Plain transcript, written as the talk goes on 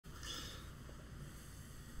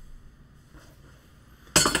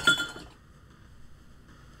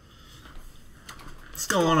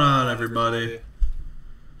What's going on, everybody?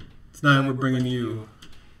 Tonight we're bringing you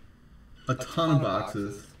a ton of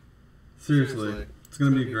boxes. Seriously, it's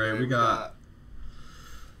going to be great. We got...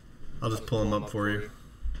 I'll just pull them up for you.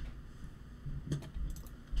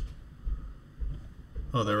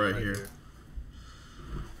 Oh, they're right here.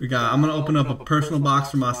 I'm going to open up a personal box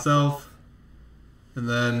for myself. And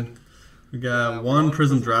then we got one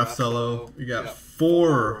Prizm Draft Cello. We got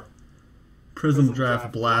 4 Prizm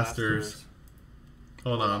Draft Blasters.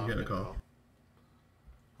 Hold on, I'm getting a call.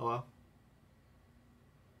 Hello?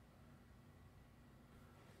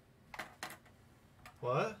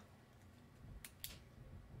 What?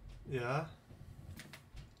 Yeah?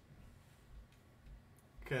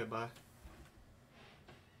 Okay, bye.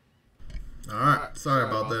 Alright, sorry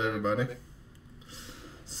about that, everybody.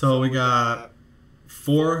 So we got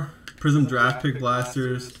 4 Prizm Draft Pick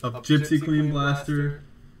Blasters, a Gypsy Queen Blaster,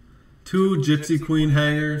 2 Gypsy Queen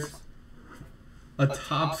hangers, a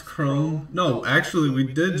Topps Chrome. No, actually, we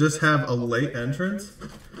did just have a late entrance,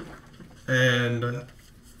 and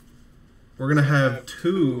we're going to have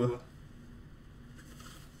 3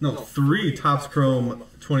 Topps Chrome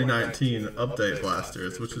 2019 update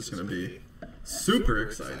blasters, which is going to be super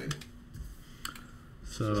exciting.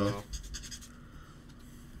 So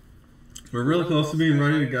we're really close to being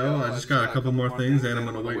ready to go. I just got a couple more things, and I'm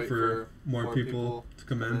going to wait for more people to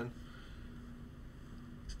come in.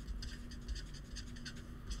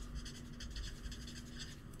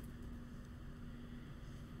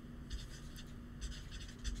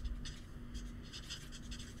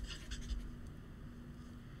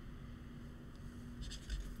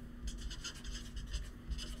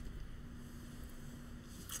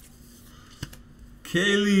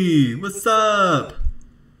 Kaylee, what's up?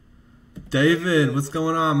 David, what's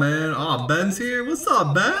going on, man? Oh, Ben's here. What's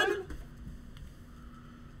up, Ben?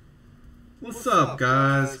 What's up,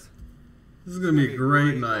 guys? This is going to be a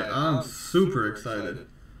great night. I'm super excited.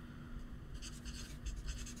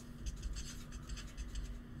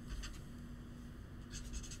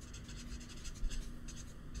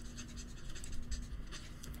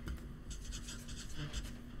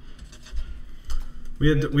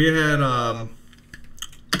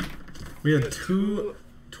 We had 2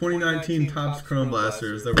 2019 Topps Chrome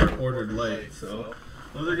Blasters that were ordered late, so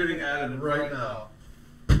those are getting added right now.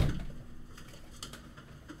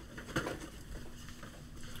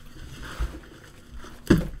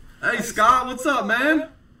 Hey Scott, what's up, man?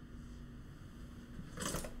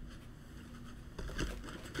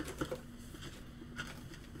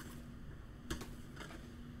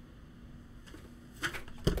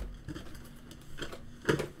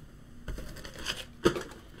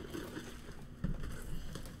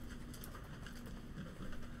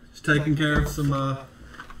 Taking care of some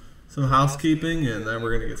housekeeping, and then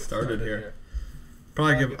we're gonna get started here.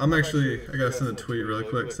 I gotta send a tweet really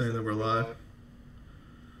quick saying that we're live.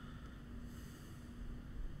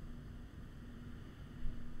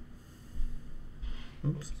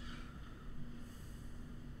 Oops.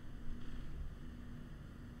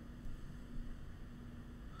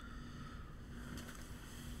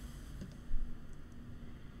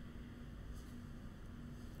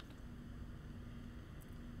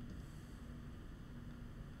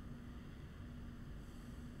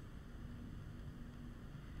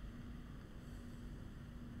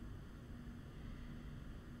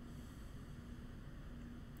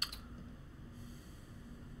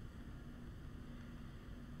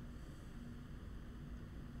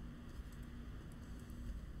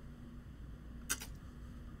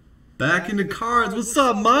 Back into cards. What's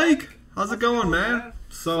up, Mike? How's it going, man?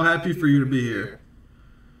 So happy for you to be here.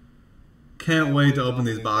 Can't wait to open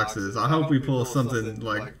these boxes. I hope we pull something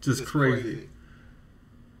like just crazy.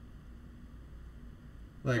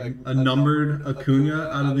 Like a numbered Acuna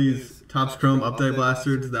out of these Topps Chrome update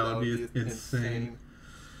blasters. That would be insane.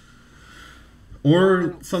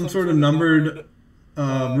 Or some sort of numbered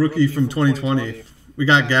rookie from 2020. We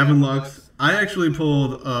got Gavin Lux. I actually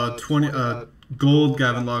pulled gold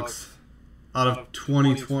Gavin Lux out of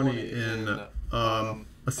 2020 in a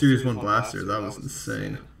Series 1 blaster. That was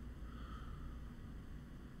insane.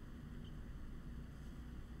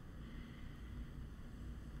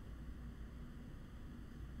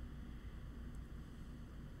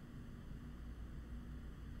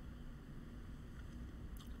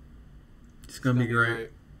 It's going to be great.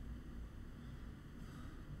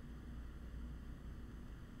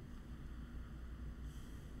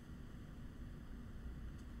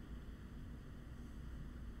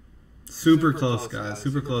 Super close, guys.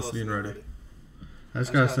 Super close to being ready. I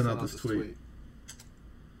just gotta send out this tweet.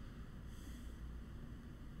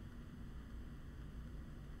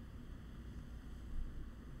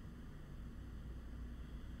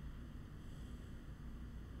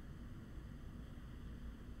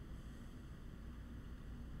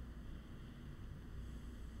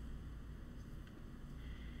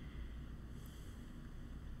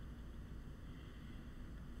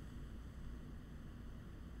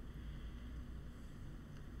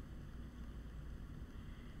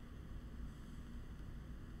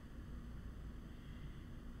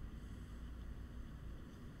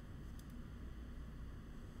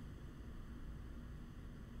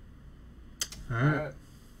 Alright.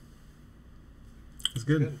 It's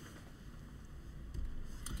good.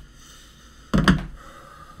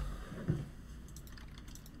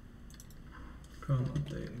 Chrome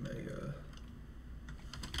update mega.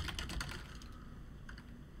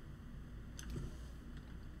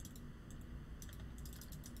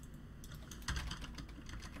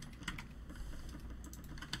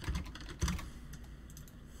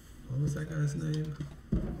 What was that guy's name?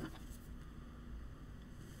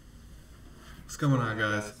 What's going on,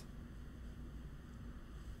 guys?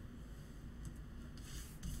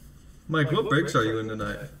 Mike, what breaks are you in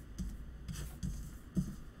tonight?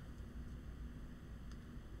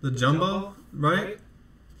 The jumbo, right?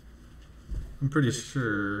 I'm pretty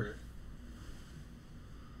sure.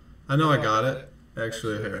 I know I got it.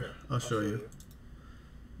 Actually, here, I'll show you.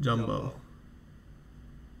 Jumbo.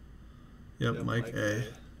 Yep, Mike A.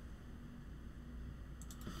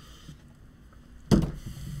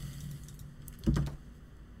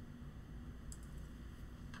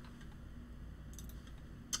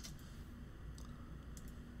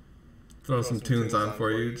 Throw some tunes on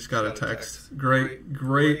for you. Just got a text.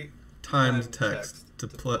 Great timed text to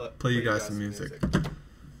play you guys some music.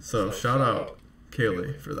 So shout out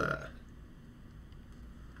Kaylee for that.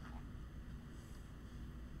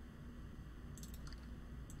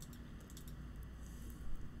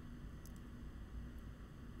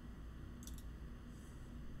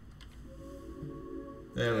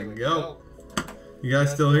 There we go. You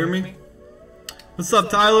guys still hear me? What's up,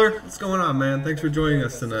 Tyler? What's going on, man? Thanks for joining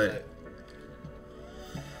us tonight.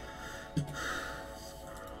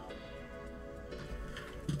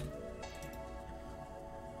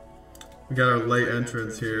 We got our late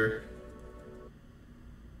entrance here.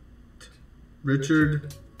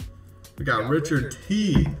 Richard. We got Richard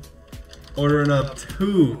T. ordering up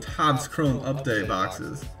 2 Topps Chrome update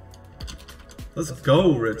boxes. Let's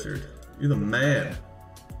go, Richard. You're the man.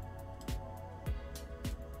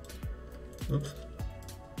 Whoops.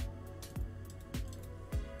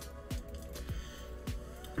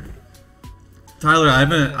 Tyler, I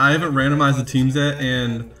haven't randomized the teams yet,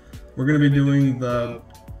 and we're gonna be doing the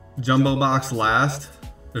jumbo box last.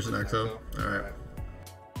 There's an echo. All right.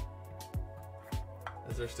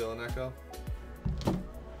 Is there still an echo?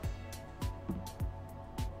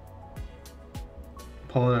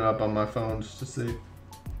 Pulling it up on my phone just to see.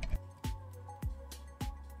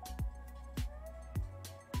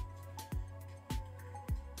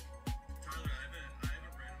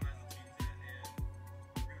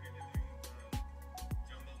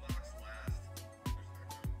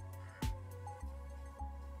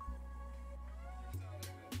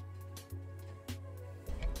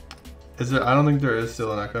 Is there? I don't think there is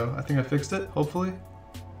still an echo. I think I fixed it, hopefully.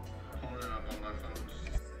 Pulling it up on my phone.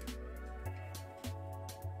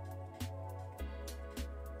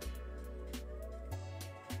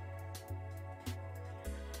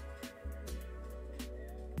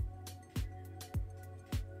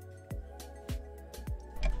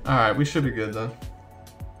 Alright, we should be good then.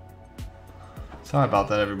 Sorry about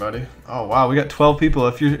that, everybody. Oh wow, we got 12 people.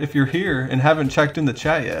 If you're here and haven't checked in the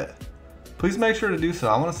chat yet, please make sure to do so.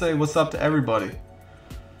 I want to say what's up to everybody.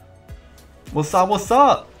 What's up? What's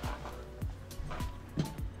up?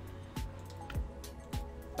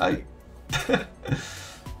 Hey. All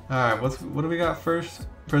right. What do we got first?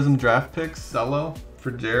 Prizm draft picks. Cello for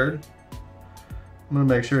Jared. I'm gonna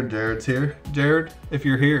make sure Jared's here. Jared, if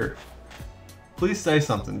you're here, please say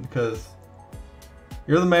something because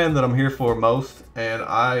you're the man that I'm here for most, and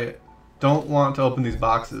I don't want to open these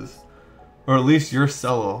boxes, or at least your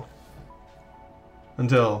cello,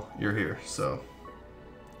 until you're here, so.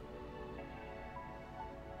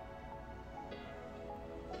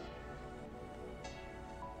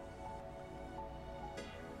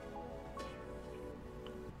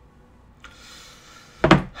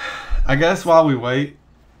 I guess while we wait,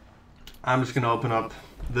 I'm just gonna open up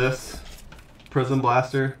this Prizm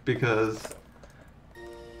Blaster because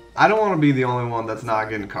I don't want to be the only one that's not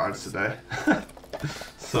getting cards today.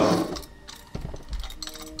 So.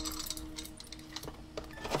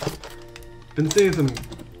 Been seeing some.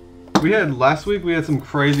 Last week we had some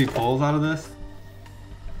crazy pulls out of this.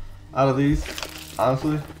 Out of these,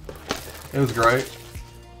 honestly, it was great,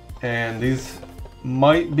 and these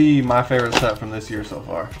might be my favorite set from this year so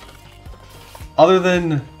far. Other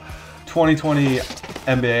than 2020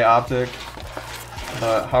 NBA Optic,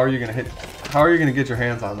 but how are you gonna get your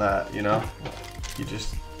hands on that? You know, you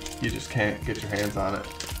just can't get your hands on it.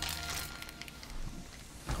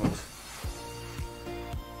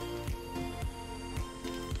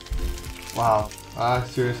 Wow, I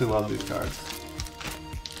seriously love these cards.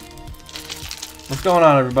 What's going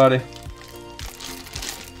on, everybody?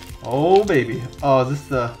 Oh baby. Oh, is this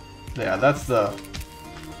the? Yeah, that's the.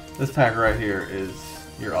 This pack right here is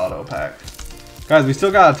your auto pack. Guys, we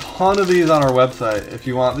still got a ton of these on our website. If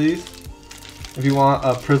you want these, if you want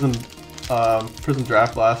a Prizm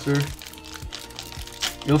Draft Blaster,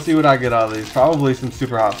 you'll see what I get out of these. Probably some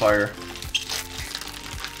super hot fire.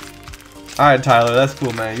 All right, Tyler, that's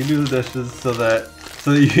cool, man. You do the dishes so that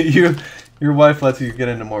your wife lets you get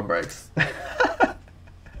into more breaks.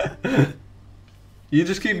 You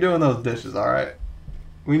just keep doing those dishes, all right?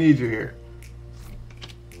 We need you here.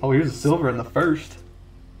 Oh, here's a silver in the first.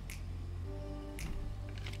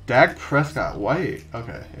 Dak Prescott, white.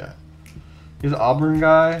 Okay, yeah. Here's an Auburn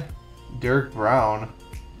guy. Derek Brown.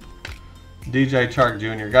 DJ Chark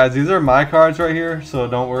Jr. Guys, these are my cards right here, so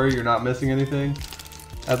don't worry, you're not missing anything.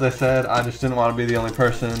 As I said, I just didn't want to be the only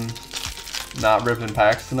person not ripping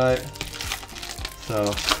packs tonight.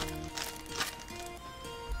 So,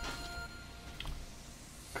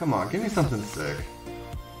 come on, give me something sick.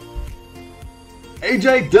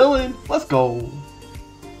 AJ Dillon, let's go.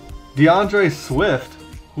 DeAndre Swift.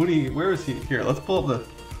 Where is he? Here, let's pull up the.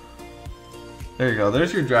 There you go.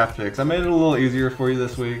 There's your draft picks. I made it a little easier for you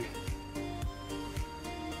this week.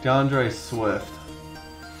 DeAndre Swift.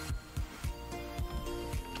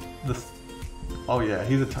 Oh yeah,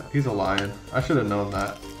 he's a Lion. I should have known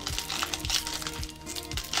that.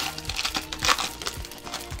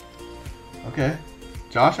 Okay,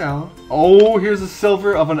 Josh Allen. Oh, here's a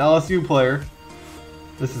silver of an LSU player.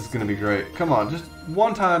 This is gonna be great. Come on, just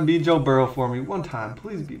one time be Joe Burrow for me. One time,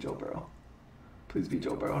 please be Joe Burrow. Please be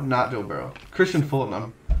Joe Burrow, not Joe Burrow. Christian Fulton.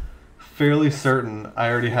 I'm fairly certain I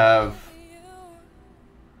already have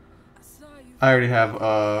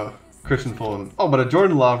Christian Fulton. Oh, but a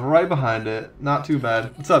Jordan Love right behind it. Not too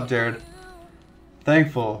bad. What's up, Jared?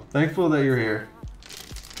 Thankful that you're here.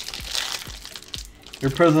 Your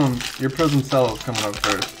Prizm Cellos coming up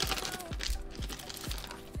first.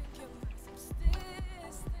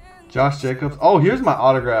 Josh Jacobs. Oh, here's my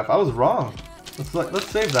autograph. I was wrong. Let's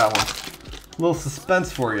save that one. A little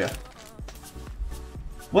suspense for you.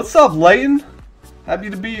 What's up, Layton? Happy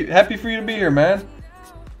for you to be here, man.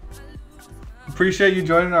 Appreciate you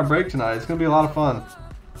joining our break tonight. It's gonna be a lot of fun.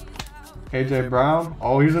 AJ Brown.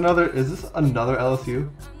 Oh, here's another. Is this another LSU?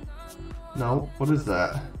 No. What is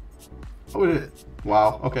that? Oh, it is.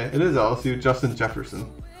 Wow. Okay, it is LSU. Justin Jefferson.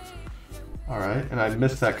 All right, and I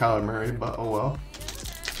missed that Kyler Murray, but oh well.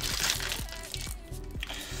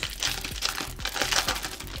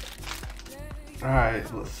 All right,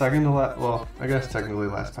 second to last. Well, I guess technically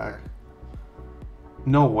last pack.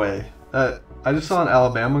 No way. I just saw an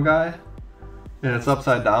Alabama guy. And it's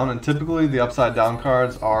upside down, and typically the upside down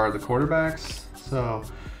cards are the quarterbacks. So,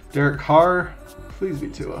 Derek Carr, please be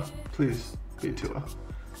Tua. Please be Tua.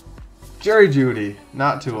 Jerry Jeudy,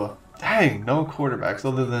 not Tua. Dang, no quarterbacks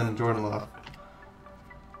other than Jordan Love.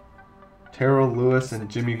 Terrell Lewis and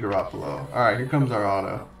Jimmy Garoppolo. Alright, here comes our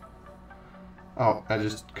auto. Oh, I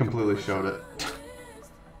just completely showed it.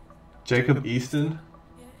 Jacob Easton.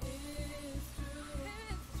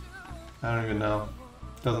 I don't even know.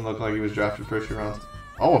 Doesn't look like he was drafted first year rounds.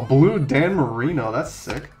 Oh, a blue Dan Marino. That's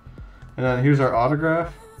sick. And then here's our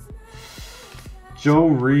autograph. Joe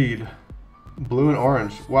Reed. Blue and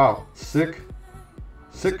orange. Wow. Sick.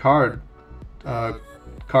 Sick card.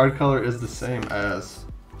 Card color is the same as...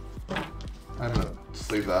 I'm going to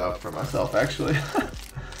sleeve that up for myself, actually.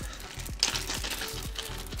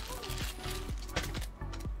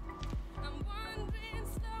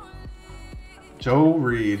 Joe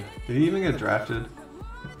Reed. Did he even get drafted?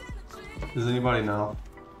 Does anybody know?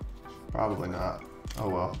 Probably not. Oh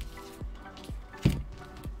well.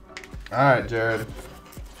 Alright, Jared.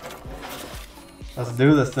 Let's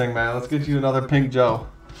do this thing, man. Let's get you another Pink Joe.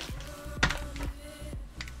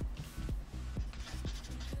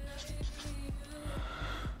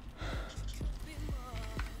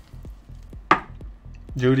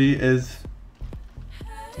 Judy is...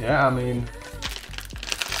 Yeah, I mean...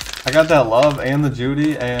 I got that Love and the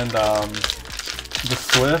Judy and the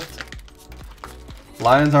Swift.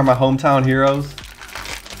 Lions are my hometown heroes.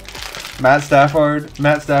 Matt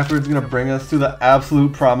Stafford's gonna bring us to the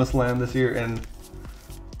absolute promised land this year, and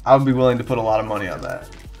I would be willing to put a lot of money on that.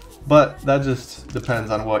 But that just depends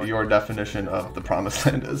on what your definition of the promised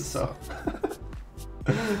land is. So,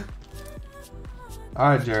 all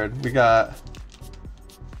right, Jared, we got.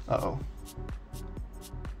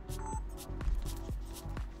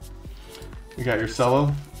 We got your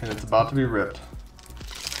cello, and it's about to be ripped.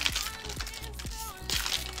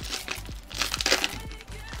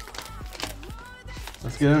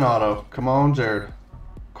 Let's get an auto. Come on, Jared.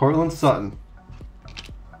 Cortland Sutton.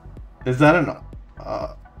 Is that an...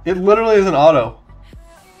 it literally is an auto.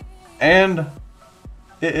 And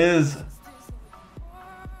it is,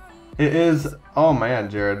 oh man,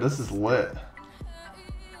 Jared, this is lit.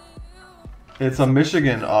 It's a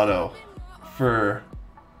Michigan auto for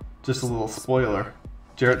just a little spoiler.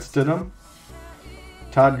 Jarrett Stidham,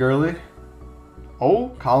 Todd Gurley, oh,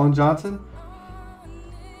 Colin Johnson.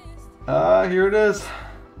 Here it is.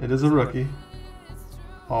 It is a rookie.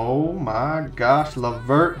 Oh my gosh,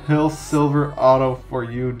 Lavert Hill silver auto for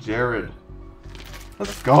you, Jared.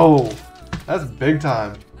 Let's go. That's big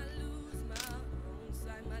time.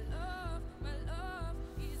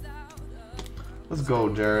 Let's go,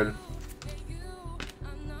 Jared.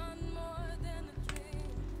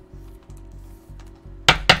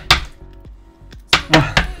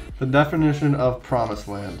 The definition of promised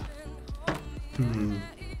land.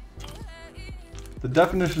 The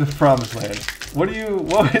definition of promised land. What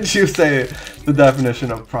would you say the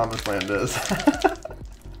definition of promised land is?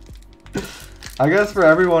 I guess for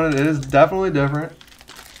everyone it is definitely different.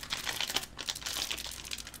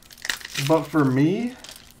 But for me,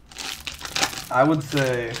 I would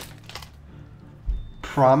say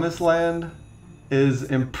promised land is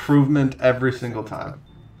improvement every single time.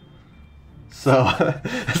 So,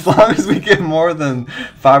 as long as we get more than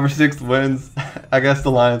 5 or 6 wins, I guess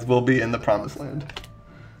the Lions will be in the promised land.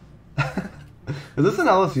 Is this an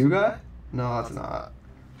LSU guy? No, it's not.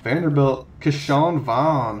 Vanderbilt, Keyshawn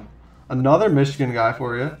Vaughn. Another Michigan guy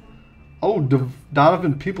for you. Oh,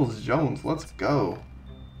 Donovan Peoples-Jones. Let's go.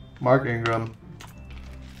 Mark Ingram.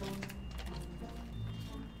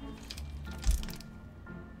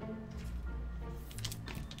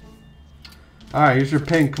 Alright, here's your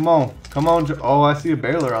pink. Come on. Come on. Oh, I see a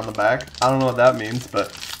Baylor on the back. I don't know what that means,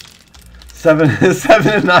 but 7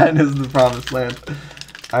 and 9 is the promised land.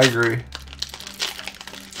 I agree.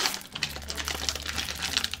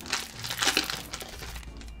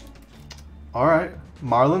 Alright.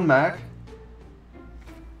 Marlon Mack.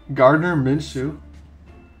 Gardner Minshew.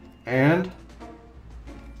 And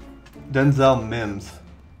Denzel Mims.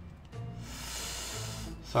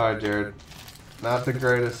 Sorry, Jared. Not the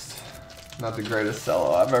greatest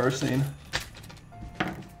cello I've ever seen.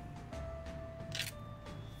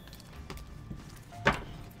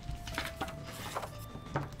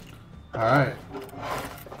 Alright.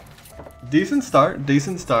 Decent start.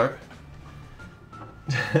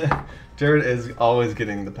 Jared is always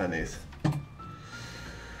getting the pennies.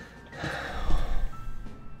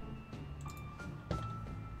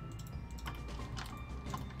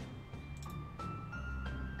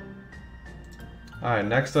 Alright,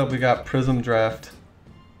 next up we got Prizm Draft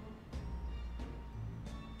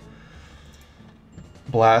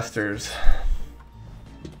Blasters.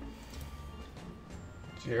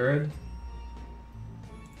 Jared.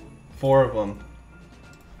 4 of them.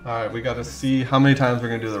 Alright, we gotta see how many times we're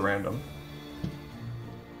gonna do the random.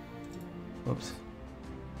 Oops.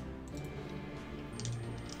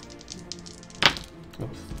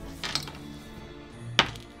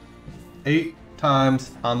 8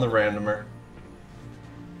 times on the randomer.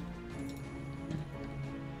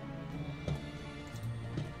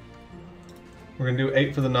 We're going to do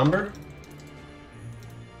 8 for the number.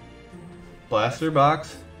 Blaster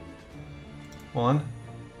box. 1,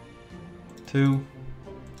 2,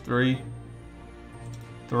 3,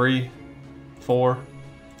 4,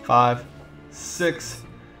 5, 6,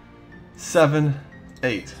 7,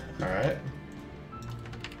 8. Alright.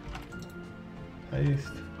 Paste.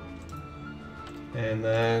 And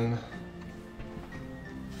then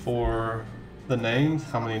for the names,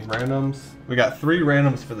 how many randoms? We got 3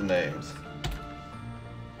 randoms for the names.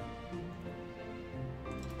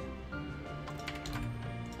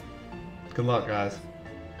 Good luck, guys.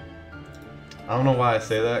 I don't know why I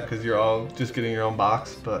say that, because you're all just getting your own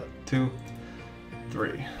box, but 2,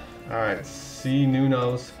 3. Alright, C.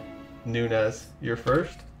 Nunez, you're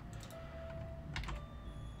first.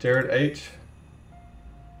 Jared H.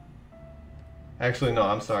 Actually, no,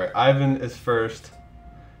 I'm sorry. Ivan is first.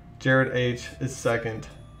 Jared H. is second.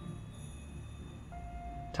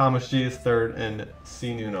 Thomas G. is third, and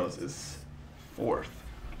C. Nunez is fourth.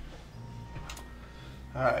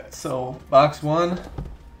 Alright, so box 1,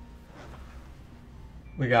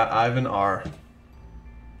 we got Ivan R.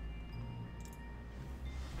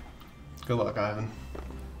 Good luck, Ivan.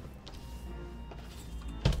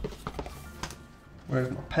 Where's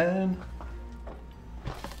my pen?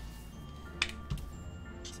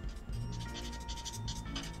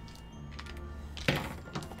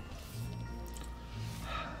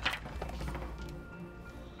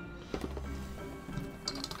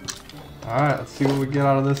 Alright, let's see what we get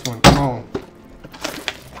out of this one. Come on.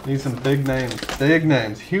 Need some big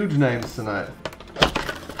names, huge names tonight.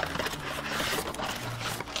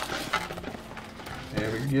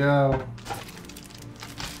 go.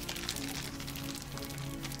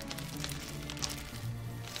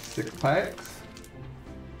 Six packs.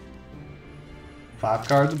 5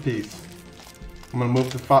 cards apiece. I'm going to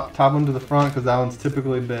move the top one to the front because that one's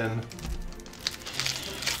typically been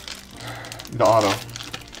the auto.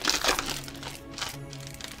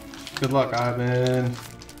 Good luck, Ivan.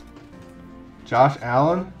 Josh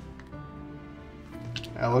Allen.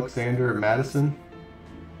 Alexander Madison.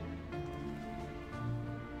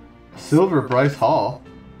 Silver Bryce Hall.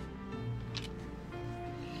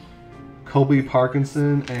 Colby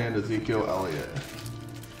Parkinson and Ezekiel Elliott.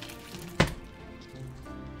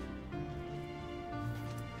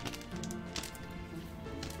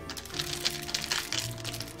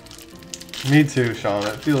 Me too, Sean.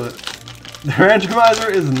 I feel it. The randomizer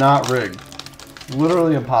is not rigged.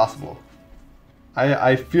 Literally impossible.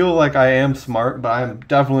 I feel like I am smart, but I am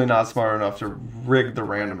definitely not smart enough to rig the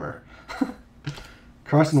randomer.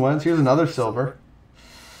 Carson Wentz, here's another silver.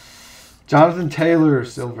 Jonathan Taylor,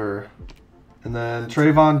 silver. And then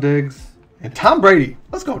Trayvon Diggs. And Tom Brady.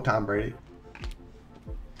 Let's go, Tom Brady.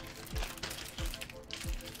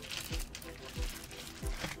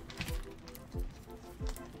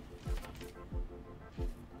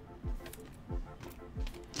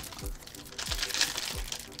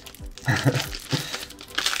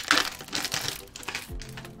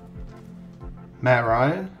 Matt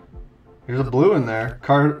Ryan. There's a blue in there.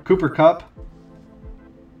 Cooper Kupp.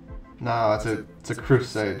 No, it's a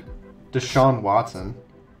Crusade. Deshaun Watson.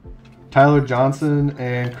 Tyler Johnson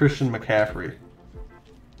and Christian McCaffrey.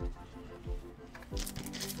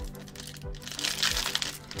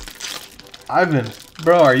 Ivan,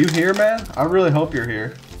 bro, are you here, man? I really hope you're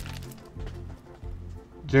here.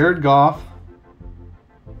 Jared Goff.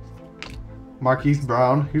 Marquise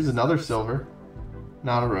Brown. Here's another silver.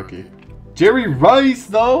 Not a rookie. Jerry Rice,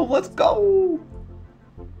 though. Let's go.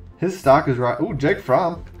 His stock is right. Ooh, Jake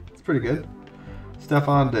Fromm. It's pretty good.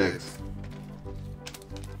 Stephon Diggs.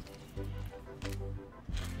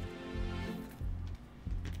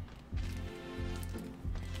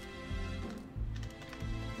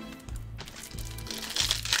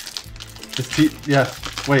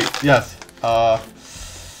 Yes. Wait. Yes.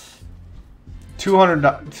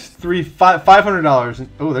 $500.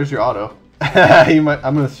 Oh, there's your auto. You might.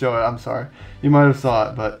 I'm gonna show it. I'm sorry. You might have saw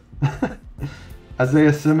it, but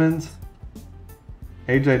Isaiah Simmons,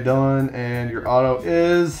 AJ Dillon, and your auto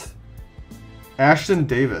is Ashton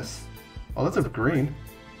Davis. Oh, that's a green.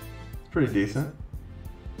 It's pretty decent.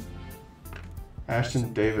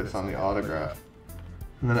 Ashton Davis on the autograph,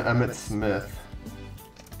 and then Emmitt Smith.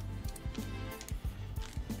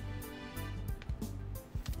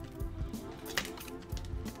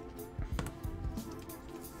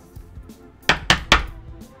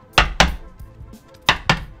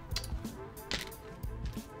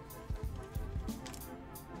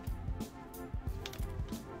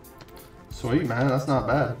 Sweet, man. That's not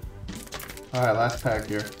bad. All right, last pack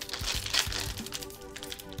here.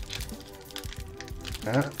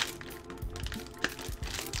 Yeah.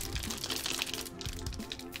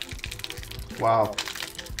 Wow.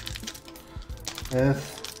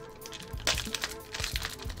 Yes.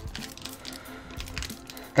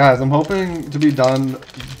 Guys, I'm hoping to be done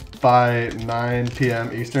by 9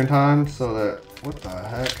 p.m. Eastern time so that... What the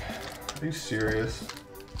heck? Are you serious?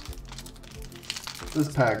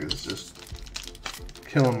 This pack is just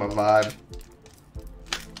killing my vibe.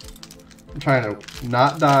 I'm trying to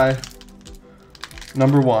not die,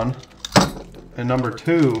 number one. And number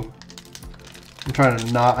two, I'm trying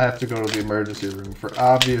to not have to go to the emergency room for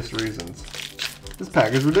obvious reasons. This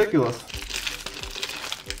pack is ridiculous.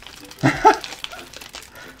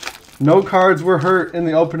 No cards were hurt in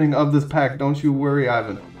the opening of this pack. Don't you worry,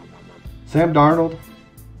 Ivan. Sam Darnold,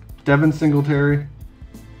 Devin Singletary,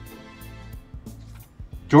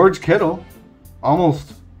 George Kittle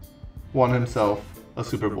almost won himself a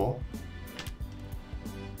Super Bowl.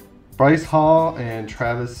 Bryce Hall and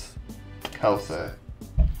Travis Kelce.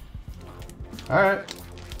 Alright.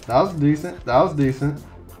 That was decent. That was decent.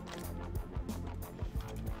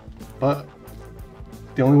 But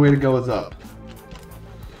the only way to go is up.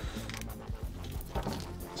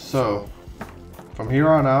 So, from here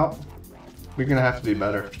on out, we're going to have to be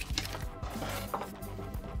better.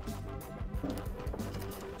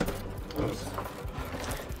 Oops.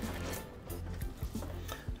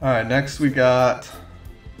 Alright, next we got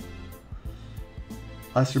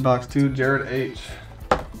Lester Box 2, Jared H.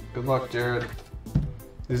 Good luck, Jared.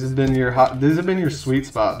 This has been your sweet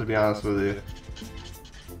spot, to be honest with you.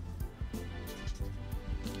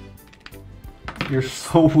 Your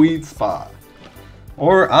sweet spot.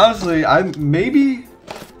 Or honestly, maybe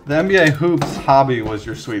the NBA hoops hobby was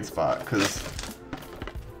your sweet spot, because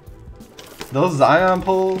those Zion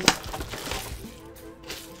pulls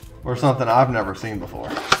were something I've never seen before.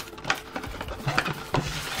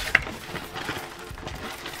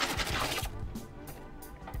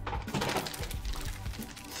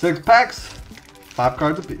 Six packs, 5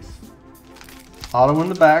 cards apiece. Auto in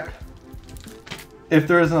the back. If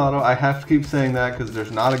there is an auto, I have to keep saying that because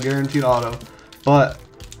there's not a guaranteed auto, but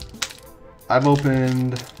I've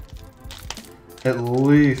opened at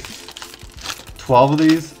least 12 of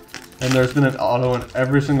these, and there's been an auto in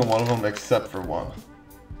every single one of them except for one.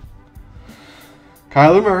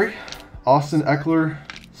 Kyler Murray, Austin Eckler,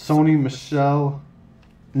 Sony Michel,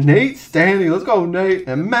 Nate Stanley, let's go Nate,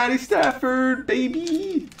 and Matty Stafford,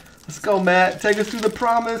 baby. Let's go Matt, take us through the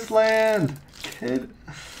promised land, kid.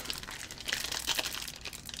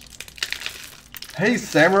 Hey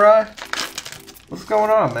Samurai, what's going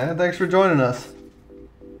on, man? Thanks for joining us.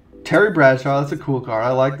 Terry Bradshaw, that's a cool card.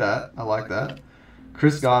 I like that. I like that.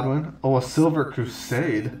 Chris Godwin. Oh, a Silver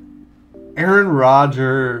Crusade. Aaron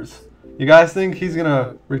Rodgers. You guys think he's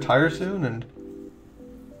gonna retire soon? And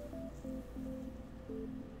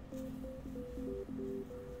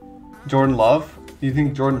Jordan Love. You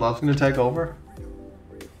think Jordan Love's gonna take over?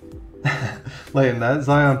 Layton, that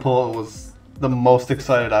Zion pull was the most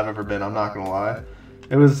excited I've ever been. I'm not gonna lie.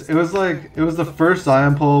 It was the first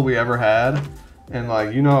Zion pull we ever had, and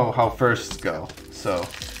like you know how firsts go. So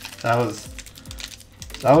that was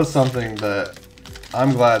something that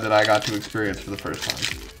I'm glad that I got to experience for the first time.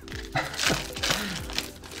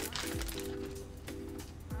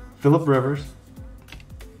 Phillip Rivers,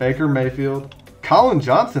 Baker Mayfield, Colin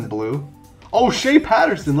Johnson blue. Oh, Shea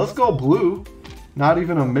Patterson, let's go blue. Not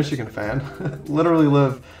even a Michigan fan. Literally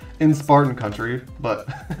live in Spartan country, but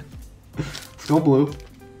let's go blue.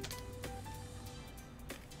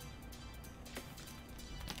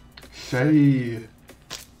 Shea.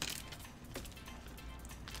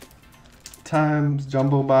 Times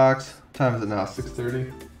jumbo box. Time is it now?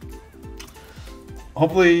 6:30.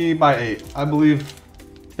 Hopefully by 8. I believe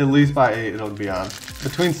at least by 8 it'll be on.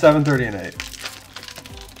 Between 7:30 and 8.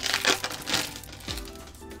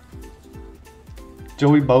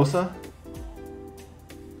 Joey Bosa.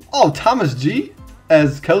 Oh, Thomas G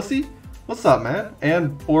as Kelsey. What's up,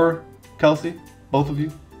 man? Or Kelsey, both of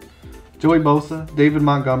you. Joey Bosa, David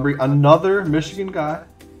Montgomery, another Michigan guy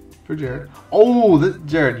for Jared. Oh,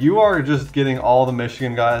 Jared, you are just getting all the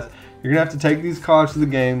Michigan guys. You're gonna have to take these cards to the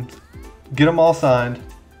game, get them all signed.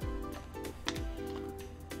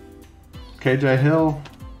 KJ Hill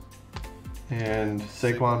and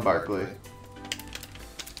Saquon Barkley.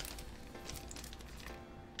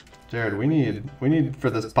 Jared, we need for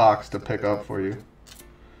this box to pick up for you.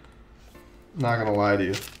 Not gonna lie to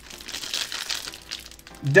you.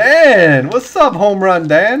 Dan, what's up, Home Run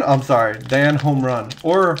Dan? I'm sorry, Dan Home Run.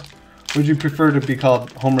 Or would you prefer to be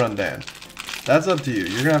called Home Run Dan? That's up to you.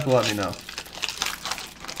 You're gonna have to let me know.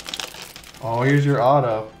 Oh, here's your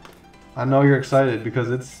auto. I know you're excited because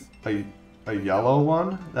it's a yellow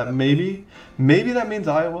one. That maybe that means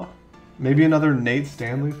Iowa. Maybe another Nate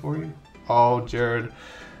Stanley for you. Oh, Jared.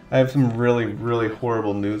 I have some really, really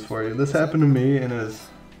horrible news for you. This happened to me and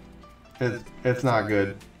it's not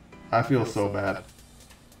good. I feel so bad.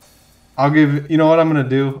 You know what I'm gonna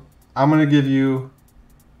do? I'm gonna give you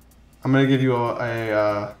I'll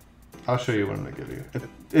show you what I'm gonna give you.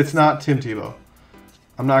 It's not Tim Tebow.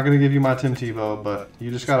 I'm not gonna give you my Tim Tebow, but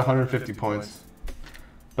you just got 150 points.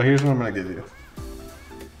 But here's what I'm gonna give you.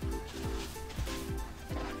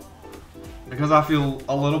 Because I feel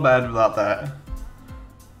a little bad about that.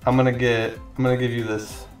 I'm gonna give you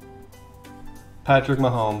this Patrick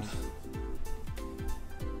Mahomes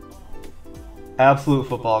Absolute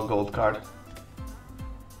Football gold card.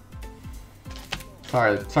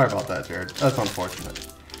 Sorry about that, Jared. That's unfortunate.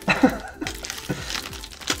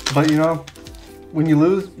 But you know, when you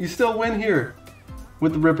lose, you still win here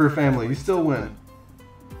with the Ripper family. You still win.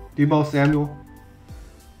 Deebo Samuel,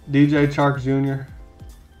 DJ Chark Jr.,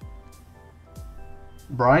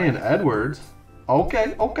 Brian Edwards.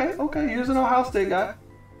 Okay. Here's an Ohio State guy.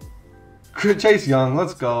 Chase Young,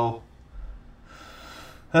 let's go.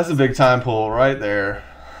 That's a big time pull right there.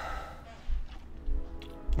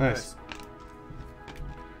 Nice.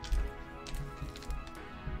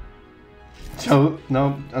 Joe,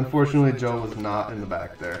 no, unfortunately Joe was not in the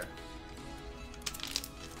back there.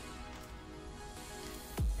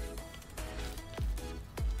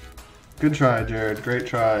 Good try, Jared. Great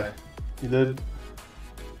try. You did.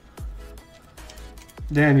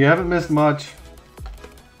 Dan, you haven't missed much.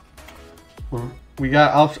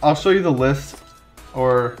 I'll show you the list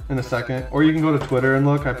or in a second. Or you can go to Twitter and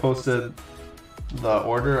look. I posted the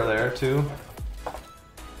order there too.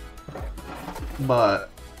 But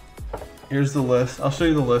here's the list. I'll show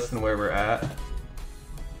you the list and where we're at.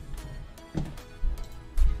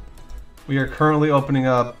 We are currently opening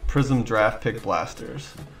up Prizm Draft Pick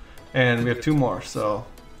Blasters, and we have 2 more. So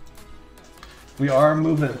we are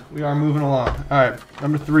moving. We are moving along. All right,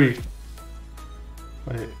 number 3.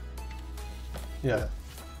 Wait. Yeah.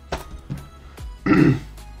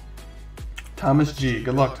 Thomas G.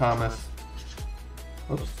 Good luck, Thomas.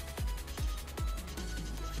 Oops.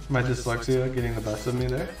 My dyslexia getting the best of me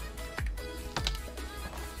there.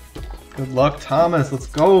 Good luck, Thomas. Let's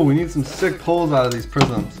go. We need some sick pulls out of these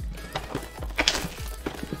Prizms.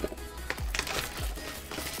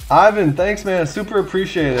 Ivan, thanks, man. Super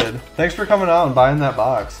appreciated. Thanks for coming out and buying that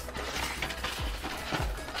box.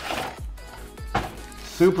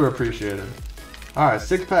 Super appreciated. Alright,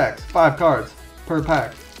 6 packs, 5 cards per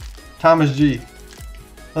pack. Thomas G.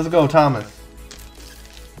 Let's go, Thomas.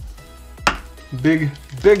 Big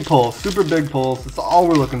pulls, super big pulls. That's all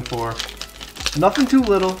we're looking for. Nothing too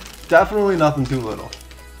little. Definitely nothing too little.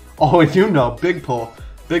 Oh, and you know, big pull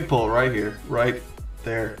right here, right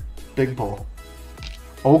there. Big pull.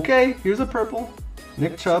 Okay, here's a purple.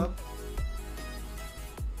 Nick Chubb.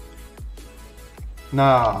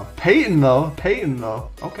 Nah, Peyton though.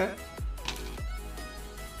 Okay.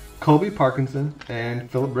 Kobe Parkinson and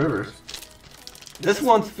Phillip Rivers. This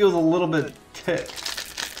one feels a little bit tick.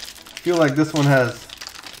 I feel like this one has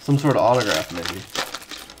some sort of autograph maybe.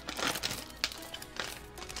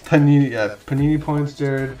 Panini, yeah, Panini points,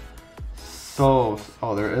 Jared. So,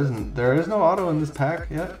 oh, there is no auto in this pack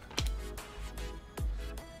yet.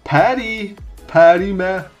 Patty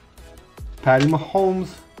Mahomes.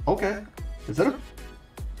 Okay, is that a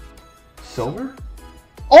silver?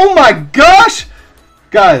 Oh my gosh,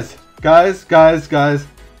 guys! I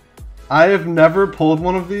have never pulled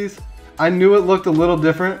one of these. I knew it looked a little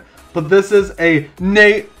different, but this is a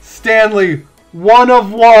Nate Stanley 1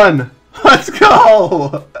 of 1. Let's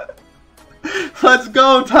go! Let's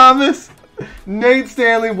go, Thomas! Nate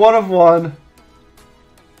Stanley 1 of 1.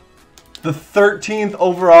 The 13th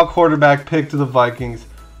overall quarterback pick to the Vikings.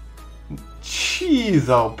 Jeez,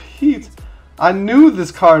 oh Pete. I knew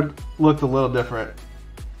this card looked a little different.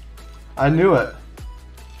 I knew it.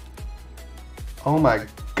 Oh my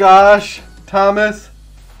gosh, Thomas.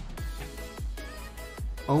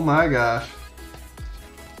 Oh my gosh.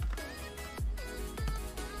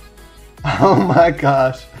 Oh my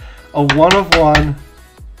gosh. A 1 of 1.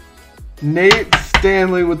 Nate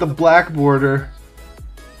Stanley with the black border.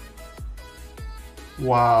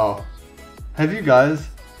 Wow. Have you guys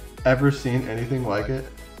ever seen anything like it?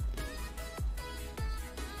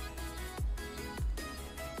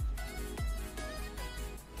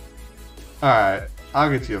 Alright, I'll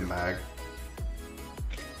get you a mag.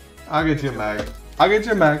 I'll get you a mag. I'll get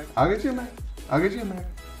you a mag. I'll get you a mag. I'll get you a mag.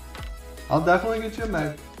 I'll definitely get you a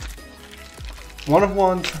mag. 1 of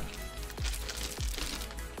 1.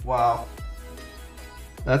 Wow.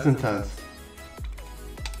 That's intense.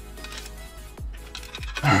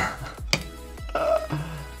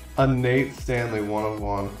 A Nate Stanley 1 of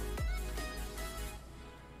 1.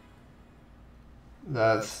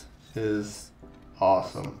 That is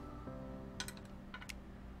awesome.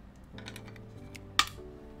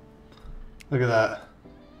 Look at that.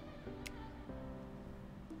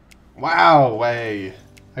 Wow, way.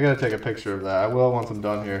 I gotta take a picture of that. I will once I'm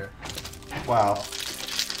done here. Wow.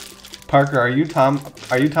 Parker, are you Thomas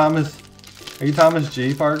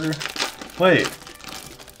G, Parker? Wait.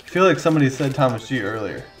 I feel like somebody said Thomas G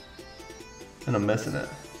earlier. And I'm missing it.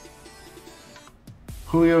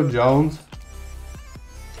 Julio Jones.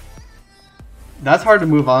 That's hard to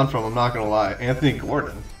move on from, I'm not gonna lie. Anthony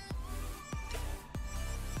Gordon.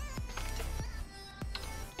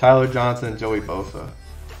 Tyler Johnson and Joey Bosa.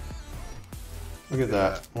 Look at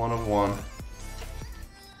that. 1 of 1.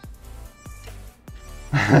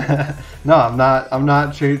 No, I'm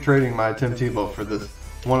not trading my Tim Tebow for this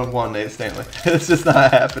 1 of 1 Nate Stanley. It's just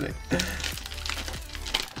not happening.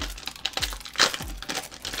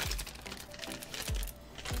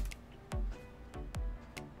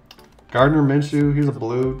 Gardner Minshew, he's a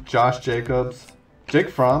blue. Josh Jacobs. Jake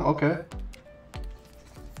Fromm, okay.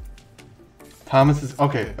 Thomas is,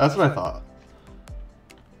 okay, that's what I thought.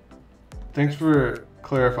 Thanks for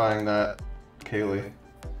clarifying that, Kaylee.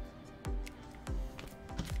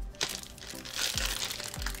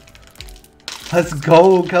 Let's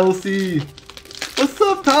go, Kelsey. What's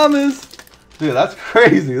up, Thomas? Dude, that's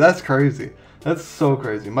crazy. That's crazy. That's so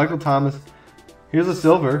crazy. Michael Thomas. Here's a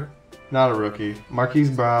silver. Not a rookie. Marquise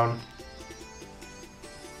Brown.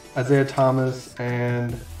 Isaiah Thomas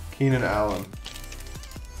and Keenan Allen.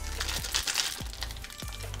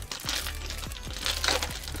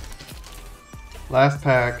 Last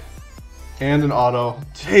pack. And an auto.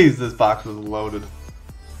 Jeez, this box was loaded.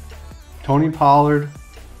 Tony Pollard.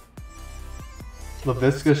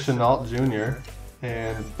 LaVisca Chenault Jr.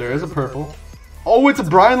 And there is a purple. Oh, it's a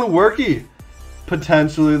Brian Lewerke.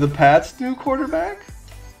 Potentially the Pats' new quarterback.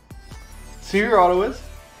 See who your auto is?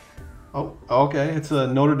 Oh, okay. It's a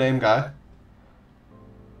Notre Dame guy.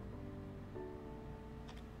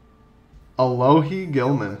 Alohi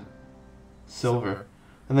Gilman. Silver.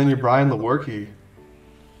 And then your Brian Lewerke.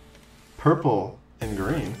 Purple and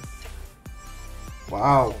green.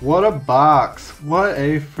 Wow, what a box. What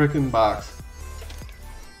a freaking box.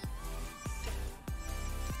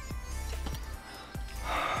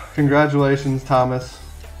 Congratulations, Thomas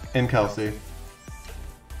and Kelsey.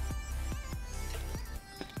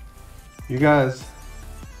 You guys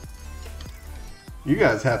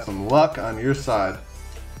have some luck on your side.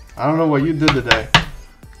 I don't know what you did today,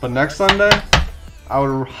 but next Sunday, I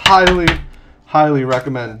would highly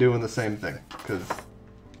recommend doing the same thing, because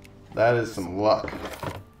that is some luck.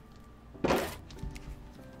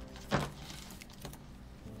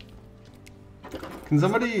 Can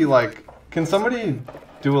somebody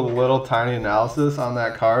do a little tiny analysis on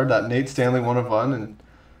that card, that Nate Stanley 1 of 1, and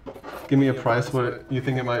give me a price what you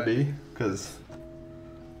think it might be? Because,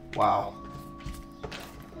 wow.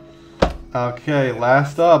 Okay,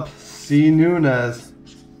 last up, C. Nunez.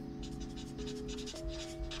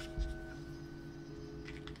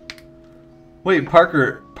 Wait,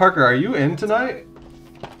 Parker, are you in tonight?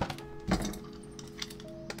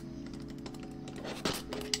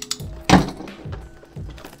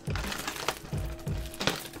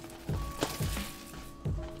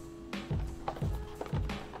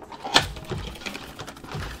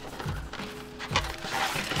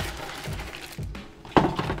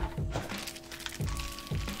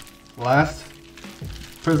 Last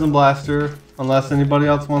Prizm Blaster, unless anybody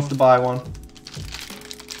else wants to buy one.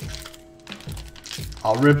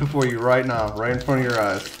 I'll rip it for you right now, right in front of your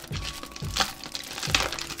eyes.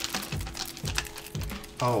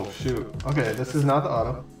 Oh, shoot. Okay, this is not the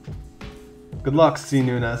auto. Good luck, C.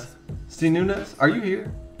 Nunez. C. Nunez, are you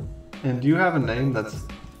here? And do you have a name that's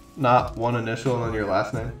not one initial and then your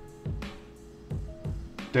last name?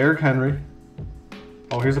 Derrick Henry.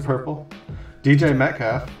 Oh, here's a purple. DJ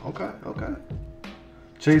Metcalf. Okay, okay.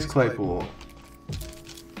 Chase Claypool.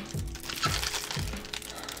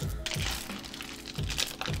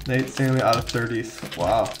 Nate Stanley out of 30s.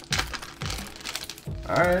 Wow.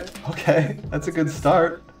 Alright, okay. That's a good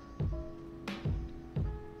start.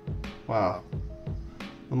 Wow.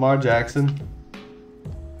 Lamar Jackson.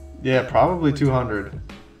 Yeah, probably 200.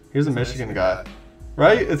 Here's a Michigan guy.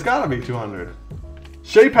 Right? It's gotta be 200.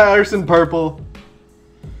 Shea Patterson, purple.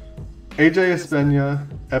 AJ Espena,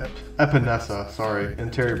 Epinesa, sorry,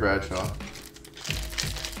 and Terry Bradshaw.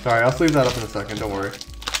 Sorry, I'll sleeve that up in a second, don't worry.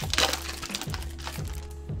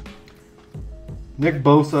 Nick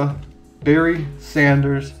Bosa, Barry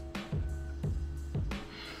Sanders,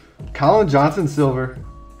 Colin Johnson Silver,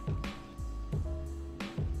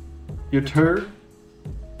 Yatur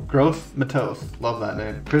Gross Matos, love that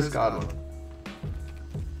name, Chris Godwin.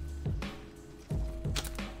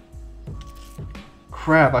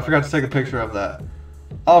 Crap, I forgot to take a picture of that.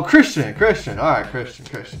 Oh, Christian. Alright, Christian.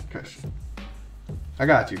 I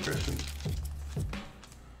got you, Christian.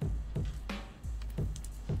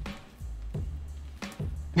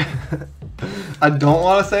 I don't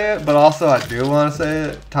want to say it, but also I do want to say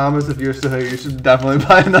it. Thomas, if you're still here, you should definitely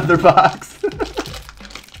buy another box.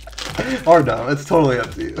 Or no, it's totally up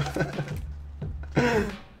to you.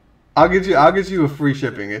 I'll get you a free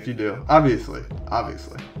shipping if you do. Obviously.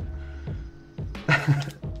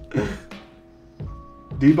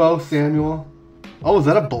 Debo Samuel. Oh, is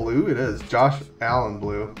that a blue? It is. Josh Allen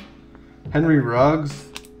blue. Henry Ruggs.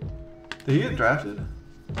 Did he get drafted?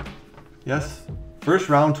 Yes. First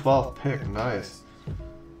round 12th pick. Nice.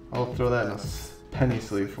 I'll throw that in a penny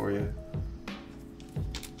sleeve for you.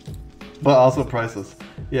 But also priceless.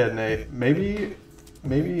 Yeah, Nate. Maybe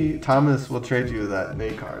Thomas will trade you that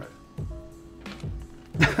Nate card.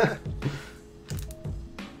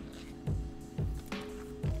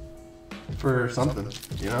 For something,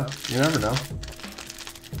 you know? You never know.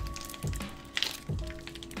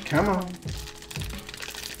 Come on.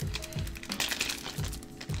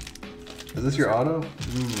 Is this your auto?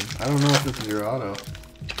 I don't know if this is your auto.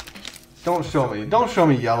 Don't show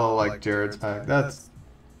me yellow like Jared's pack. That's...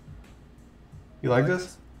 You like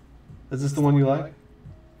this? Is this the one you like?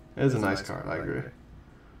 It is a nice card, I agree.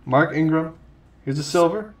 Mark Ingram. Here's a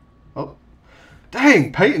silver. Oh.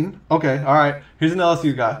 Dang, Peyton. Okay, alright. Here's an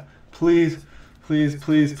LSU guy. Please be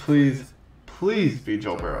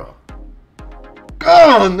Joe Burrow.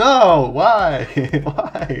 Oh no! Why?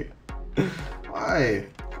 Why? Why?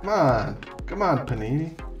 Come on. Come on,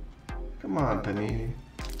 Panini. Come on, Panini.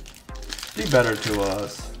 Be better to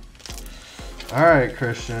us. Alright,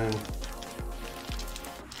 Christian.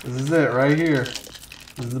 This is it right here.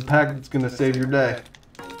 This is the pack that's gonna save your day.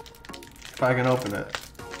 If I can open it.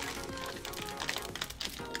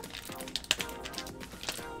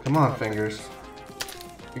 Come on, fingers.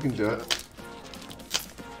 You can do it.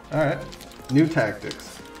 Alright. New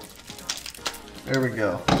tactics. There we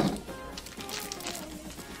go.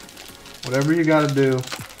 Whatever you gotta do.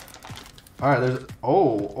 Alright, there's...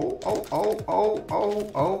 Oh,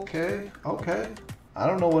 okay. Okay. I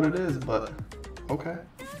don't know what it is, but... Okay.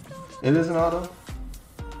 It is an auto.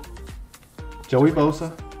 Joey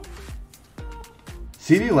Bosa.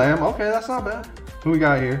 CD Lamb. Okay, that's not bad. Who we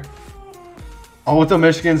got here? Oh, it's a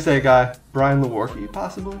Michigan State guy. Brian Lewerke,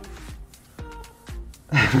 possibly?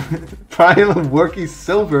 Brian Lewerke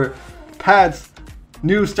Silver. Pats.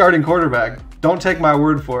 New starting quarterback. Don't take my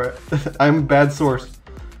word for it. I'm a bad source.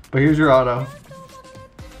 But here's your auto.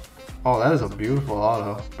 Oh, that is a beautiful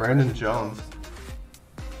auto. Brandon Jones.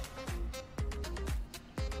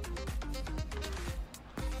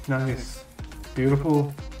 Nice.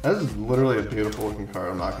 Beautiful. That is literally a beautiful looking card,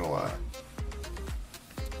 I'm not gonna lie.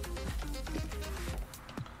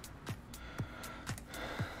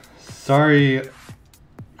 Sorry,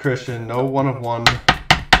 Christian, no 1 of 1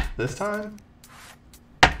 this time.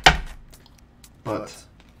 But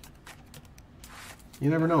you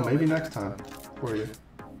never know, maybe next time for you.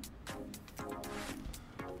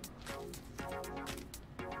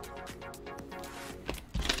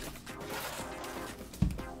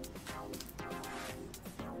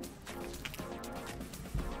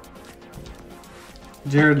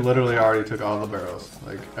 Jared literally already took all the barrels.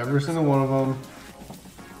 Like, every single one of them,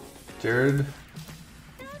 Jared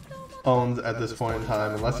owns at this point in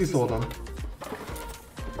time, unless he sold them.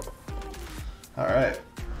 Alright.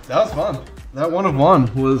 That was fun. That 1 of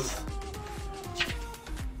 1 was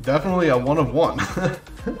definitely a 1 of 1.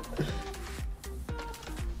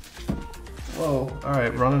 Whoa.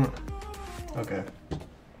 Alright, running. Okay.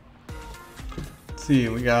 Let's see,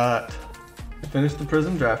 we got... Finished the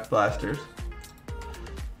Prizm Draft Blasters.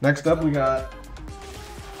 Next up, we got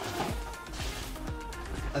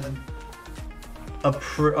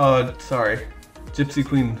Gypsy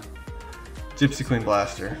Queen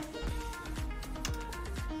Blaster.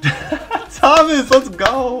 Thomas, let's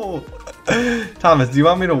go. Thomas, do you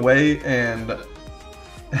want me to wait and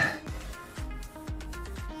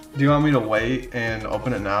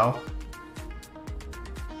open it now?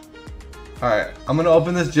 All right, I'm gonna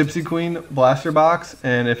open this Gypsy Queen Blaster box,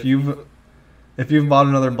 and if you've bought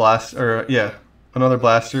another blaster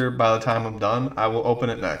by the time I'm done, I will open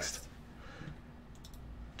it next.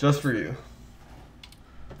 Just for you.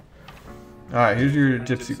 Alright, here's your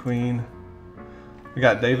Gypsy Queen. We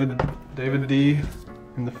got David D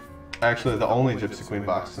in the actually the only Gypsy Queen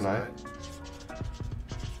box tonight.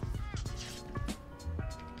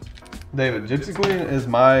 David, Gypsy Queen is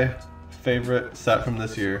my favorite set from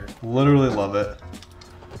this year. Literally love it.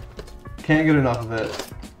 Can't get enough of it.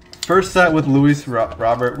 First set with Luis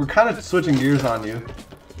Robert. We're kind of switching gears on you.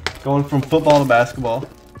 Going from football to basketball.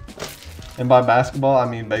 And by basketball, I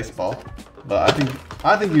mean baseball. But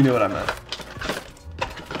I think you knew what I meant.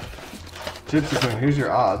 Gypsy Queen, here's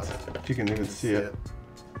your odds. If you can even see it.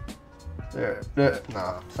 There.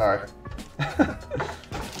 No, sorry.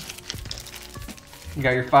 You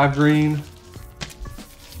got your 5 green.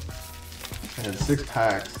 And 6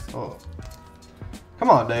 packs. Oh. Come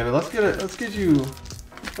on, David. Let's get you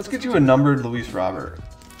a numbered Luis Robert.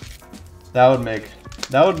 That would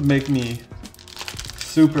make me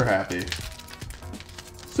super happy.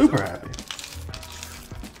 Super happy.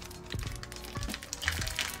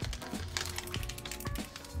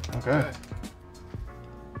 Okay.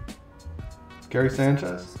 Gary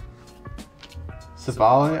Sanchez.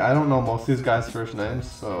 Savali. I don't know most of these guys' first names,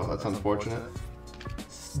 so that's unfortunate.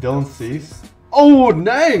 Dylan Cease. Oh,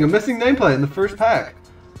 dang! A missing nameplate in the first pack.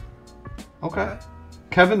 Okay.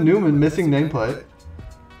 Kevin Newman, missing nameplate.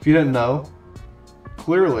 If you didn't know,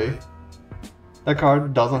 clearly, that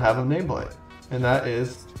card doesn't have a nameplate. And that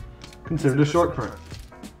is considered a short print.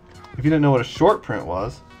 If you didn't know what a short print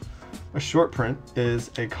was, a short print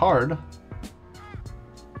is a card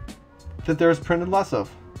that there's printed less of.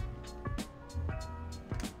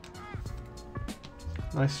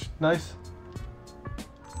 Nice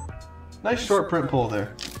short print pull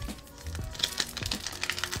there.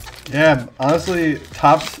 Yeah, honestly,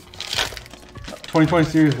 Topps 2020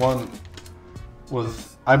 Series 1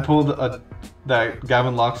 was... I pulled that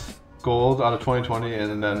Gavin Lux gold out of 2020,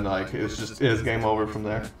 and then like it is game over from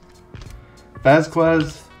there.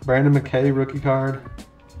 Vasquez, Brandon McKay rookie card.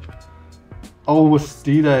 Oh,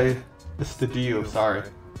 Estadio, sorry.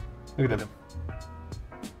 Look at him.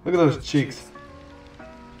 Look at those cheeks.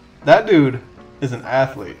 That dude is an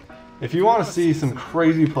athlete. If you want to see some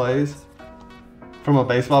crazy plays from a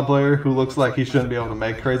baseball player who looks like he shouldn't be able to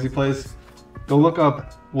make crazy plays, go look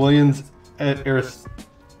up Williams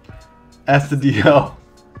Estadio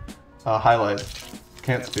highlights.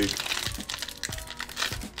 Can't speak.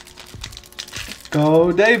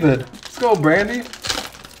 Go David. Let's go Brandy.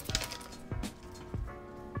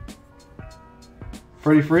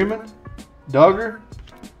 Freddie Freeman, Duggar,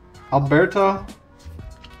 Alberto,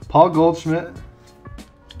 Paul Goldschmidt,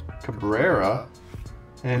 Cabrera,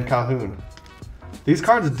 and Calhoun. These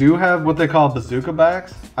cards do have what they call bazooka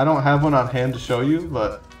backs. I don't have one on hand to show you,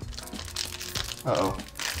 but uh-oh.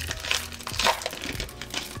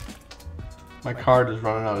 My card is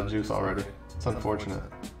running out of juice already. It's unfortunate.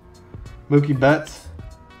 Mookie Betts,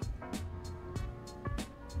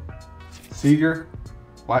 Seager,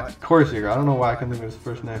 Corey Seager. I don't know why I couldn't think of his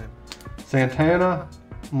first name. Santana,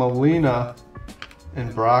 Molina,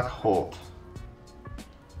 and Brock Holt.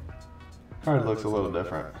 Card looks a little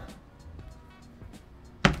different.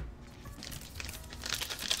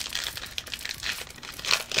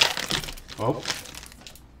 Oh.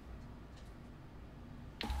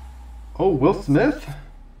 Oh, Will Smith.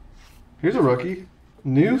 Here's a rookie.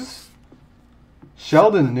 Noose.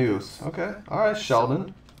 Sheldon Noose. Okay. All right,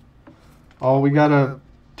 Sheldon. Oh, we got a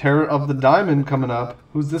Terror of the Diamond coming up.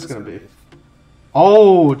 Who's this going to be?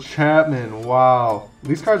 Oh, Chapman. Wow.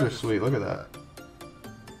 These cards are sweet. Look at that.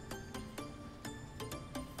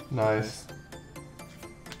 Nice.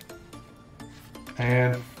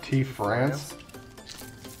 And T. France.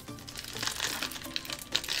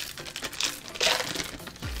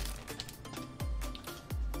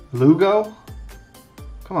 Lugo?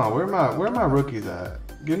 Come on, where are my rookies at?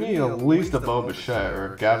 Give me at least a Bo Bichette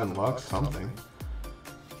or Gavin Lux, something.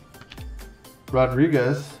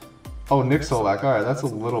 Rodriguez. Oh, Nick Solak. Alright, that's a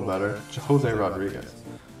little better. Jose Rodriguez.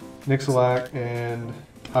 Nick Solak and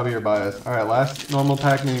Javier Baez. Alright, last normal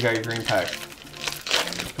pack, and then you got your green pack.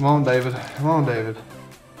 Come on, David. Come on, David.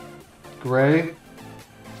 Gray.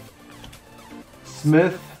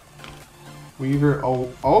 Smith. Weaver. Oh,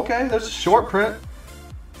 okay, there's a short print.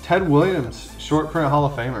 Ted Williams, short print Hall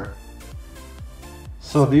of Famer.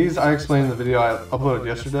 So these I explained in the video I uploaded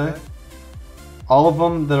yesterday. All of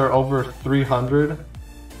them that are over 300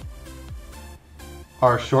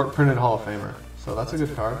 are short printed Hall of Famer. So that's a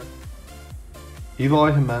good card.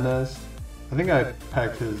 Eloy Jimenez. I think I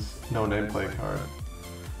packed his no nameplate card.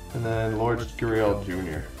 And then Lord Gurriel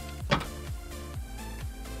Jr.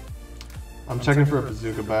 I'm checking for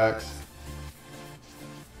bazooka backs.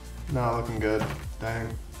 Not looking good. Dang.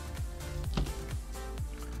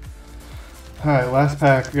 Alright, last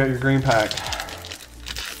pack. We got your green pack.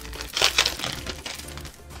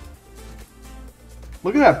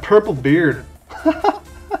 Look at that purple beard.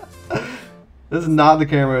 This is not the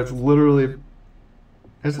camera. It's literally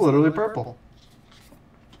purple.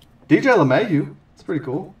 DJ LeMahieu. It's pretty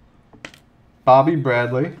cool. Bobby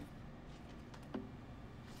Bradley.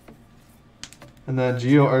 And then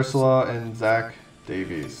Gio Ursula and Zach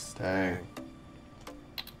Davies. Dang.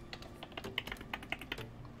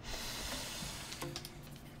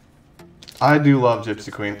 I do love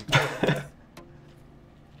Gypsy Queen.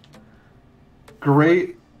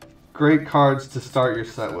 Great cards to start your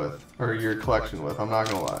set with, or your collection with, I'm not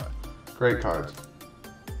gonna lie. Great cards.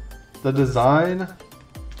 The design,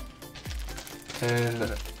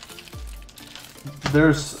 and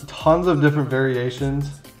there's tons of different variations.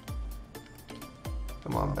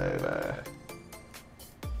 Come on, baby.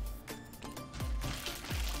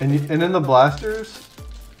 And in the blasters,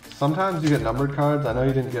 sometimes you get numbered cards. I know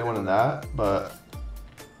you didn't get one in that, but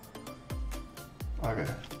okay.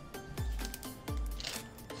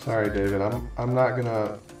 Sorry, David. I'm not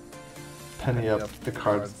gonna penny up the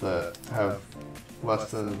cards that have less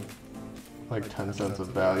than like 10 cents of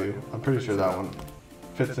value. I'm pretty sure that one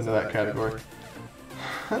fits into that category.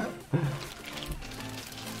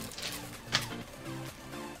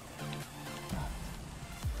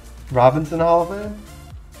 Robinson Hall of Fame?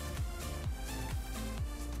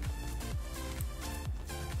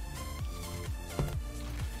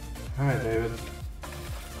 Alright, David.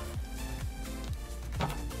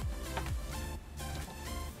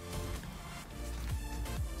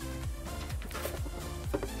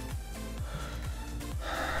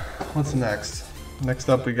 What's next? Next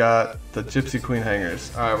up we got the Gypsy Queen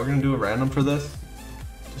hangers. Alright, we're gonna do a random for this,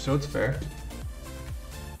 just so it's fair.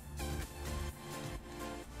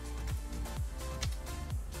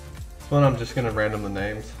 one I'm just gonna random the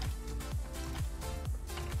names.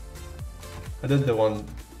 I did the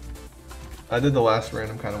last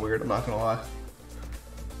random kind of weird, I'm not gonna lie.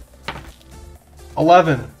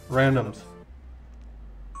 11 randoms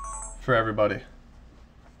for everybody.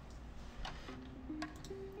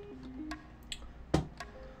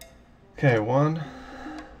 Okay, 1,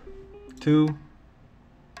 2,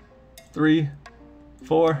 3,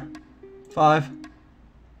 4, 5,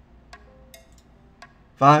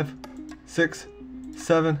 6,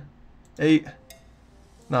 7, 8,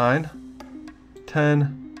 9,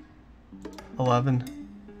 10, 11,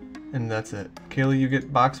 and that's it. Kaylee, you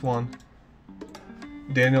get box 1.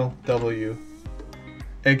 Daniel W,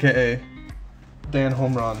 aka Dan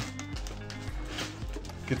Home Run,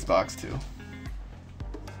 gets box 2.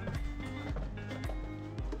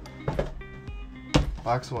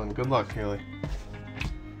 Box 1. Good luck, Kaylee.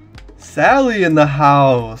 Sally in the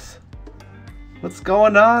house. What's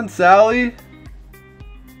going on, Sally?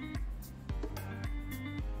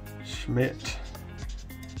 Schmidt.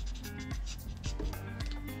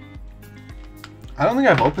 I don't think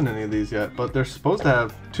I've opened any of these yet, but they're supposed to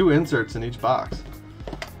have 2 inserts in each box.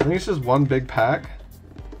 I think it's just one big pack.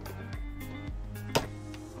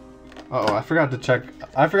 Uh-oh, I forgot to check.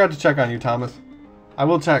 I forgot to check on you, Thomas. I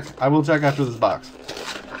will check. I will check after this box.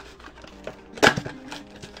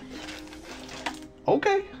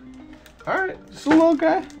 Okay. Alright, just a little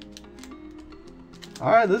guy.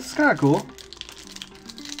 Alright, this is kind of cool.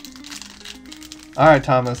 Alright,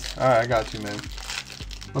 Thomas. Alright, I got you, man.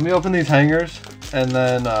 Let me open these hangers, and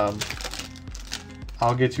then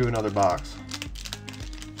I'll get you another box.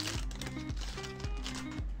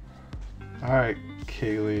 Alright,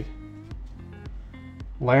 Kaylee.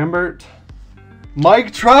 Lambert.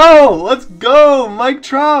 Mike Trout! Let's go! Mike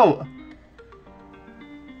Trout!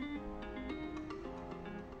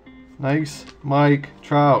 Nice. Mike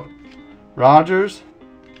Trout. Rogers.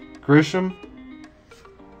 Grisham.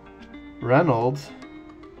 Reynolds.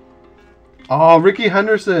 Oh, Ricky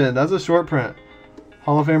Henderson. That's a short print.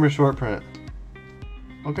 Hall of Famer short print.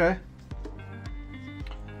 Okay.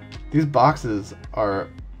 These boxes are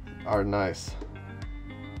nice.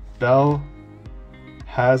 Bell,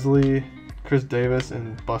 Hasley, Chris Davis,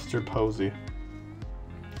 and Buster Posey.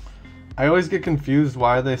 I always get confused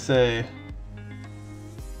why they say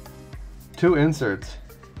 2 inserts.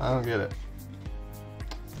 I don't get it.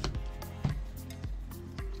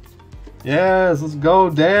 Yes, let's go,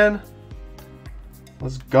 Dan.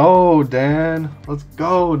 Let's go, Dan. Let's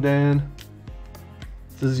go, Dan.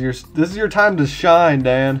 This is your time to shine,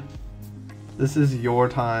 Dan. This is your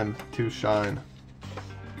time to shine.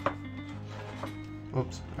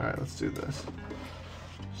 Oops. Alright, let's do this.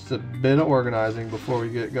 Just a bit of organizing before we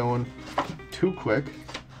get going too quick,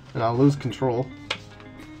 and I'll lose control.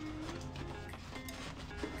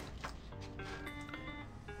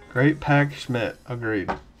 Great pack, Schmidt.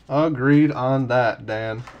 Agreed. Agreed on that,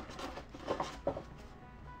 Dan.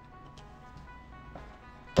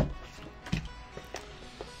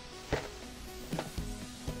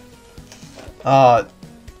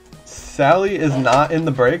 Sally is not in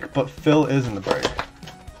the break, but Phil is in the break.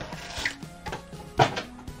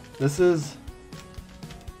 This is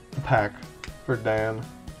a pack for Dan.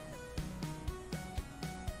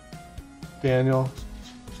 Daniel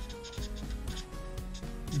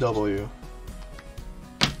W.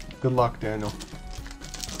 Good luck, Daniel.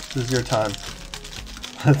 This is your time.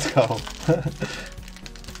 Let's go.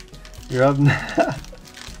 You're up now.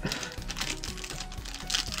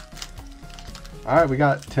 Alright, we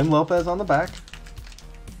got Tim Lopez on the back.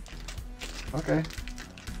 Okay.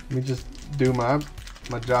 Let me just do my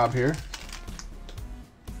job here.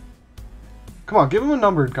 Come on, give him a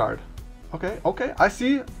numbered card. Okay, okay. I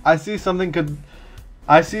see something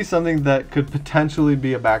that could potentially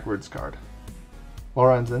be a backwards card.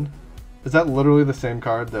 Lorenzen. Is that literally the same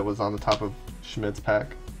card that was on the top of Schmidt's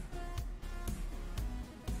pack?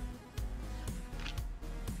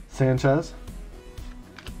 Sanchez.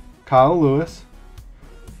 Kyle Lewis.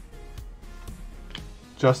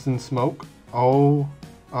 Justin Smoke. Oh,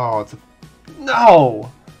 it's a...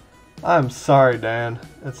 No! I'm sorry, Dan.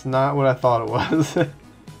 It's not what I thought it was.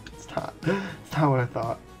 It's not what I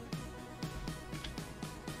thought.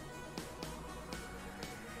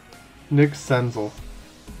 Nick Senzel.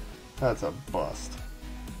 That's a bust.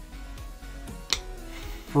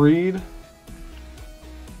 Freed.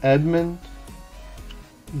 Edmund.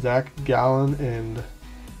 Zach Gallen and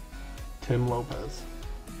Tim Lopez.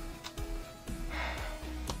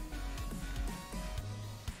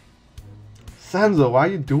 Senzo, why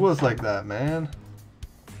you do us like that, man?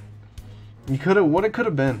 You could have, what it could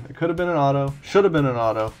have been. It could have been an auto. Should have been an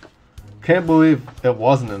auto. Can't believe it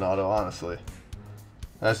wasn't an auto, honestly.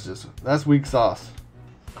 That's weak sauce.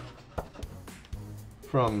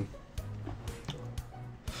 From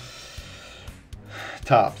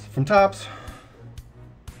Topps. From Topps.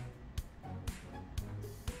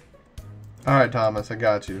 Alright, Thomas, I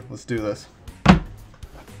got you. Let's do this.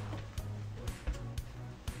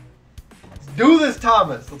 Let's do this,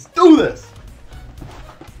 Thomas! Let's do this!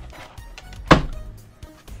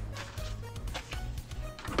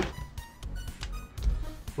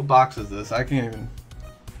 What box is this? I can't even...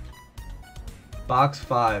 Box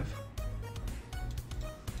 5.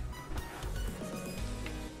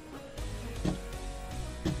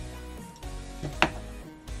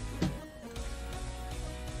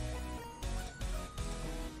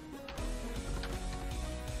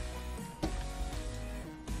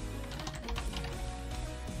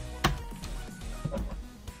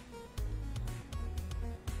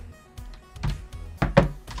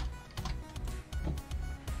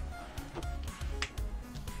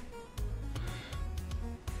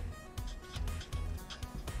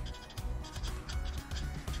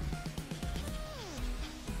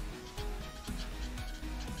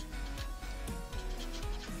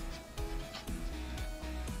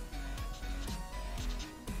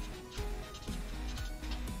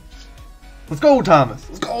 Let's go, Thomas.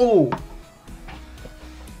 Let's go.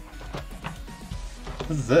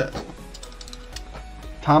 This is it.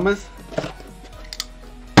 Thomas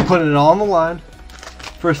putting it all on the line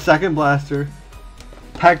for a second blaster.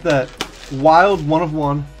 Pack that wild 1 of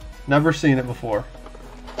 1. Never seen it before.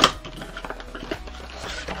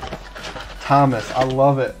 Thomas, I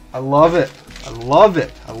love it. I love it. I love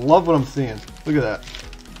it. I love what I'm seeing. Look at that.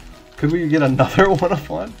 Could we get another 1 of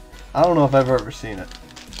 1? I don't know if I've ever seen it.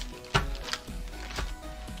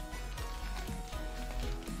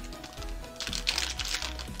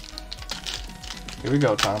 Here we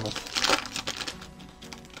go, Thomas.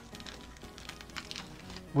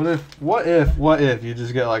 What if you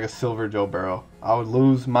just get like a silver Joe Burrow? I would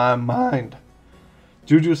lose my mind.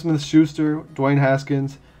 Juju Smith-Schuster, Dwayne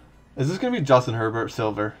Haskins. Is this going to be Justin Herbert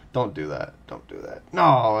silver? Don't do that. Don't do that.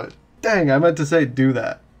 No, dang, I meant to say do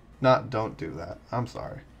that. Not don't do that. I'm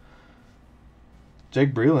sorry.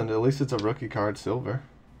 Jake Breland, at least it's a rookie card silver.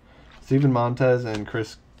 Steven Montez and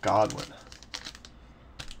Chris Godwin.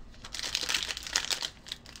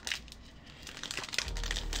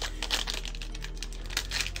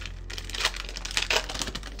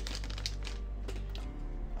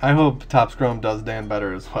 I hope Topps Chrome does Dan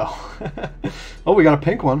better as well. Oh, we got a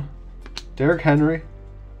pink one. Derrick Henry.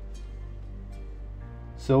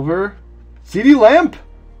 Silver. CeeDee Lamb.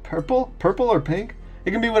 Purple or pink.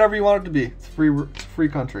 It can be whatever you want it to be. It's free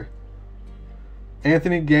country.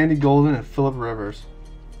 Anthony Gandy Golden and Phillip Rivers.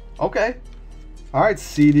 Okay. All right,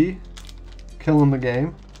 CD. Killing the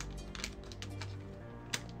game.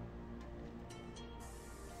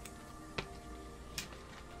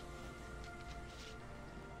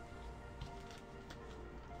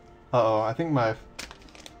 Uh-oh, I think my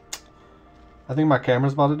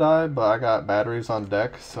camera's about to die, but I got batteries on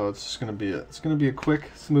deck, so it's just gonna be a quick,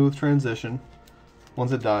 smooth transition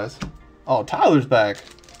once it dies. Oh, Tyler's back.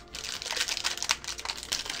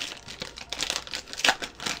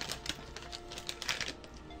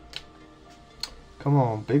 Come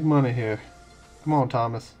on, big money here. Come on,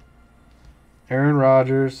 Thomas. Aaron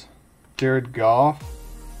Rodgers, Jared Goff,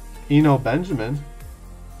 Eno Benjamin.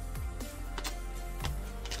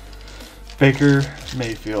 Baker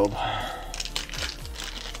Mayfield.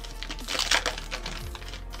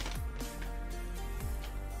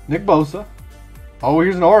 Nick Bosa. Oh,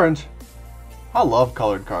 here's an orange. I love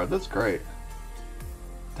colored cards. That's great.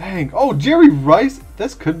 Dang. Oh, Jerry Rice.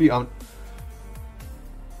 This could be on.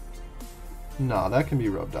 No, that can be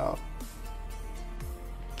rubbed out.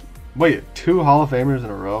 Wait, 2 Hall of Famers in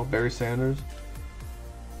a row. Barry Sanders.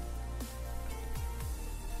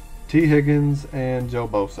 T. Higgins and Joe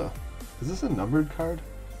Bosa. Is this a numbered card?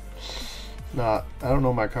 Not. I don't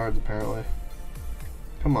know my cards apparently.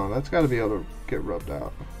 Come on, that's got to be able to get rubbed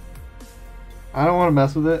out. I don't want to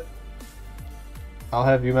mess with it. I'll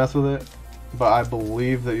have you mess with it. But I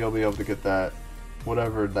believe that you'll be able to get that,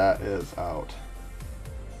 whatever that is, out.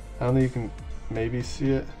 I don't think you can maybe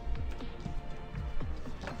see it.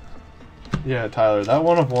 Yeah, Tyler, that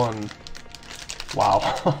 1 of 1.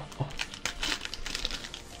 Wow.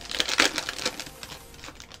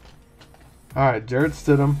 Alright, Jarrett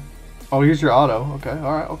Stidham. Oh, here's your auto. Okay,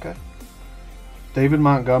 alright, okay. David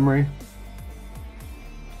Montgomery.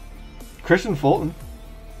 Christian Fulton.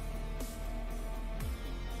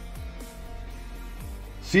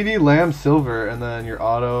 CeeDee Lamb silver, and then your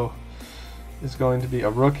auto is going to be a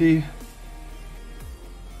rookie.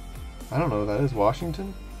 I don't know who that is.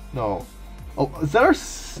 Washington? No. Oh, is that our...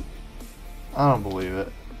 I don't believe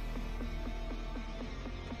it.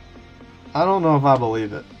 I don't know if I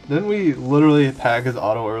believe it. Didn't we literally pack his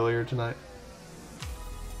auto earlier tonight?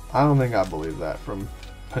 I don't think I believe that from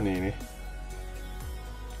Panini.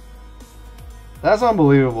 That's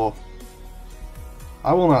unbelievable.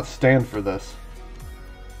 I will not stand for this.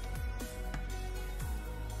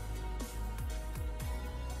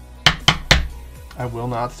 I will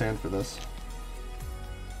not stand for this.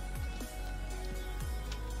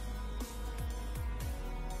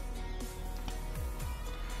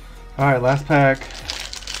 Alright, last pack.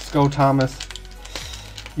 Let's go, Thomas.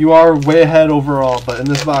 You are way ahead overall, but in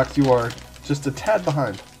this box you are just a tad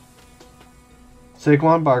behind.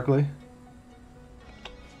 Saquon Barkley.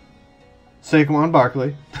 Saquon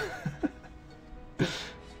Barkley.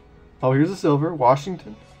 Oh, here's a silver.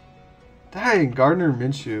 Washington. Dang, Gardner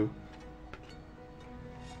Minshew.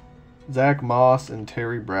 Zach Moss and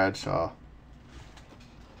Terry Bradshaw.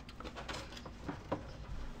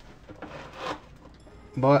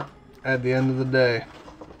 But at the end of the day,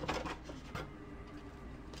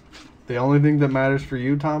 the only thing that matters for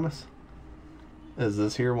you, Thomas, is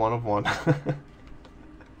this here 1 of 1.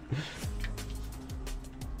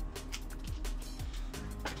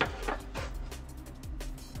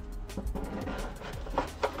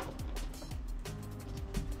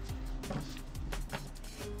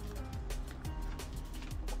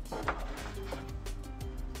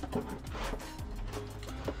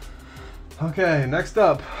 Okay, next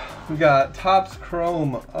up, we got Topps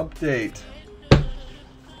Chrome update.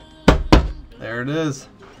 There it is.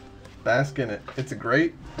 Bask in it. It's a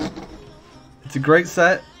great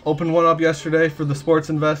set. Opened one up yesterday for the sports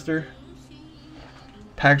investor.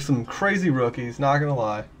 Packed some crazy rookies, not gonna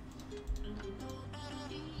lie.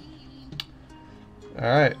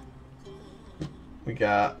 Alright. We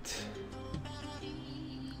got...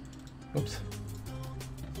 Oops.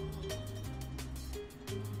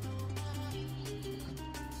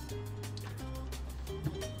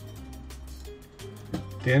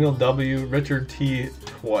 Daniel W. Richard T.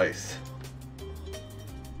 twice.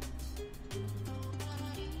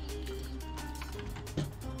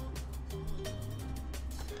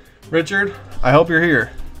 Richard, I hope you're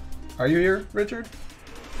here. Are you here, Richard?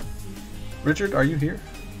 Richard, are you here?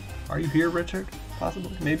 Are you here, Richard?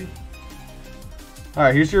 Possibly, maybe.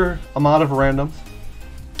 Alright, here's your amount of randoms.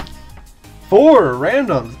 4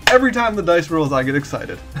 randoms! Every time the dice rolls, I get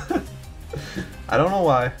excited. I don't know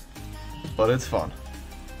why, but it's fun.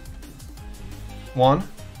 1,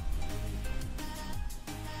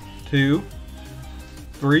 2,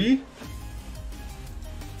 3,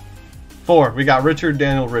 4. We got Richard,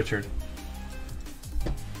 Daniel, Richard.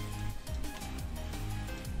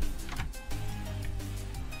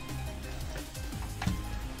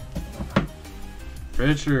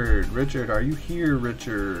 Richard, are you here,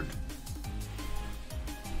 Richard?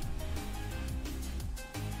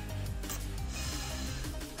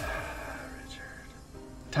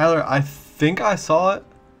 Tyler, I think I saw it.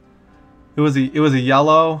 It was a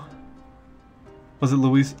yellow. Was it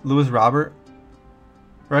Louis Robert?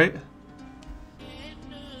 Right?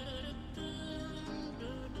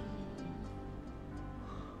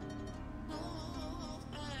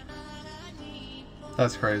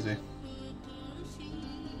 That's crazy.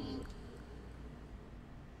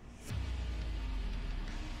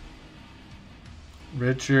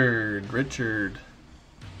 Richard.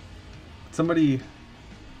 Somebody.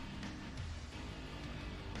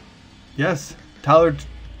 Yes, Tyler,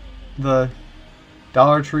 the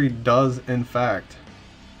Dollar Tree does in fact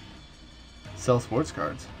sell sports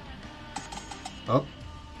cards. Oh.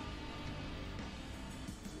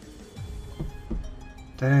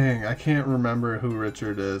 Dang, I can't remember who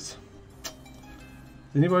Richard is. Has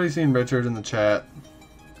anybody seen Richard in the chat?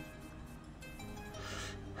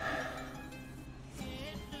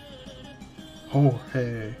 Oh,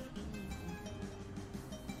 hey.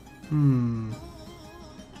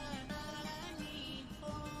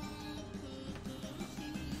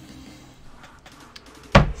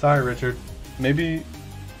 Sorry, Richard. Maybe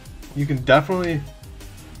you can definitely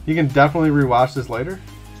rewatch this later.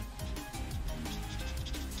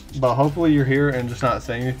 But hopefully you're here and just not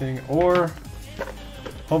saying anything, or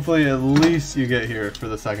hopefully at least you get here for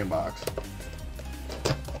the second box.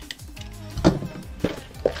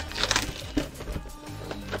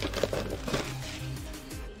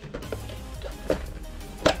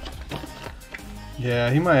 Yeah,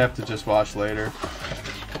 he might have to just watch later.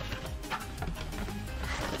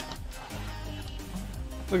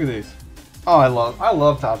 Look at these. Oh, I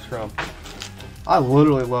love Topps Chrome. I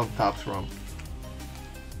literally love Topps Chrome.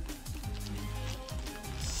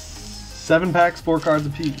 7 packs, 4 cards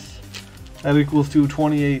apiece. That equals to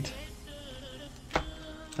 28.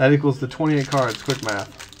 That equals to 28 cards. Quick math.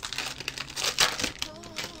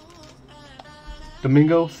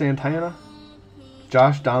 Domingo Santana,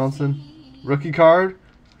 Josh Donaldson, rookie card,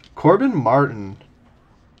 Corbin Martin,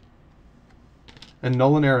 and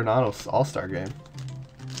Nolan Arenado's All-Star game.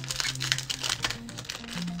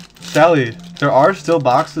 Sally, there are still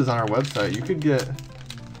boxes on our website. You could get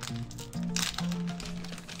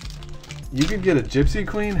a Gypsy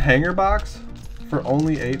Queen hanger box for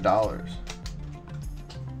only $8.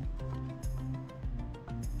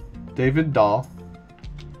 David Dahl,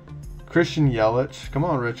 Christian Yelich. Come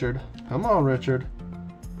on, Richard. Come on, Richard.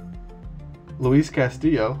 Luis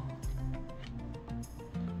Castillo.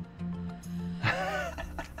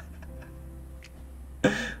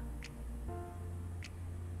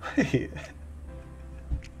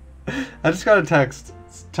 I just got a text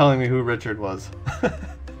telling me who Richard was.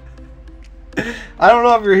 I don't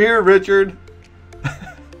know if you're here, Richard.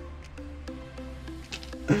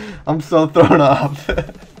 I'm so thrown off.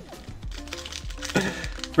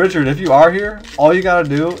 Richard, if you are here, all you gotta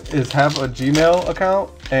do is have a Gmail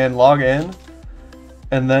account and log in,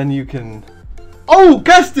 and then you can... Oh,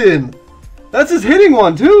 Gustin! That's his hitting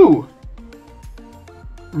one, too!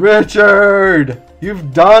 Richard!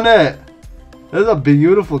 You've done it! This is a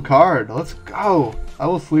beautiful card. Let's go! I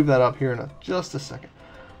will sleeve that up here in just a second.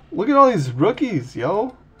 Look at all these rookies,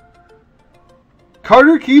 yo!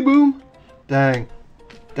 Carter Keyboom! Dang.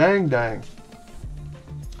 Dang, dang.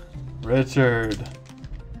 Richard.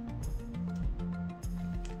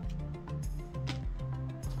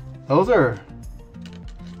 Those are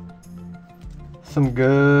some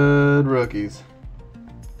good rookies.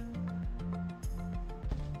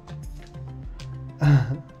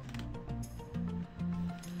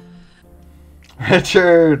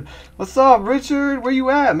 Richard, what's up, Richard? Where you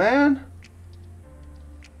at, man?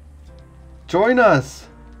 Join us.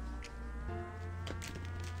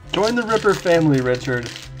 Join the Ripper family, Richard.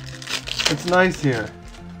 It's nice here.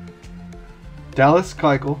 Dallas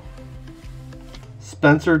Keuchel.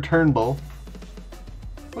 Spencer Turnbull.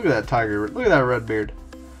 Look at that tiger. Look at that red beard.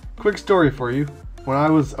 Quick story for you. When I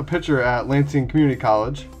was a pitcher at Lansing Community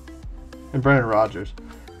College and Brendan Rogers,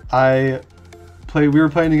 we were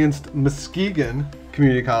playing against Muskegon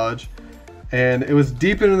Community College, and it was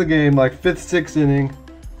deep into the game, like 5th, 6th inning.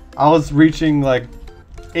 I was reaching like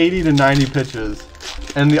 80 to 90 pitches,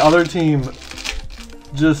 and the other team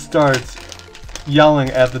just starts yelling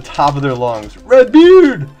at the top of their lungs,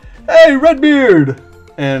 "Redbeard! Hey, Redbeard!"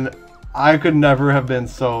 And I could never have been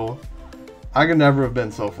so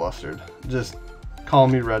flustered. Just call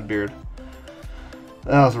me Redbeard.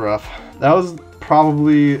 That was rough. That was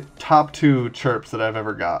probably top 2 chirps that I've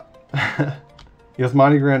ever got.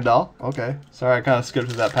 Yasmani Grandal. Okay. Sorry, I kind of skipped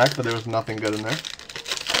to that pack, but there was nothing good in there.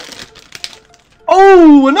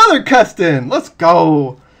 Oh, another Keston. Let's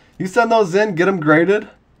go. You send those in, get them graded.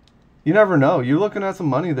 You never know. You're looking at some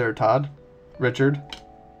money there, Todd. Richard.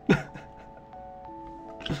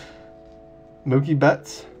 Mookie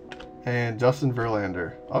Betts and Justin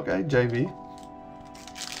Verlander. Okay, JV.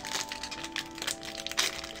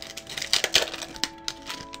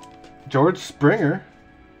 George Springer,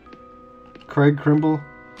 Craig Kimbrell,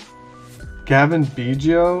 Gavin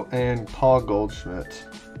Biggio, and Paul Goldschmidt.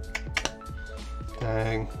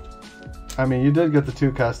 Dang. I mean, you did get the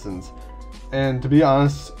 2 Kestons. And to be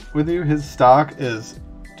honest with you, his stock is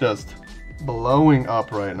just blowing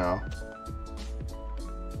up right now.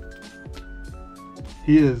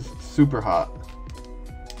 He is super hot.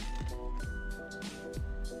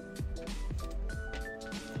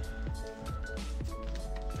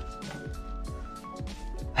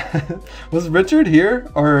 Was Richard here,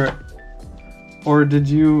 or did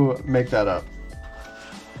you make that up?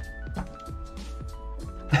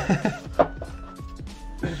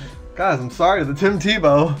 Guys, I'm sorry, the Tim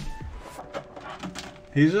Tebow.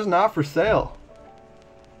 He's just not for sale.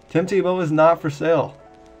 Tim Tebow is not for sale.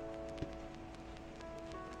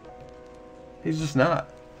 He's just not.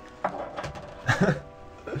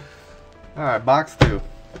 Alright, box 2.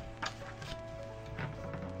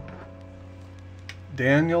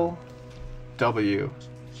 Daniel W.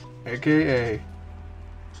 AKA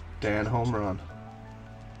Dan Home Run.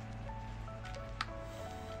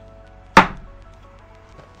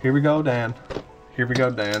 Here we go, Dan. Here we go,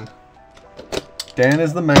 Dan. Dan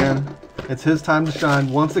is the man. It's his time to shine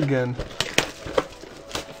once again.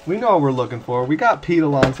 We know what we're looking for. We got Pete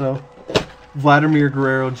Alonso, Vladimir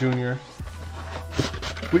Guerrero Jr.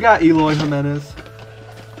 We got Eloy Jimenez.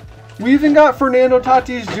 We even got Fernando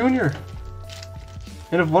Tatis Jr.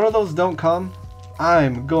 And if one of those don't come,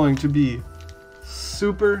 I'm going to be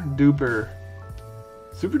super duper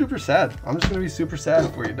sad. I'm just gonna be super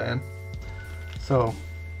sad for you, Dan. So,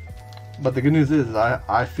 but the good news is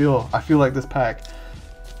I feel like this pack,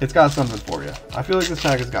 it's got something for you. I feel like this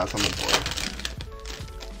pack has got something for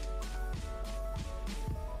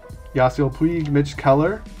you. Yasiel Puig, Mitch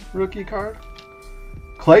Keller rookie card.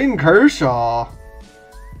 Clayton Kershaw.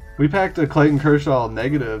 We packed a Clayton Kershaw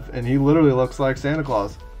negative, and he literally looks like Santa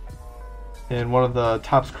Claus in one of the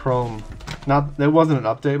Topps Chrome. It wasn't an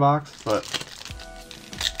update box, but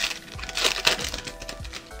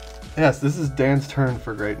yes, this is Dan's turn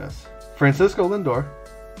for greatness. Francisco Lindor.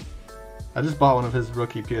 I just bought one of his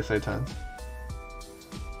rookie PSA 10s.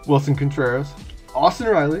 Wilson Contreras. Austin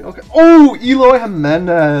Riley. Okay. Oh, Eloy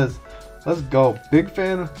Jimenez. Let's go. Big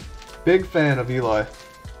fan of Eloy.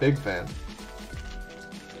 Big fan.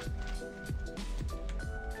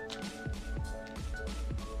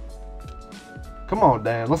 Come on,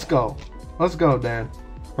 Dan. Let's go. Let's go, Dan.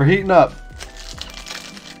 We're heating up.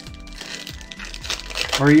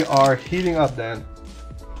 We are heating up, Dan.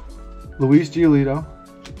 Luis Giolito.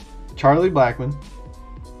 Charlie Blackmon.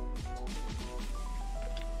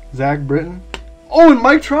 Zach Britton. Oh, and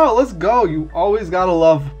Mike Trout. Let's go. You always got to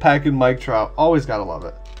love packing Mike Trout. Always got to love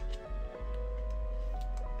it.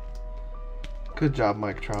 Good job,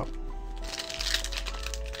 Mike Trout.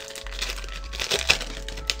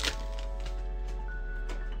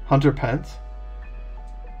 Hunter Pence.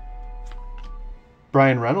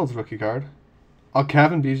 Brian Reynolds rookie card.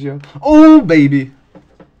 Kevin Biggio. Oh, baby.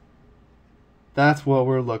 That's what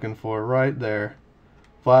we're looking for right there.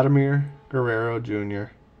 Vladimir Guerrero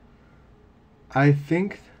Jr. I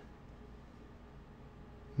think...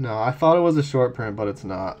 No, I thought it was a short print, but it's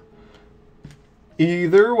not.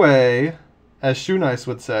 Either way, as Shoe Nice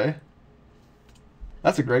would say,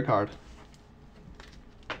 that's a great card.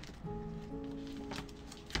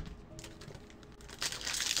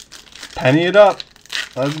 Penny it up.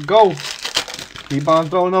 Let's go. Keep on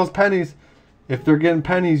throwing those pennies. If they're getting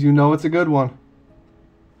pennies, you know it's a good one.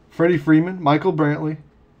 Freddie Freeman, Michael Brantley,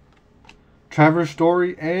 Trevor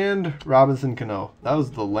Story, and Robinson Cano. That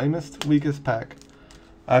was the lamest, weakest pack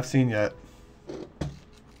I've seen yet.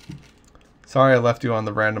 Sorry I left you on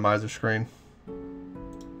the randomizer screen.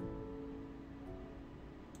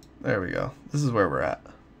 There we go. This is where we're at.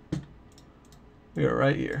 We are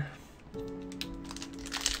right here.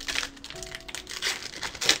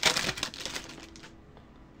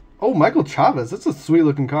 Oh, Michael Chavez. That's a sweet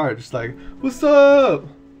looking card. Just like, what's up?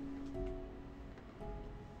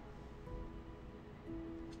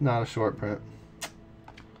 Not a short print.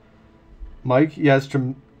 Mike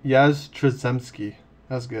Yastrzemski.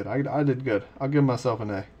 That's good. I did good. I'll give myself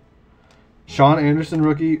an A. Sean Anderson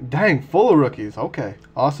rookie. Dang, full of rookies. Okay.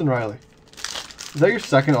 Austin Riley. Is that your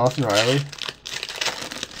second Austin Riley?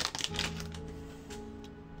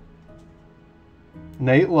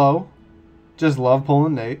 Nate Lowe. Just love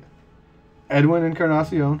pulling Nate. Edwin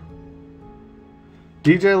Encarnacion.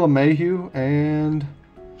 DJ LeMahieu and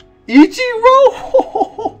Ichiro.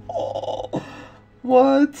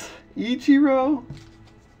 What? Ichiro?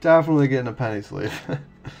 Definitely getting a penny sleeve.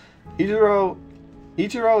 Ichiro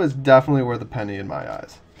is definitely worth a penny in my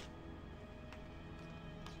eyes.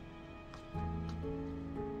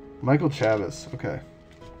 Michael Chavez. Okay.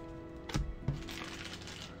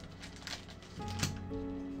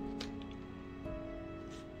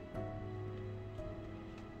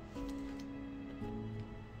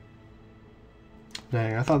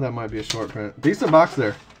 Dang, I thought that might be a short print. Decent box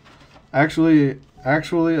there. Actually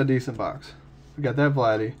a decent box. We got that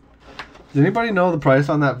Vladdy. Does anybody know the price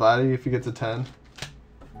on that Vladdy if he gets a 10?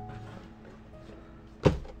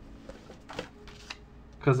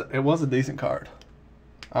 Because it was a decent card.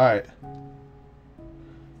 Alright.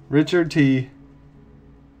 Richard T.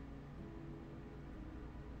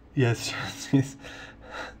 Yes.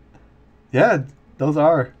 Yeah, those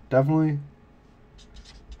are definitely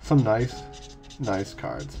some nice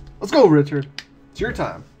cards. Let's go, Richard. It's your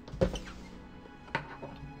time.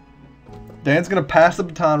 Dan's going to pass the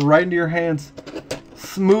baton right into your hands.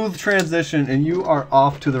 Smooth transition, and you are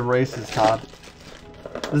off to the races, Todd.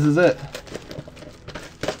 This is it.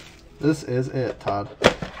 This is it, Todd.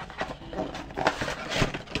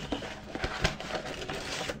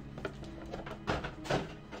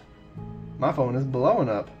 My phone is blowing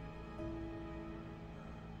up.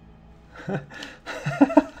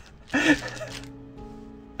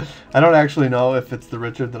 I don't actually know if it's the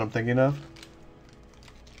Richard that I'm thinking of.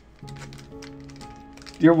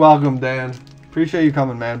 You're welcome, Dan. Appreciate you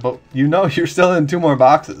coming, man. But you know you're still in 2 more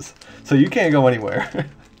boxes, so you can't go anywhere.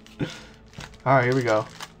 Alright, here we go.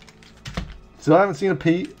 Still haven't seen a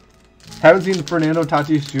Pete. Haven't seen the Fernando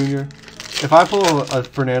Tatis Jr. If I pull a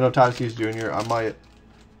Fernando Tatis Jr., I might...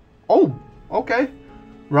 Oh, okay.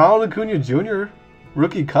 Ronald Acuna Jr.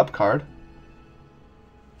 Rookie Cup card.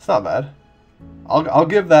 It's not bad. I'll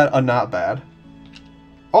give that a not bad.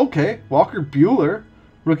 Okay, Walker Buehler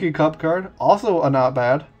Rookie Cup card. Also a not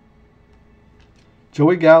bad.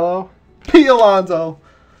 Joey Gallo. Pete Alonso.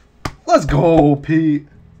 Let's go, Pete.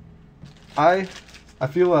 I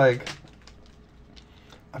feel like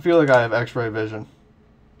I have X-ray vision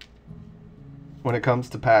when it comes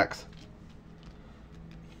to packs.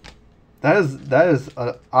 That is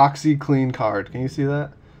an OxyClean card. Can you see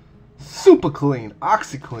that? Super clean,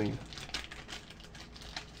 OxyClean.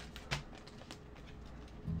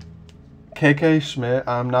 KK Schmidt.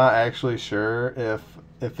 I'm not actually sure if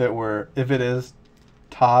it is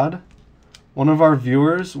Todd. One of our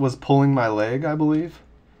viewers was pulling my leg, I believe,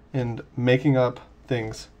 and making up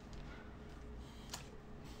things.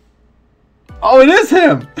 Oh, it is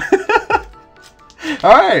him!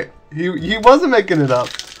 Alright, he wasn't making it up.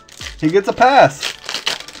 He gets a pass.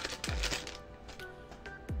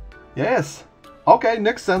 Yes. Okay,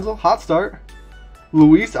 Nick Senzel, hot start.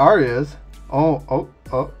 Luis Arias. Oh,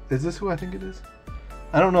 is this who I think it is?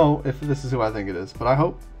 I don't know if this is who I think it is, but I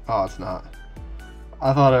hope. Oh, it's not.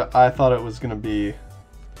 I thought it was gonna be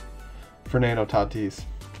Fernando Tatis.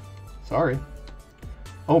 Sorry.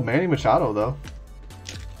 Oh, Manny Machado though.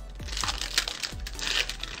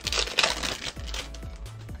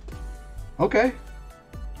 Okay.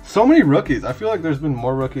 So many rookies. I feel like there's been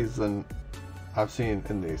more rookies than I've seen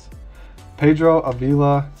in these. Pedro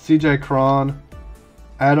Avila, CJ Cron,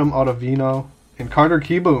 Adam Ottavino, and Carter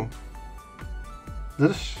Kieboom.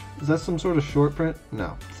 Is that some sort of short print?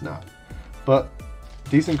 No, it's not. But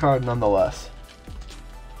decent card nonetheless.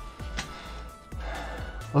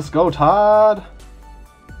 Let's go, Todd.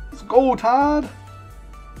 Let's go, Todd.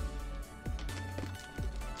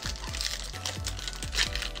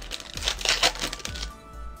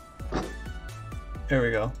 There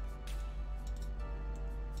we go.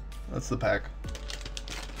 That's the pack.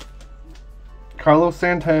 Carlos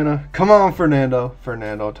Santana. Come on, Fernando.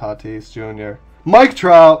 Fernando Tatis Jr. Mike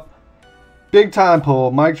Trout. Big time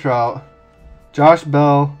pull. Mike Trout. Josh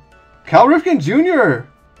Bell. Cal Ripken Jr.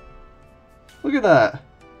 Look at that.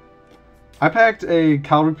 I packed a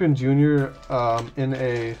Cal Ripken Jr. in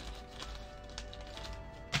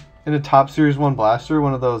a Top Series 1 blaster,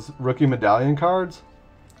 one of those rookie medallion cards.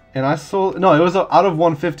 And I sold... No, it was out of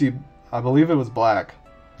 150. I believe it was black.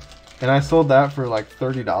 And I sold that for like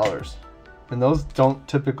 $30. And those don't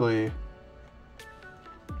typically...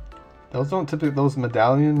 Those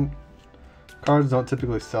medallion cards don't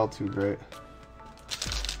typically sell too great.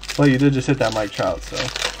 But you did just hit that Mike Trout, so...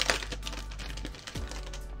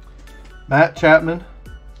 Matt Chapman.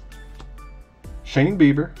 Shane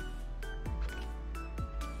Bieber.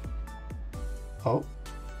 Oh.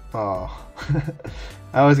 Oh.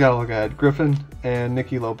 I always gotta look ahead. Griffin and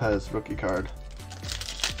Nicky Lopez rookie card.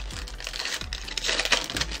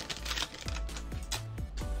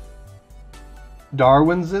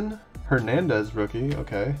 Darwinson Hernandez rookie.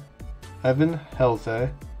 Okay. Evan Helse.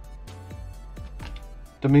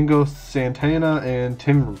 Domingo Santana and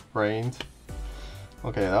Tim Raines.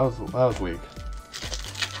 Okay, that was weak.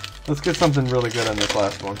 Let's get something really good on this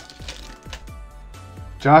last one.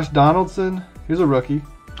 Josh Donaldson. Here's a rookie.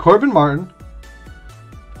 Corbin Martin.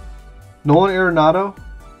 Nolan Arenado.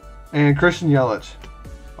 And Christian Yelich.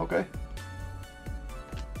 Okay.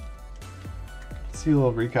 Let's see a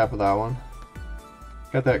little recap of that one.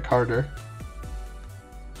 Got that Carter.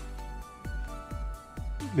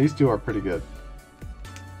 These two are pretty good.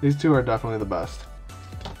 These two are definitely the best.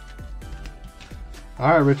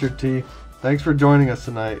 Alright, Richard T. Thanks for joining us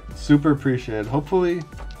tonight. Super appreciated. Hopefully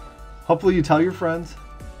you tell your friends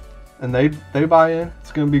and they buy in.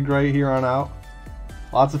 It's going to be great here on out.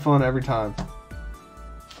 Lots of fun every time.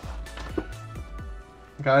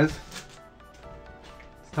 Guys,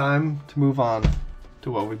 it's time to move on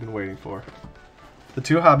to what we've been waiting for. The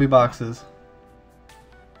two hobby boxes.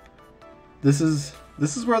 This is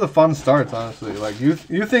where the fun starts, honestly. Like you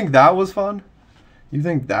think that was fun? You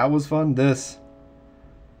think that was fun? This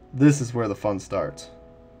is where the fun starts.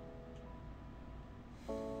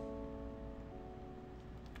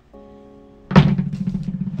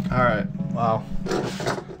 Alright, wow.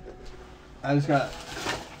 I just got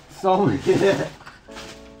so many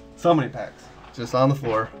packs just on the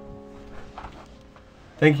floor.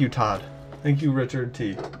 Thank you, Todd. Thank you, Richard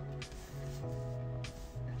T.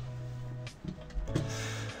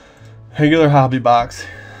 Regular hobby box.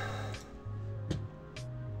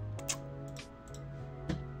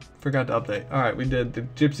 Forgot to update. Alright, we did the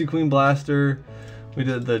Gypsy Queen Blaster. We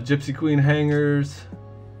did the Gypsy Queen hangers.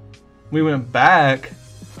 we went back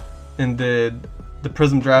and did the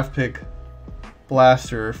Prizm draft pick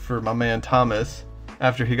blaster for my man Thomas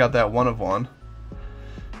after he got that 1 of 1.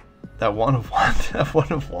 That 1 of 1. That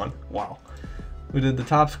 1 of 1. Wow. We did the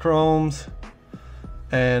Topps Chromes,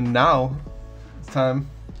 and now it's time.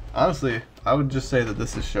 Honestly, I would just say that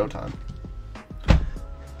this is showtime.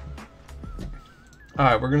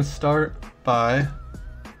 Alright, we're going to start by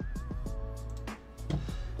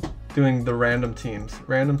doing the random teams.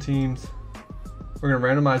 Random teams. We're going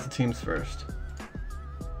to randomize the teams first.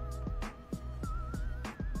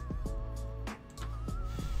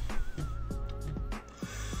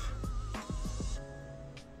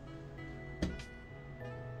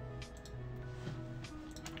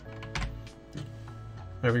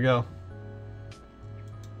 There we go.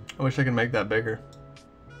 I wish I could make that bigger.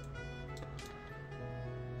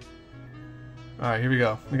 All right, here we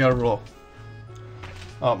go. We got to roll.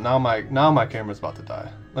 Oh, now my camera's about to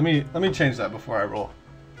die. Let me change that before I roll.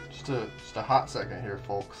 Just a hot second here,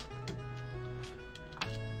 folks.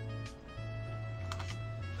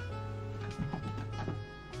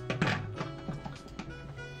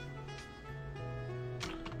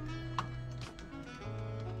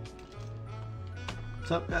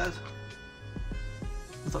 What's up, guys?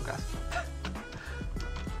 What's up, guys?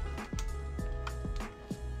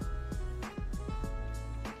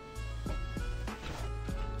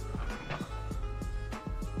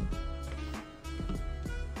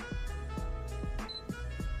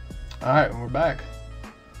 Alright, we're back.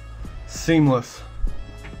 Seamless.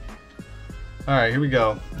 Alright, here we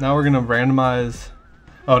go. Now we're gonna randomize.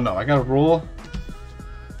 Oh no, I gotta roll.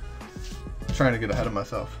 I'm trying to get ahead of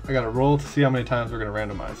myself. I gotta roll to see how many times we're gonna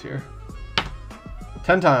randomize here.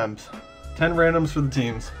 10 times. 10 randoms for the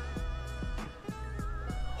teams.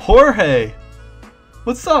 Jorge!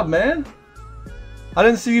 What's up, man? I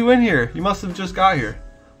didn't see you in here. You must have just got here.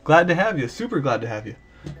 Glad to have you. Super glad to have you.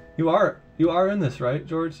 You are in this, right,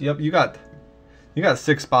 George? Yep, you got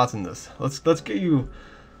 6 spots in this. Let's get you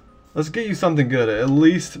something good. At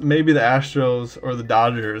least maybe the Astros or the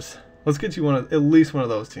Dodgers. Let's get you at least one of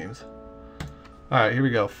those teams. All right, here we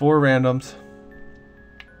go. 4 randoms.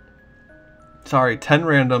 Sorry, 10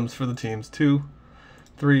 randoms for the teams. 2,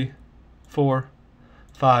 3, 4,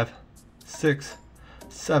 5, 6,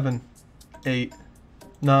 7, 8,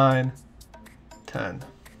 9, 10.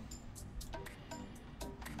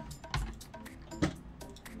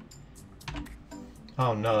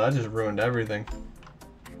 Oh no, that just ruined everything.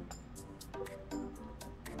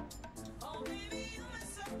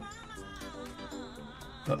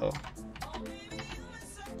 Uh-oh.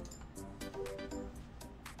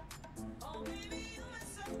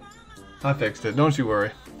 I fixed it, don't you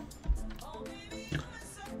worry.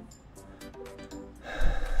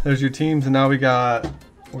 There's your teams, and now we're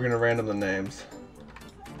gonna random the names.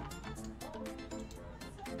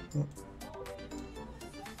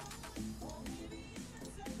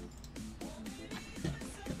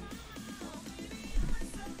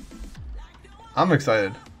 I'm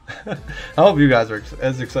excited. I hope you guys are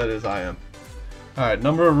as excited as I am. Alright,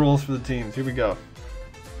 number of rules for the teams. Here we go.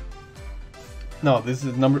 No, this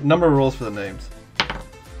is number of rules for the names.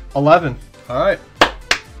 11. Alright.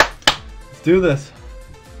 Let's do this.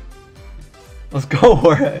 Let's go,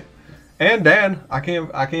 Jorge. And Dan. I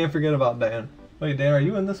can't forget about Dan. Wait, Dan, are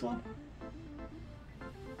you in this one?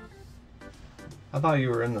 I thought you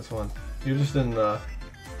were in this one. You're just in the...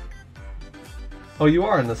 Oh, you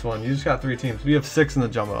are in this one. You just got 3 teams. We have 6 in the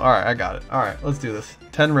jumbo. All right, I got it. All right, let's do this.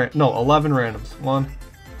 11 randoms. 1,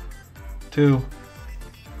 2,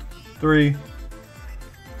 3,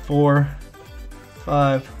 4,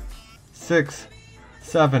 5, 6,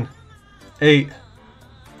 7, 8,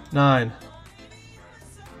 9,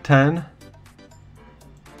 10,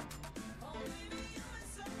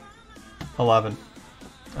 11.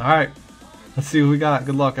 All right, let's see what we got.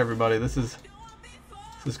 Good luck, everybody. This is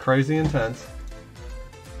crazy intense.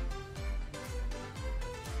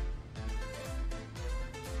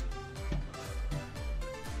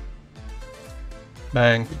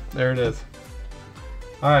 Bang. There it is.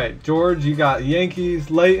 Alright, George, you got Yankees.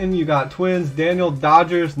 Leighton, you got Twins. Daniel,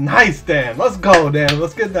 Dodgers. Nice, Dan. Let's go, Dan.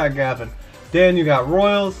 Let's get that gapping. Dan, you got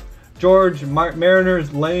Royals. George,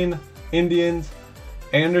 Mariners. Lane, Indians.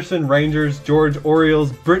 Anderson, Rangers. George,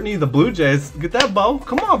 Orioles. Brittany, the Blue Jays. Get that bow.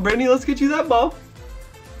 Come on, Brittany. Let's get you that bow.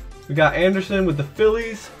 We got Anderson with the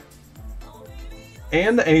Phillies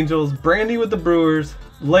and the Angels. Brandy with the Brewers.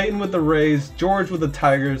 Leighton with the Rays. George with the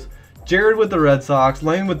Tigers. Jared with the Red Sox.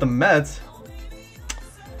 Lane with the Mets.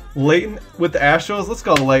 Leighton with the Astros. Let's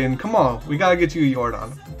go, Leighton. Come on. We got to get you a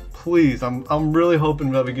Jordan. Please. I'm really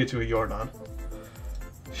hoping that we get you a Jordan.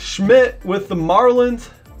 Schmidt with the Marlins.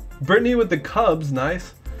 Brittany with the Cubs,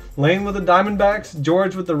 nice. Lane with the Diamondbacks.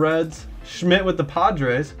 George with the Reds. Schmidt with the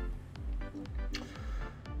Padres.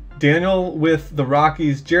 Daniel with the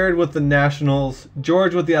Rockies. Jared with the Nationals.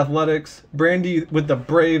 George with the Athletics. Brandy with the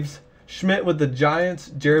Braves. Schmidt with the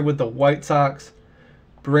Giants. Jared with the White Sox.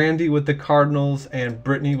 Brandy with the Cardinals. And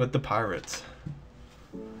Brittany with the Pirates.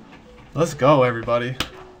 Let's go, everybody.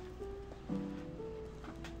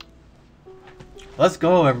 Let's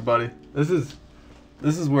go, everybody. This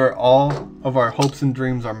is where all of our hopes and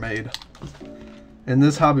dreams are made. In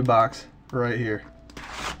this hobby box right here.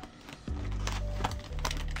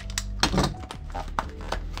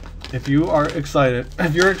 If you are excited,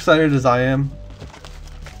 if you're excited as I am,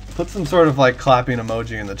 put some sort of like clapping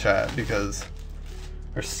emoji in the chat because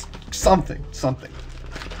there's something.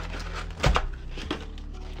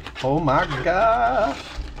 Oh my gosh.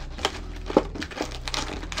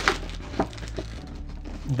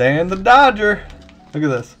 Dan the Dodger. Look at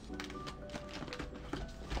this.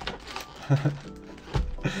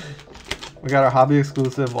 We got our hobby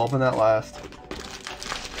exclusive. We'll open that last.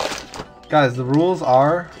 Guys, the rules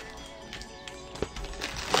are,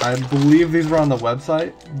 I believe these were on the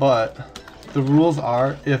website, but the rules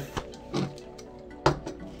are if,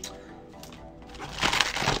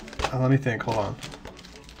 let me think, hold on.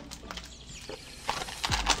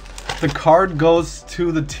 The card goes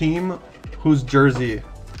to the team whose jersey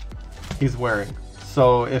he's wearing.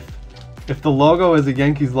 So if the logo is a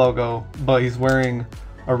Yankees logo, but he's wearing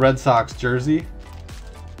a Red Sox jersey,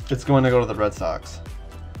 it's going to go to the Red Sox.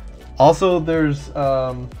 Also, there's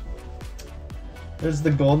the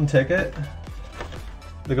golden ticket.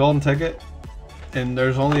 The golden ticket, and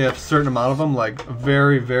there's only a certain amount of them, like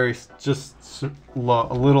very just a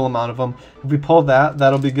little amount of them. If we pull that,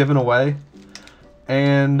 that'll be given away.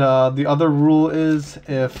 And the other rule is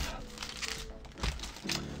if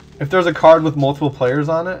there's a card with multiple players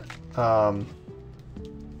on it,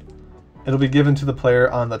 it'll be given to the player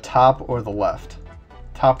on the top or the left.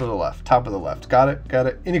 Top or the left. Top or the left. Got it? Got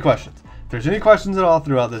it? Any questions? If there's any questions at all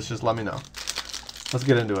throughout this, just let me know. Let's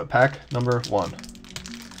get into it. Pack number 1.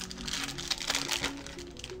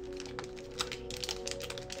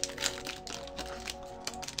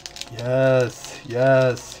 Yes.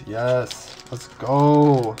 Let's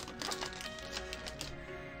go.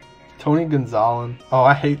 Tony Gonzalez. Oh,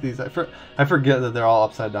 I hate these. I forget that they're all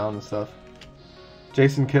upside down and stuff.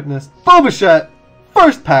 Jason Kipnis. Boba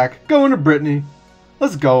first pack. Going to Brittany.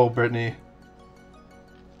 Let's go, Brittany.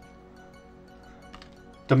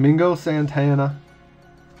 Domingo Santana.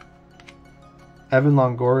 Evan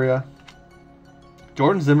Longoria.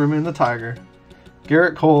 Jordan Zimmerman, the Tiger.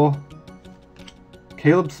 Garrett Cole.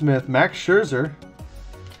 Caleb Smith. Max Scherzer.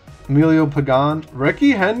 Emilio Pagan.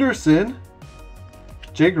 Ricky Henderson.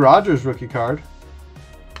 Jake Rogers rookie card.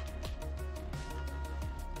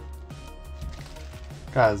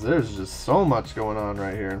 Guys, there's just so much going on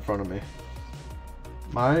right here in front of me.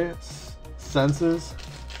 My senses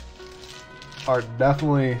are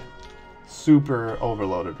definitely super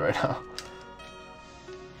overloaded right now.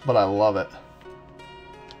 But I love it.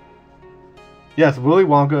 Yes, Willy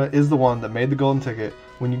Wonka is the one that made the golden ticket.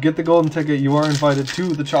 When you get the golden ticket, you are invited to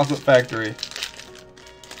the chocolate factory.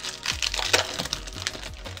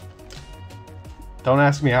 Don't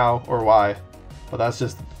ask me how or why, but that's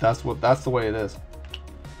the way it is.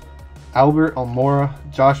 Albert Almora,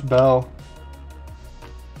 Josh Bell,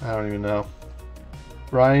 I don't even know.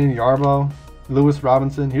 Ryan Yarbo, Lewis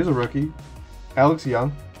Robinson, here's a rookie. Alex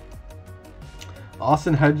Young,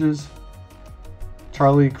 Austin Hedges,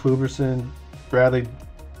 Charlie Kluberson,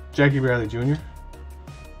 Jackie Bradley Jr.,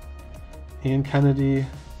 Ian Kennedy,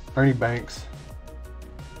 Ernie Banks,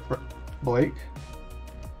 Blake.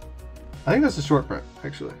 I think that's a short print,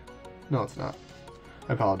 actually. No, it's not.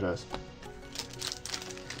 I apologize.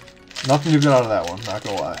 Nothing to get out of that one, not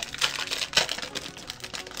gonna lie.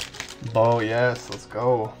 Bo, yes, let's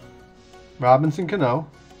go. Robinson Cano.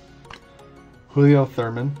 Julio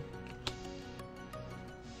Thurman.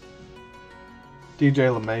 DJ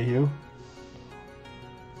LeMahieu.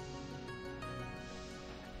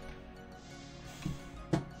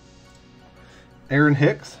 Aaron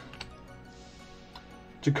Hicks.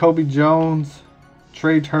 Jacoby Jones,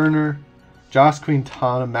 Trey Turner, Josh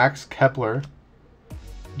Quintana, Max Kepler,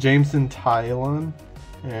 Jameson Taillon,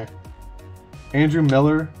 Andrew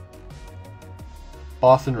Miller,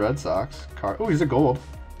 Boston Red Sox card. Oh, he's a gold.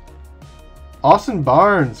 Austin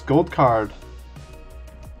Barnes, gold card.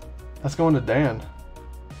 That's going to Dan.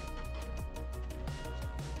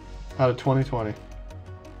 Out of 2020.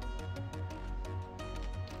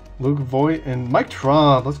 Luke Voigt and Mike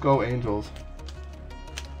Trout. Let's go, Angels.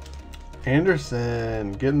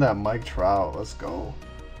 Anderson, getting that Mike Trout. Let's go.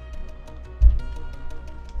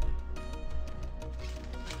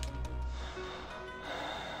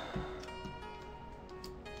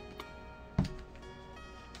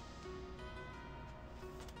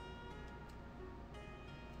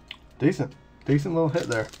 Decent little hit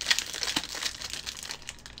there.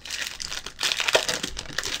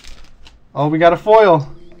 Oh, we got a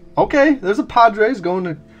foil. Okay, there's a Padres going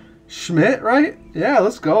to Schmidt, right? Yeah,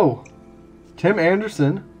 let's go. Tim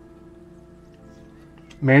Anderson.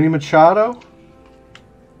 Manny Machado.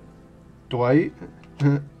 Dwight.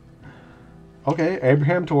 Okay,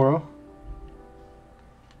 Abraham Toro.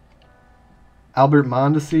 Albert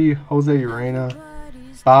Mondesi. Jose Urena.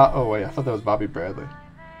 Oh, wait, I thought that was Bobby Bradley.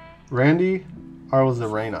 Randy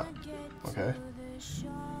Arozarena. Okay.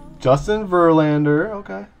 Justin Verlander.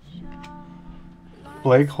 Okay.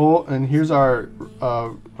 Blake Holt. And here's our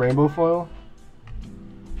rainbow foil.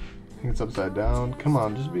 I think it's upside down. Come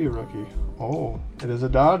on, just be a rookie. Oh, it is a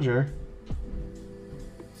Dodger.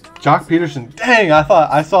 Jock Peterson. Dang,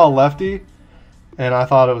 I saw a lefty, and I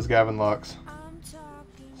thought it was Gavin Lux.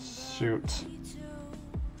 Shoot.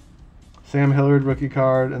 Sam Hillard rookie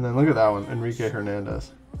card, and then look at that one, Enrique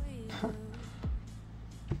Hernandez.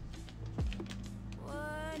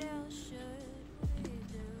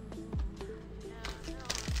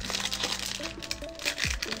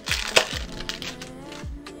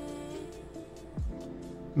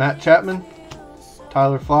 Matt Chapman,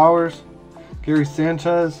 Tyler Flowers, Gary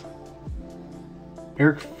Sanchez,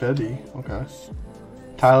 Eric Fedde, okay,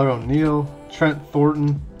 Tyler O'Neill, Trent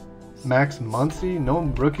Thornton, Max Muncy, no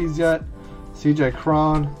rookies yet, CJ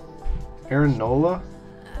Cron, Aaron Nola,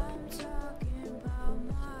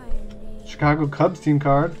 Chicago Cubs team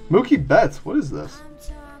card, Mookie Betts, what is this?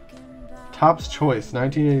 Topps Choice,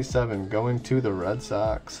 1987, going to the Red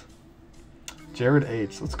Sox. Jared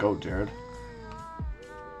H, let's go Jared.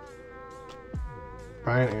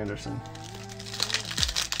 Brian Anderson.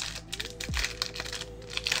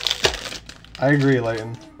 I agree,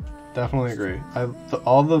 Leighton. Definitely agree.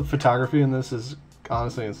 All the photography in this is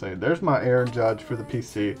honestly insane. There's my Aaron Judge for the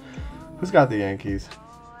PC. Who's got the Yankees?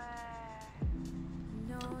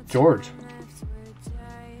 George.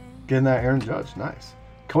 Getting that Aaron Judge. Nice.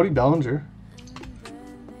 Cody Bellinger.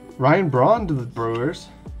 Ryan Braun to the Brewers.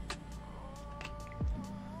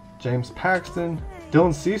 James Paxton.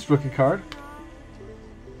 Dylan Cease rookie card.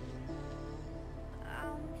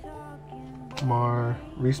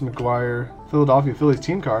 Reese McGuire, Philadelphia Phillies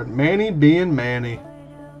team card. Manny being Manny.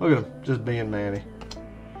 Look at him, just being Manny.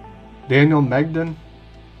 Daniel Megden.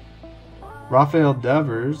 Rafael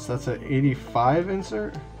Devers, that's an 85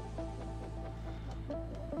 insert.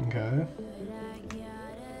 Okay.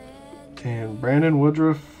 And Brandon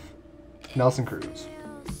Woodruff, Nelson Cruz.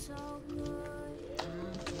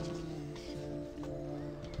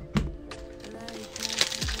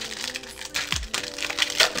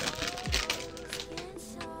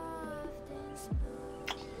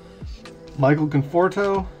 Michael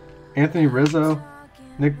Conforto, Anthony Rizzo,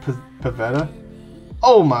 Nick Pivetta.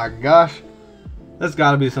 Oh my gosh. That's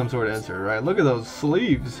got to be some sort of insert, right? Look at those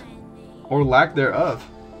sleeves. Or lack thereof.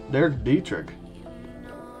 Derek Dietrich.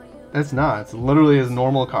 That's not. It's literally his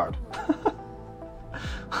normal card.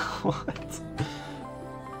 What?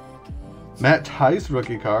 Matt Tice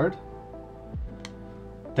rookie card.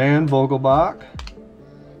 Dan Vogelbach.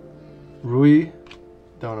 Rui.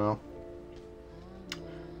 Don't know.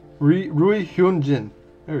 Rui Hyunjin.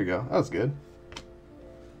 There we go. That was good.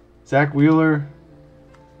 Zach Wheeler.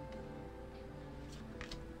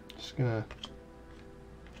 Just gonna...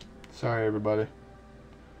 Sorry, everybody.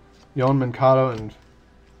 Yohan Mercado and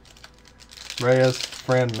Reyes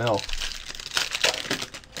Fran Mill.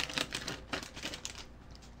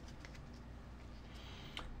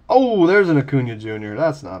 Oh, there's an Acuna Jr.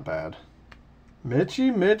 That's not bad.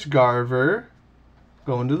 Mitch Garver.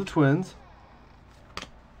 Going to the Twins.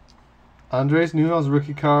 Andres Nuno's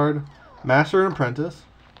rookie card. Master and Apprentice.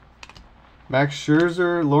 Max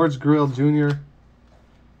Scherzer, Lourdes Gurriel Jr.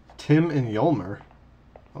 Tim and Yolmer.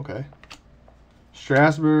 Okay.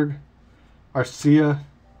 Strasburg. Arcia.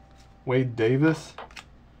 Wade Davis.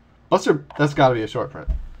 Buster, that's got to be a short print.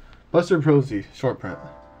 Buster Posey, short print,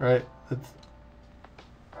 right?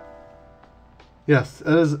 Yes,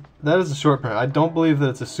 that is a short print. I don't believe that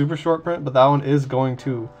it's a super short print, but that one is going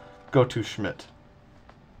to go to Schmidt.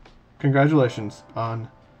 Congratulations on,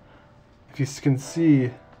 if you can see,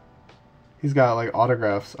 he's got like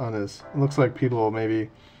autographs on his, it looks like people maybe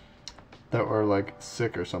that were like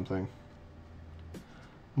sick or something.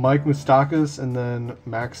 Mike Moustakas and then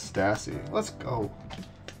Max Stassi. Let's go.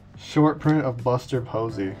 Short print of Buster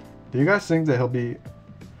Posey. Do you guys think that he'll be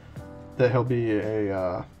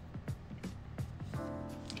a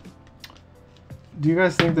do you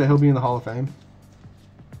guys think that he'll be in the Hall of Fame?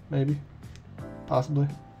 Maybe. Possibly.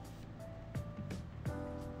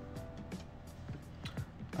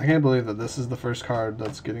 I can't believe that this is the first card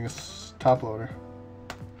that's getting a top loader.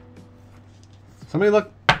 Somebody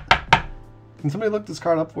look. Can somebody look this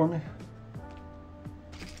card up for me?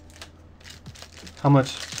 How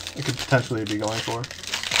much it could potentially be going for?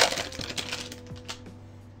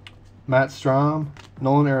 Matt Strom,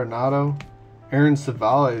 Nolan Arenado, Aaron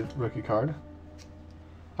Civale rookie card.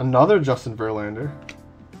 Another Justin Verlander.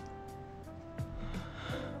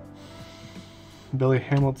 Billy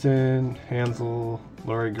Hamilton, Hansel,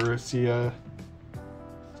 Laurie Garcia,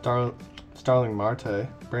 Starling Marte,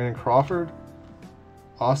 Brandon Crawford,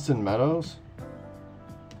 Austin Meadows.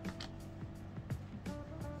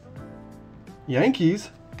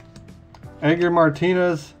 Yankees, Edgar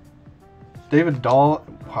Martinez, David Dahl.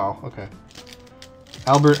 Wow, okay.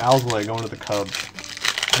 Albert Alzolay going to the Cubs.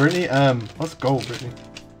 Brittany M. Let's go, Brittany.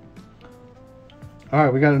 All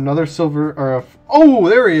right, we got another silver. Oh,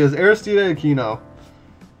 there he is, Aristide Aquino.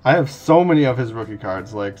 I have so many of his rookie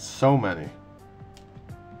cards, like so many.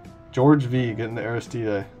 George V getting the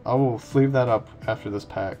Aristide. I will sleeve that up after this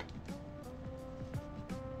pack.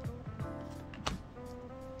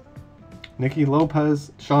 Nicky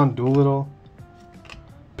Lopez, Sean Doolittle,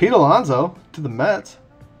 Pete Alonso to the Mets.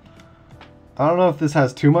 I don't know if this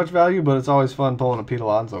has too much value, but it's always fun pulling a Pete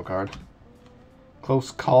Alonso card. Close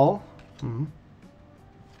call.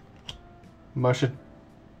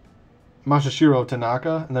 Masahiro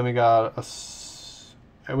Tanaka, and then we got a.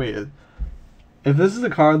 Wait, if this is the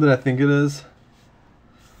card that I think it is,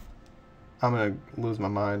 I'm gonna lose my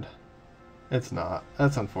mind. It's not.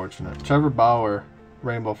 That's unfortunate. Trevor Bauer,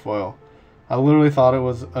 rainbow foil. I literally thought it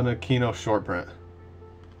was an Aquino short print.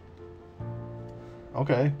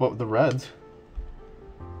 Okay, but the Reds.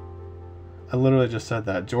 I literally just said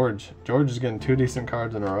that. George is getting 2 decent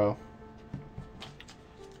cards in a row.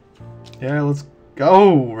 Yeah, let's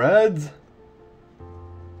go, Reds.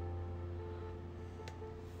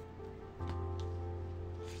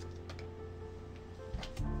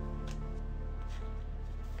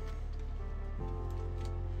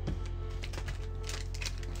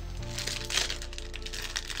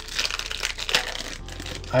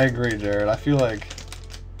 I agree, Jared. I feel like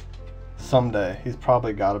someday he's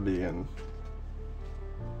probably got to be in.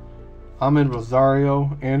 Ahmed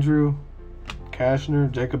Rosario, Andrew Cashner,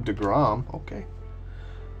 Jacob deGrom. Okay.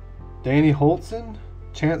 Danny Holtzen,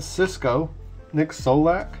 Chance Sisco, Nick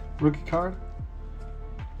Solak, rookie card.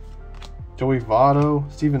 Joey Votto,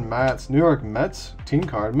 Steven Matz, New York Mets team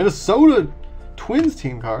card. Minnesota Twins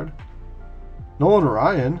team card. Nolan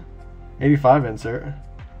Ryan, 85 insert.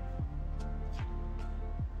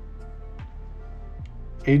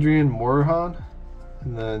 Adrian Morejon,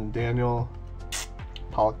 and then Daniel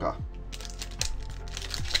Palka.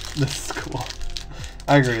 This is cool.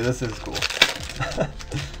 I agree, this is cool.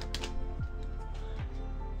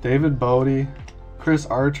 David Bodie, Chris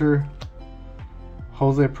Archer,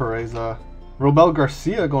 Jose Pereza, Robel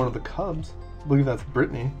Garcia going to the Cubs. I believe that's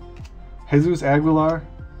Brittany. Jesus Aguilar.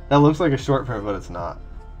 That looks like a short print, but it's not.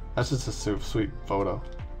 That's just a sweet photo.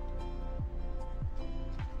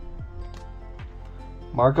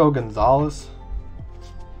 Marco Gonzalez.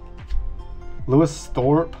 Lewis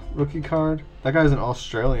Thorpe, rookie card. That guy's an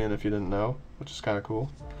Australian, if you didn't know, which is kind of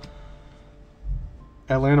cool.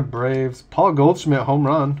 Atlanta Braves. Paul Goldschmidt, home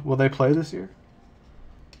run. Will they play this year?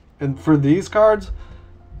 And for these cards,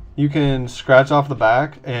 you can scratch off the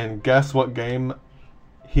back and guess what game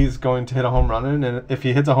he's going to hit a home run in. And if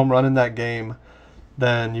he hits a home run in that game,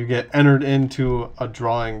 then you get entered into a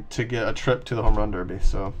drawing to get a trip to the home run derby.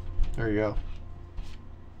 So there you go.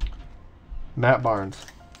 Matt Barnes.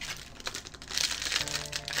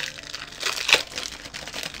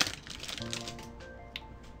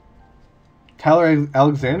 Tyler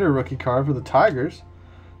Alexander, rookie card for the Tigers.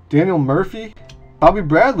 Daniel Murphy, Bobby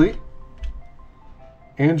Bradley,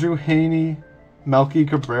 Andrew Haney, Melky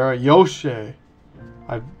Cabrera, Yoshi.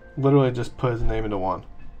 I literally just put his name into one.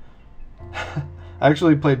 I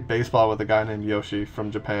actually played baseball with a guy named Yoshi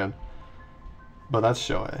from Japan. But that's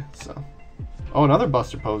Shohei, so. Oh, another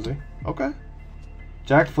Buster Posey. Okay.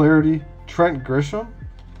 Jack Flaherty, Trent Grisham.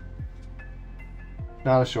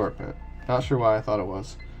 Not a short print. Not sure why I thought it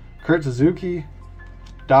was. Kurt Suzuki,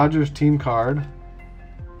 Dodgers team card.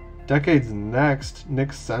 Decades Next, Nick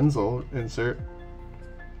Senzel insert.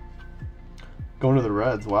 Going to the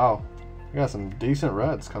Reds. Wow. We got some decent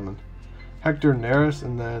Reds coming. Hector Neris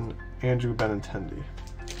and then Andrew Benintendi.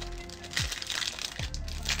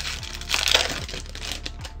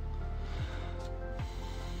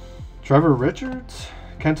 Trevor Richards,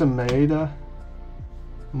 Kenta Maeda,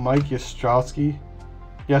 Mike Yastrzemski,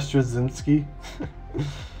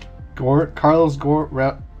 Carlos Gore,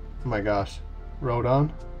 oh my gosh,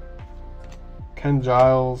 Rodon, Ken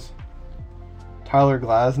Giles, Tyler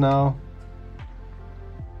Glasnow,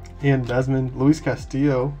 Ian Desmond, Luis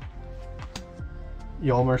Castillo,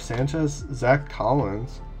 Yolmer Sanchez, Zach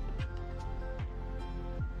Collins,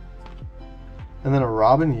 and then a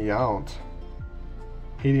Robin Yount,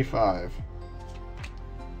 85.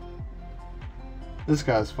 This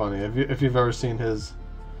guy's funny. If you've ever seen his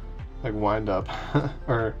like wind up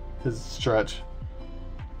or his stretch.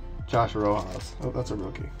 Josh Rojas. Oh, that's a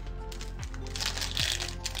rookie.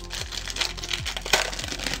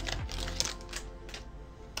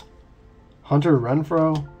 Hunter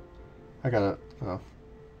Renfroe. I got it. Oh.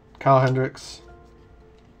 Kyle Hendricks.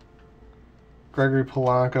 Gregory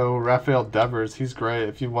Polanco. Rafael Devers. He's great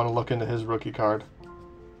if you want to look into his rookie card.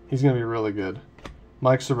 He's going to be really good.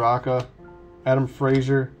 Mike Soraka. Adam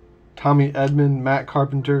Frazier. Tommy Edmond. Matt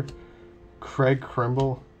Carpenter. Craig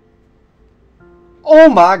Krimble. Oh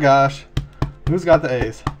my gosh. Who's got the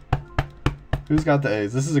A's? Who's got the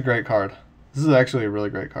A's? This is a great card. This is actually a really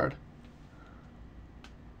great card.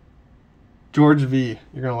 George V.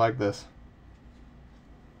 You're going to like this.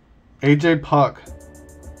 AJ Puck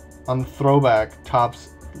on the throwback Topps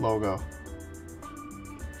logo.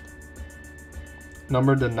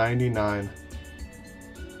 Numbered to 99.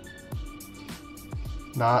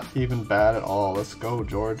 Not even bad at all. Let's go,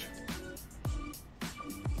 George.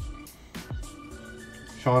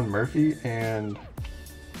 Sean Murphy, and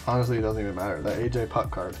honestly, it doesn't even matter. That AJ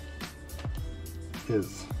Puck card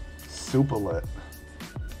is super lit.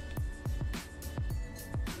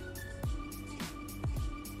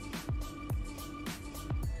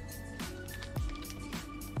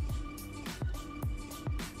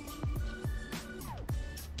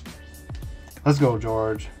 Let's go,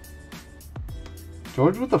 George.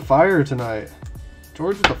 George with the fire tonight.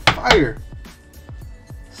 George with the fire.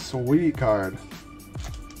 Sweet card.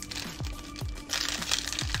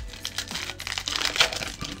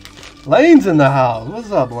 Lane's in the house.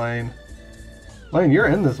 What's up, Lane? Lane, you're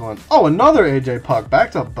in this one. Oh, another AJ Puck.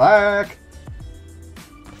 Back to back.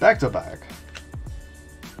 Back to back.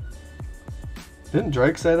 Didn't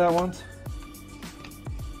Drake say that once?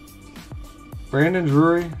 Brandon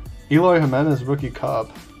Drury. Eloy Jimenez rookie cup.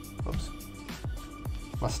 Oops.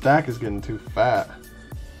 My stack is getting too fat.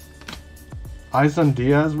 Isan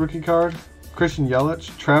Diaz rookie card. Christian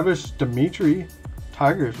Yelich. Travis Dimitri.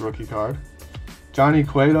 Tigers rookie card. Johnny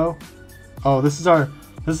Cueto. Oh, this is our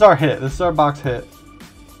hit. This is our box hit.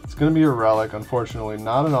 It's gonna be a relic, unfortunately,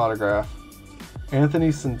 not an autograph.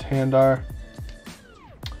 Anthony Santander.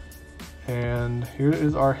 And here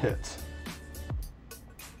is our hit.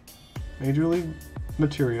 Major League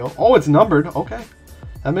material. Oh, it's numbered. Okay.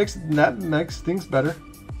 That makes things better.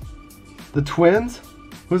 The Twins.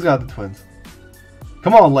 Who's got the Twins?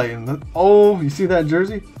 Come on, Leighton. Oh, you see that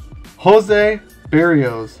jersey? Jose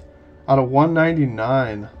Barrios. Out of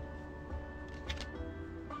 199.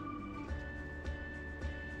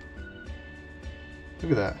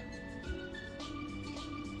 Look at that.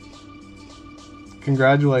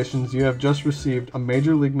 Congratulations, you have just received a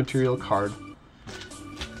Major League Material card.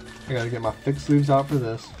 I gotta get my thick sleeves out for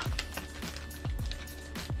this.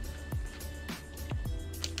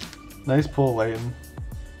 Nice pull, Leighton.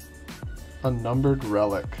 A numbered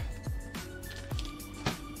relic.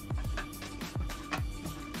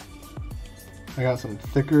 I got some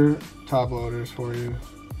thicker top loaders for you.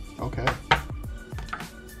 Okay.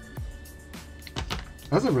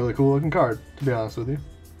 That's a really cool looking card, to be honest with you.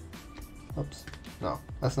 Oops. No,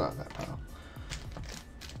 that's not that pile.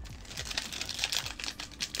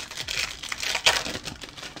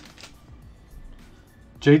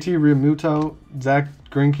 JT Realmuto, Zach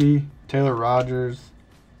Greinke, Taylor Rogers,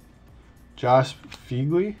 Josh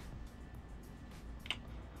Fegley,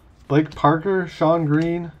 Blake Parker, Sean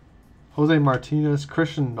Green, Jose Martinez,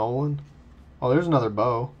 Christian Nolan. Oh, there's another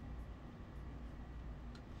bow.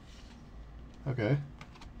 Okay.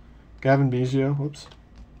 Gavin Biggio. Whoops.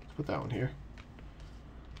 Let's put that one here.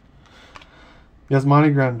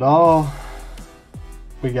 Yasmani Grandal.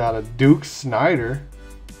 We got a Duke Snyder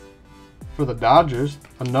for the Dodgers.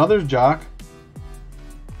 Another Jock.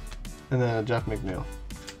 And then a Jeff McNeil.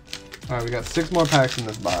 Alright, we got 6 more packs in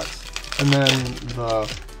this box. And then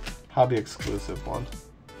the hobby exclusive one.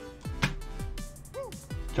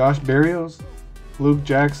 Josh Barrios, Luke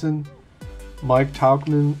Jackson, Mike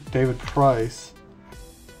Tauchman, David Price,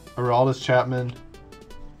 Aroldis Chapman,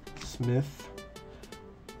 Smith,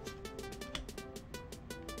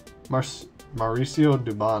 Mauricio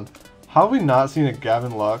Dubon. How have we not seen a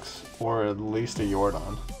Gavin Lux or at least a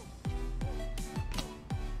Jordan?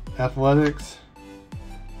 Athletics.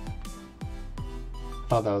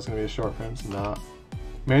 Thought that was going to be a short print. It's not.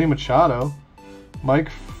 Manny Machado, Mike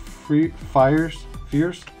Fierce,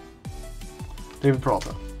 David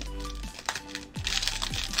Peralta.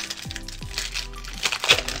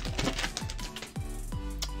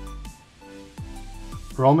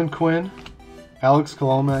 Roman Quinn, Alex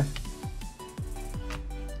Colome,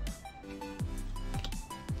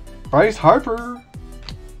 Bryce Harper,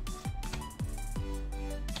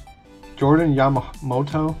 Jordan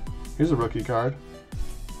Yamamoto. Here's a rookie card.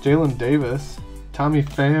 Jalen Davis, Tommy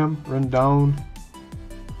Pham, Rendon,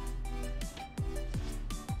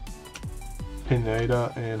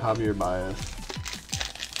 Pineda, and Javier Baez.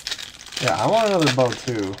 Yeah, I want another bow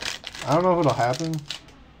too. I don't know if it'll happen,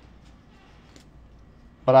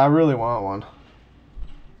 but I really want one.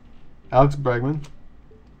 Alex Bregman,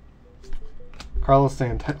 Carlos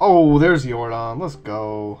Santana. Oh, there's Jordan. Let's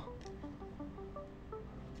go.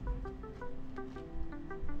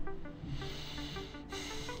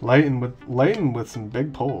 Leighton with some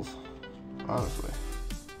big pulls, honestly.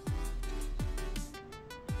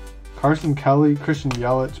 Carson Kelly, Christian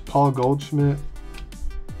Yelich, Paul Goldschmidt,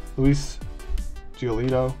 Luis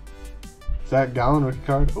Giolito, Zach Gallen rookie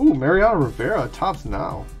card. Ooh, Mariano Rivera, tops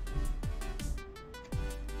now.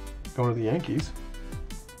 Going to the Yankees.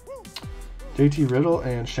 JT Riddle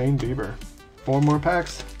and Shane Bieber. 4 more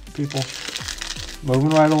packs, people. Moving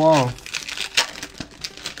right along.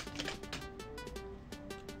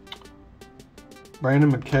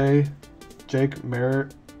 Brandon McKay, Jake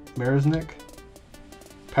Marisnick,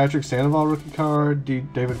 Patrick Sandoval rookie card,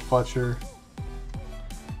 David Fletcher,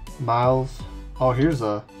 Miles. Oh, here's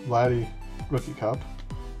a Vladdy rookie cup.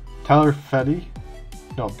 Tyler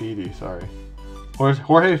Beatty, sorry.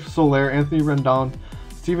 Jorge Soler, Anthony Rendon,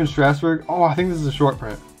 Steven Strasburg. Oh, I think this is a short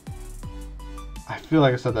print. I feel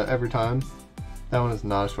like I said that every time. That one is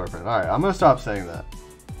not a short print. Alright, I'm going to stop saying that.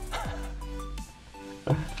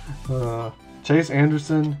 Chase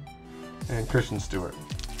Anderson and Christian Stewart.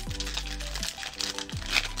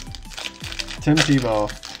 Tim Tebow,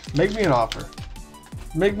 make me an offer.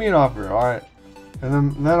 Make me an offer, all right,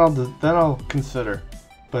 and then I'll consider,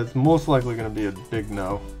 but it's most likely going to be a big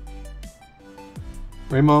no.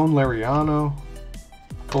 Ramon Laureano,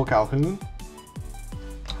 Cole Calhoun,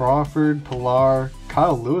 Crawford, Pilar,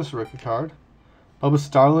 Kyle Lewis rookie card, Bubba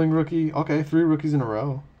Starling rookie. Okay, 3 rookies in a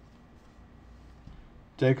row.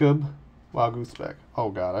 Jacob. Wow, Gooseback. Oh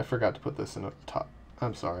god, I forgot to put this in the top.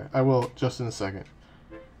 I'm sorry. I will just in a second.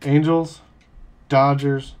 Angels,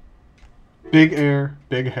 Dodgers, big air,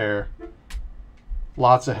 big hair.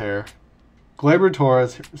 Lots of hair. Gleyber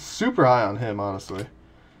Torres, super high on him, honestly.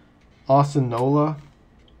 Austin Nola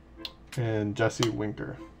and Jesse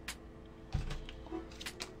Winker.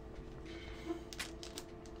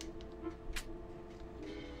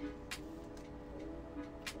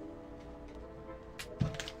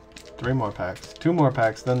 Three more packs. 2 more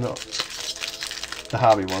packs, then the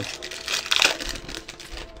hobby one.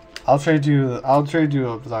 I'll trade you a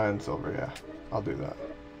Zion Silver, yeah. I'll do that.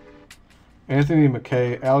 Anthony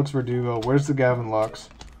McKay, Alex Verdugo, where's the Gavin Lux?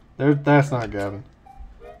 That's not Gavin.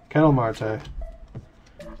 Kettle Marte.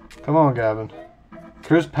 Come on, Gavin.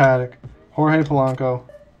 Chris Paddock, Jorge Polanco,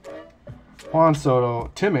 Juan Soto,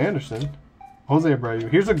 Tim Anderson, Jose Abreu.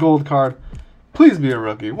 Here's a gold card. Please be a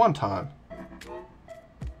rookie, one time.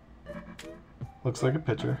 Looks like a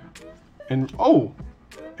pitcher. And oh,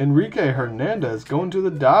 Enrique Hernandez going to the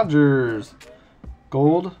Dodgers.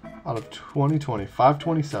 Gold out of 2020,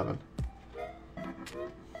 527.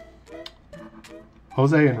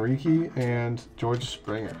 Jose Enrique and George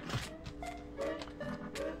Springer.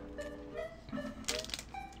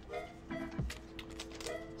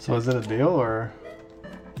 So is it a deal or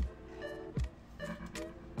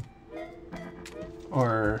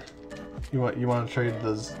you want to trade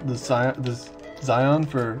this Zion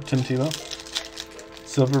for Tim Tebow?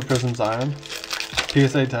 Silver Prizm Zion.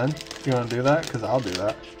 PSA 10. You want to do that? Because I'll do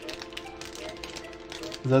that.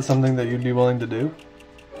 Is that something that you'd be willing to do?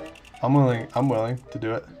 I'm willing to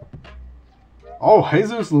do it. Oh,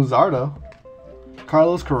 Jesus Luzardo.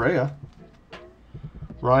 Carlos Correa.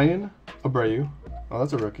 Ryan Abreu. Oh,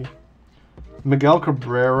 that's a rookie. Miguel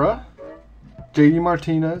Cabrera. JD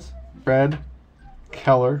Martinez. Fred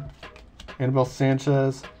Keller. Anibal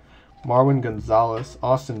Sanchez. Marwin Gonzalez,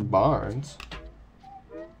 Austin Barnes,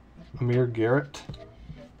 Amir Garrett,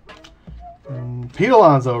 Pete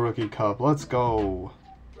Alonso rookie cup. Let's go.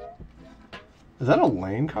 Is that a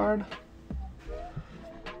Lane card?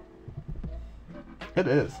 It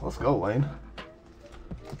is. Let's go, Lane.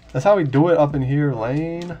 That's how we do it up in here,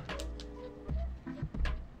 Lane.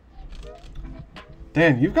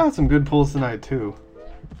 Dan, you've got some good pulls tonight, too.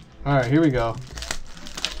 Alright, here we go.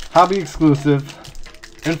 Hobby exclusive.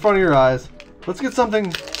 In front of your eyes. Let's get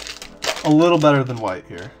something a little better than white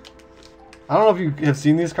here. I don't know if you have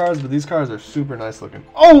seen these cards, but these cards are super nice looking.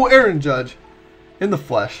 Oh, Aaron Judge. In the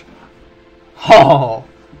flesh. Oh.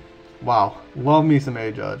 Wow. Love me some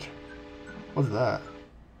A Judge. What's that?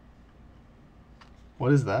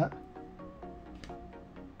 What is that?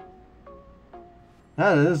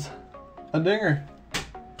 That is a dinger.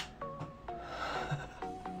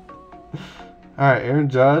 Alright, Aaron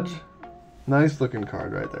Judge. Nice looking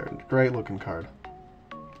card right there. Great looking card.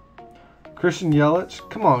 Christian Yelich.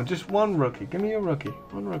 Come on, just one rookie. Give me a rookie.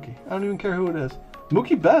 One rookie. I don't even care who it is.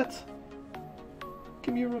 Mookie Betts.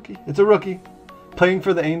 Give me a rookie. It's a rookie. Playing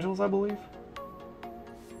for the Angels, I believe.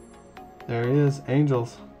 There he is.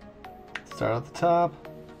 Angels. Start at the top.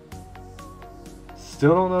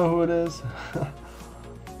 Still don't know who it is.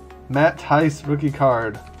 Matt Tice rookie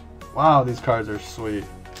card. Wow, these cards are sweet.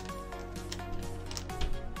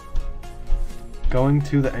 Going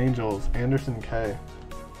to the Angels, Anderson K.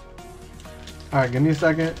 Alright, give me a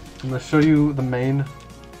second. I'm going to show you the main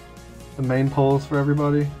pulls for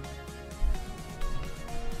everybody.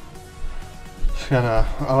 Just gonna,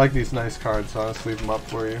 I like these nice cards, so I'll just leave them up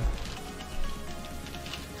for you.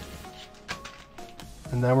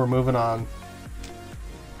 And then we're moving on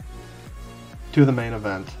to the main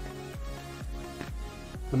event.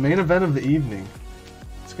 The main event of the evening.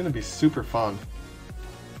 It's going to be super fun.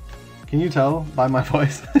 Can you tell by my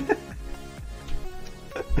voice?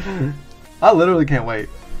 I literally can't wait.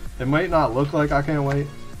 It might not look like I can't wait,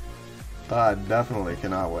 but I definitely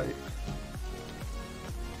cannot wait.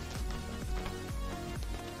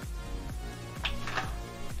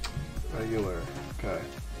 Regular. Okay.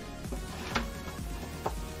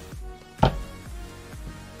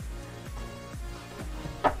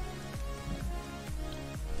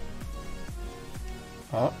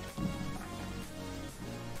 Oh.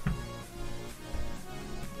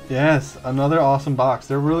 Yes, another awesome box.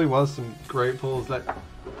 There really was some great pulls. That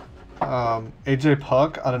AJ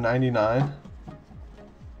Puck out of 99.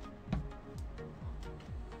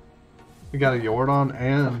 We got a Jordan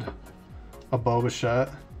and a Bo Bichette.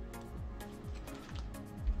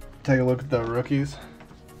 Take a look at the rookies.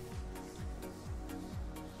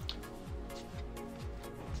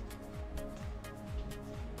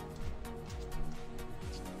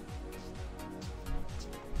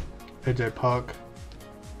 AJ Puck,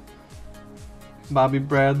 Bobby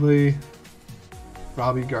Bradley,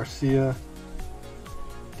 Robbie Garcia,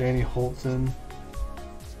 Danny Holtzen,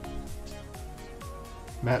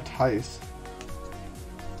 Matt Tice,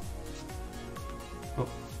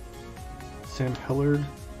 Sam Hillard,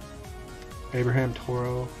 Abraham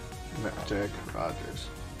Toro, and Jack Rogers.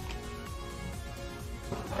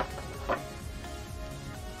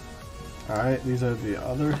 Alright, these are the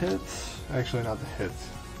other hits. Actually, not the hits.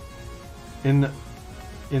 In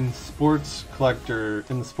the sports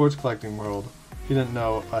collecting world, if you didn't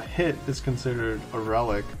know, a hit is considered a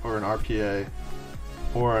relic or an RPA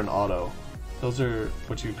or an auto. Those are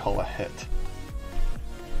what you call a hit.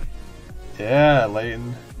 Yeah,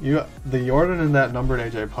 Leighton. The Jordan and that numbered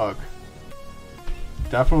AJ Puck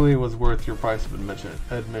definitely was worth your price of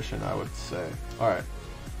admission, I would say. Alright.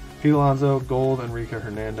 Pete Alonso, Gold, Enrique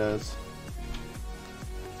Hernandez.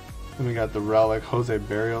 Then we got the relic, Jose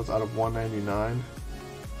Barrios out of 199.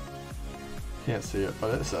 Can't see it,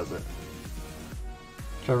 but it says it.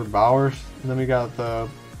 Trevor Bauer. And then we got the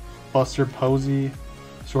Buster Posey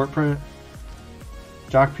short print.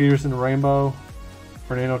 Jock Peterson Rainbow.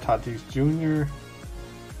 Fernando Tatis Jr.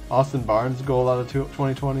 Austin Barnes Gold out of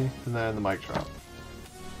 2020. And then the Mike Trout.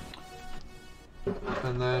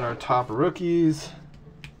 And then our top rookies.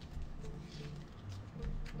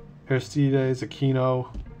 Aristides, Aquino,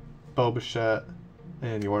 Bo Bichette,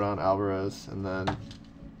 and Jordan Alvarez. And then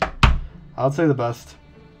I would say the best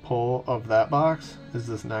pull of that box is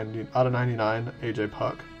this 90 out of 99 AJ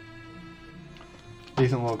Puck.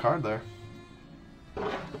 Decent little card there.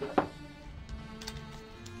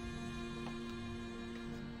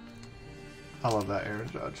 I love that Aaron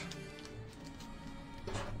Judge.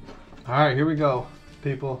 Alright, here we go,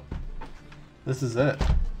 people. This is it.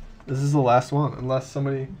 This is the last one, unless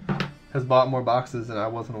somebody has bought more boxes and I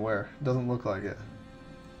wasn't aware. It doesn't look like it.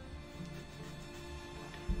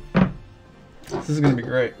 This is going to be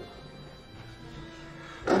great.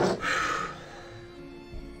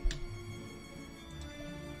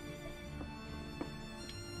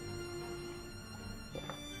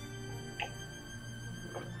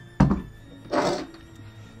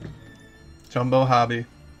 Jumbo Hobby.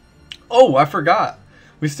 Oh, I forgot.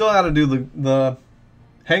 We still got to do the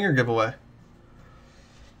hanger giveaway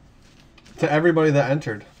to everybody that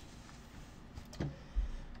entered.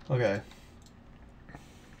 Okay.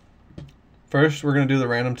 First, we're going to do the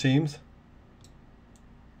random teams.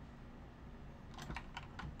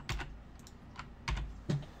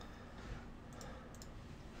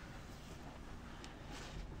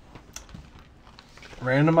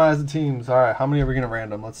 Randomize the teams. All right, how many are we going to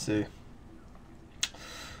random? Let's see.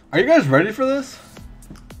 Are you guys ready for this?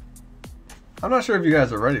 I'm not sure if you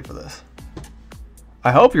guys are ready for this.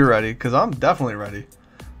 I hope you're ready, because I'm definitely ready.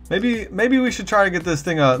 Maybe we should try to get this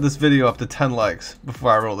video up to 10 likes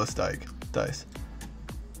before I roll this dice.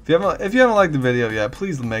 If you haven't liked the video yet,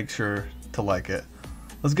 please make sure to like it.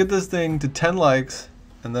 Let's get this thing to 10 likes,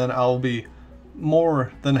 and then I'll be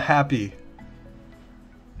more than happy.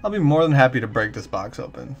 I'll be more than happy to break this box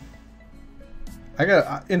open.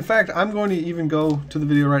 In fact, I'm going to even go to the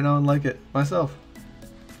video right now and like it myself.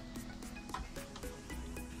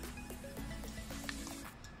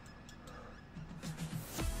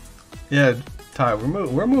 Yeah, Ty,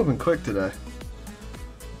 we're moving quick today.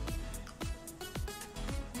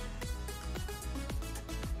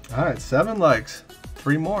 All right, 7 likes,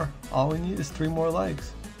 3 more. All we need is 3 more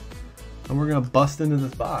likes, and we're gonna bust into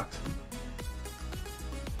this box.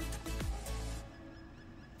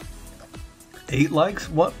 8 likes?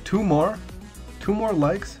 What? 2 more? 2 more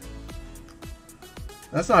likes?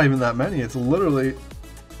 That's not even that many. It's literally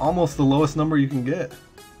almost the lowest number you can get.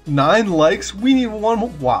 9 likes? We need 1 more.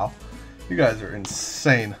 Wow. You guys are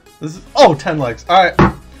insane. This is 10 likes. All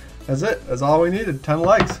right. That's it. That's all we needed. 10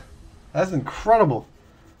 likes. That's incredible.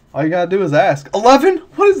 All you gotta do is ask. 11?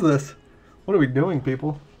 What is this? What are we doing,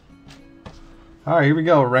 people? All right, here we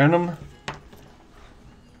go. Random.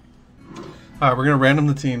 All right, we're gonna random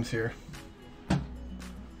the teams here.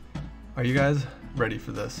 Are you guys ready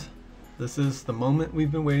for this? This is the moment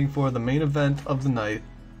we've been waiting for, the main event of the night.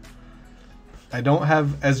 I don't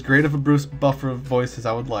have as great of a Bruce Buffer voice as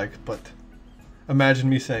I would like, but imagine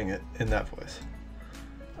me saying it in that voice.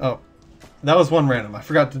 Oh, that was one random. I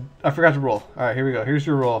forgot to roll. All right, here we go. Here's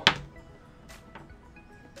your roll.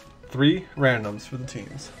 3 randoms for the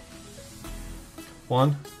teams.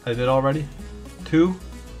 1, I did already. 2,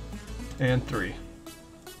 and 3.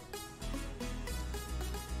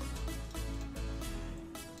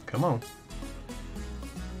 Come on.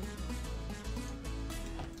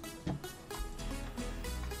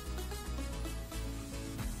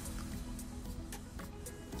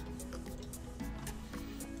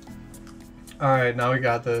 All right, now we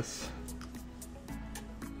got this.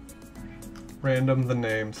 Random the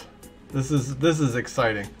names. This is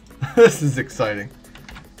exciting. This is exciting.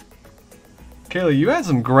 Kaylee, you had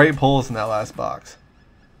some great pulls in that last box.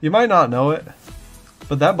 You might not know it,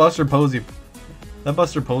 but that Buster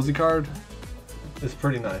Posey card is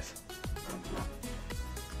pretty nice.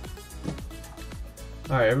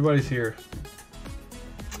 All right, everybody's here.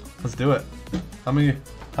 Let's do it. How many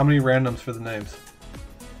randoms for the names?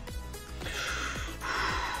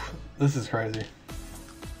 This is crazy.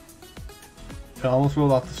 It almost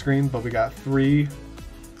rolled off the screen, but we got three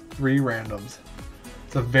randoms.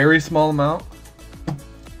 It's a very small amount.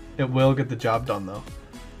 It will get the job done though.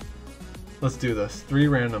 Let's do this. 3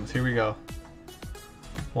 randoms. Here we go.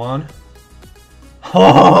 1.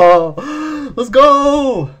 Oh, let's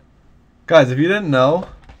go! Guys, if you didn't know,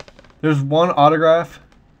 there's 1 autograph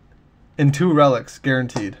and 2 relics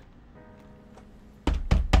guaranteed.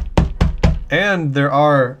 And there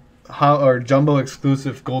are jumbo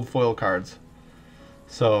exclusive gold foil cards.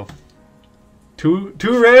 So, two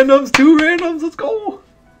randoms, let's go!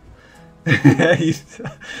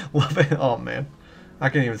 Love it. Oh man, I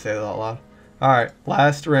can't even say that out loud. Alright,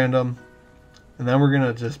 last random, and then we're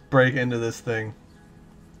gonna just break into this thing.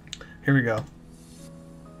 Here we go.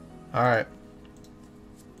 Alright.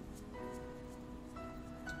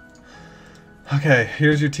 Okay,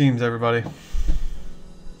 here's your teams, everybody.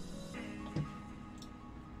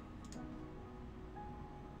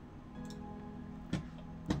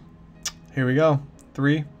 Here we go.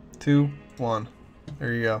 3, 2, 1.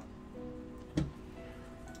 There you go.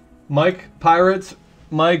 Mike, Pirates.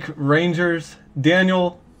 Mike, Rangers.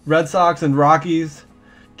 Daniel, Red Sox and Rockies.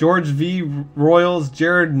 George V, Royals.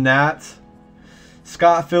 Jared, Nats.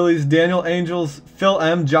 Scott, Phillies. Daniel, Angels. Phil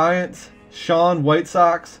M, Giants. Sean, White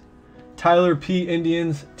Sox. Tyler P,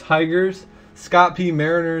 Indians. Tigers. Scott P,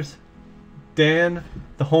 Mariners. Dan,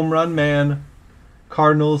 the Home Run Man.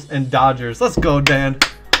 Cardinals and Dodgers. Let's go, Dan.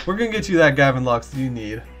 We're going to get you that Gavin Lux that you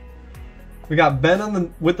need. We got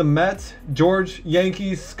Ben with the Mets, George,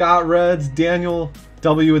 Yankees, Scott, Reds, Daniel,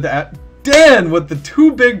 W with the... Dan with the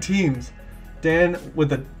 2 big teams. Dan with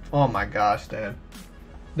the... Oh my gosh, Dan.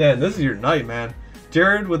 Dan, this is your night, man.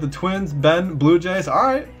 Jared with the Twins, Ben, Blue Jays. All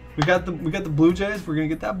right, we got the Blue Jays. We're going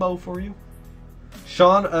to get that bow for you.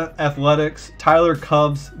 Sean, Athletics, Tyler,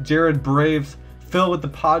 Cubs, Jared, Braves, Phil with the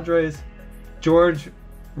Padres, George,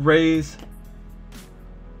 Rays,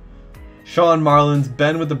 Sean, Marlins,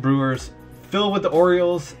 Ben with the Brewers, Phil with the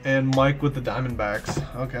Orioles, and Mike with the Diamondbacks.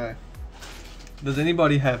 Okay. Does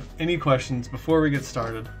anybody have any questions before we get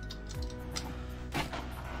started?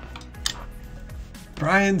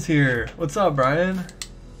 Brian's here. What's up, Brian?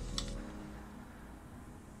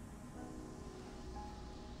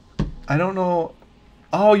 I don't know.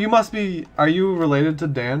 Oh, you must be... Are you related to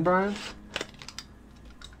Dan, Brian?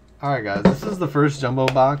 Alright, guys. This is the first jumbo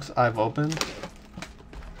box I've opened.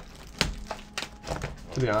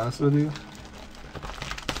 To be honest with you.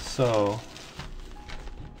 So...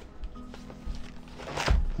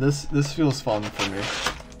 This feels fun for me.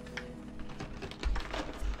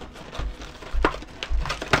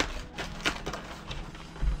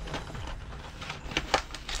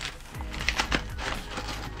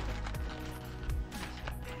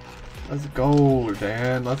 Let's go,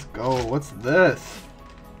 Dan. Let's go. What's this?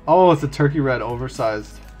 Oh, it's a turkey red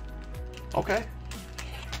oversized. Okay.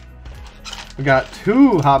 We got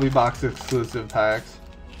 2 Hobby Box exclusive packs.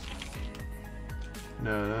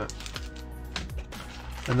 No.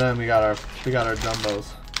 And then we got our jumbos.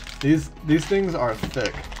 These things are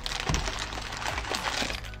thick.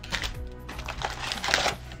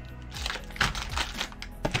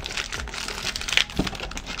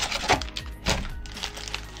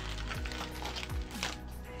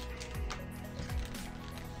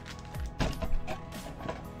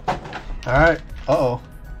 Alright. Uh-oh.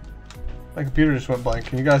 My computer just went blank.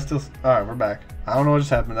 Can you guys still... Alright, we're back. I don't know what just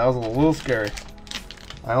happened. That was a little scary.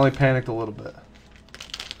 I only panicked a little bit.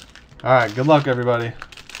 Alright, good luck, everybody.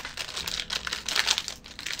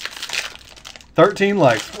 13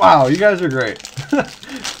 likes. Wow, you guys are great.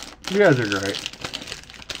 You guys are great.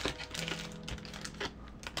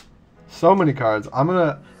 So many cards. I'm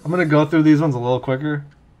gonna go through these ones a little quicker.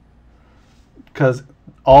 Because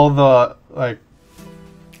all the, like...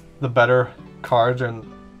 the better cards are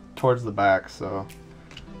towards the back. So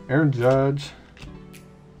Aaron Judge,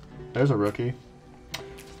 there's a rookie.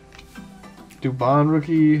 Dubon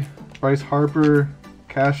rookie, Bryce Harper,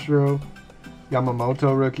 Castro,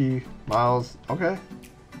 Yamamoto rookie, Miles, okay.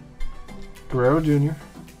 Guerrero Jr.,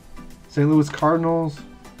 St. Louis Cardinals,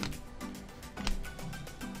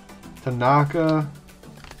 Tanaka,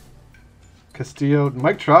 Castillo,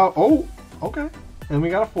 Mike Trout, oh, okay. And we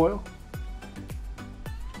got a foil.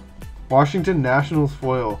 Washington Nationals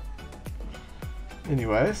foil.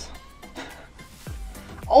 Anyways.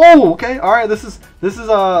 Oh, okay. All right. This is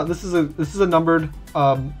a numbered.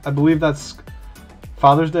 I believe that's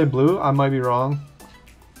Father's Day blue. I might be wrong.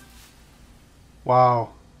 Wow.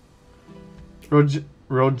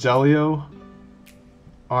 Rogelio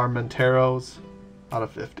Armenteros out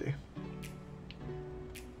of 50.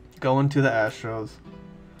 Going to the Astros.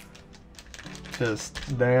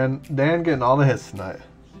 Just Dan getting all the hits tonight.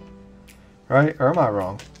 Right? Or am I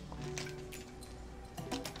wrong?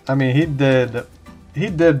 I mean, he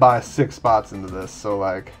did buy 6 spots into this, so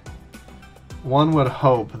like one would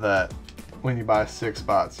hope that when you buy 6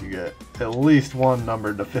 spots you get at least one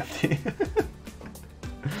numbered to 50.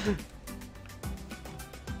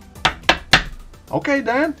 Okay,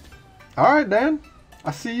 Dan. Alright, Dan.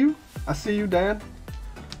 I see you. I see you, Dan.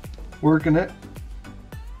 Working it.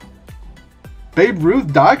 Babe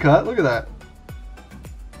Ruth die cut. Look at that.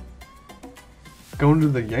 Going to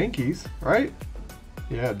the Yankees, right?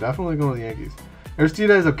 Yeah, definitely going to the Yankees.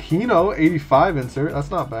 Aristides Aquino, 85 insert.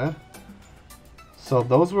 That's not bad. So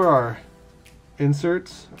those were our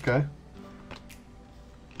inserts. Okay.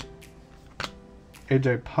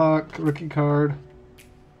 AJ Puck, rookie card.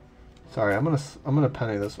 Sorry, I'm gonna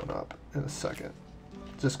penny this one up in a second.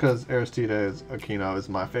 Just because Aristides Aquino is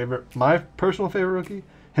my personal favorite rookie.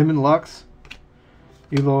 Him and Lux.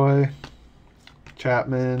 Eloy.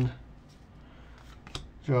 Chapman.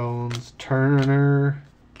 Jones, Turner,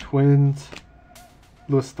 Twins,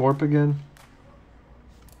 Lewis Thorpe again,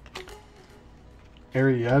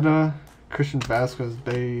 Arrieta, Christian Vasquez,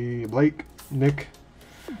 Blake, Nick,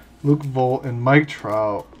 Luke Vogt, and Mike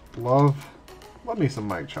Trout. Love me some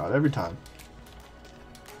Mike Trout every time.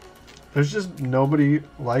 There's just nobody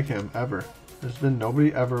like him ever. There's been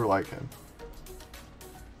nobody ever like him.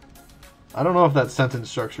 I don't know if that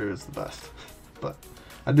sentence structure is the best, but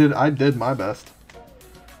I did my best.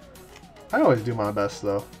 I always do my best,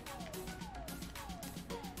 though.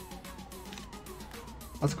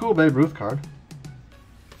 That's a cool Babe Ruth card.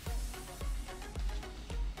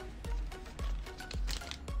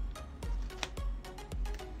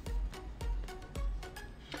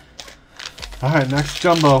 Alright, next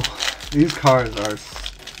jumbo. These cards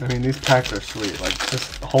are... I mean, these packs are sweet. Like,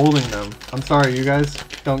 just holding them. I'm sorry, you guys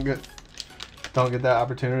don't get that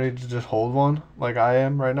opportunity to just hold one like I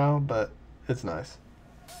am right now, but it's nice.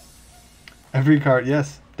 Every card,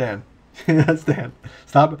 yes, Dan. That's Dan.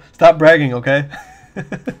 Stop bragging, okay?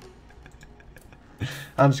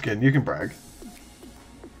 I'm just kidding. You can brag.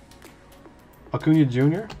 Acuna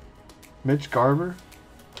Jr., Mitch Garver,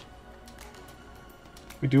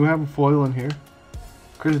 We do have a foil in here.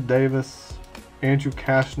 Chris Davis, Andrew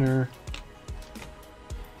Kashner,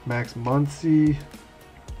 Max Muncy,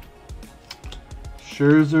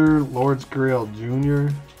 Scherzer, Lawrence Gurriel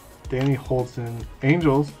Jr., Danny Holton,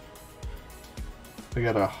 Angels. We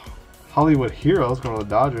got a Hollywood Heroes going to the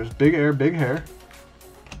Dodgers. Big Air, Big Hair.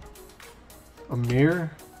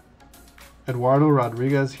 Amir, Eduardo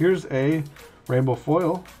Rodriguez. Here's a rainbow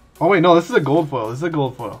foil. Oh wait, no, this is a gold foil. This is a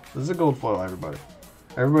gold foil. This is a gold foil, everybody.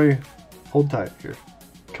 Everybody, hold tight here.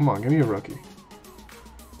 Come on, give me a rookie.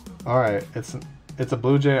 All right, it's a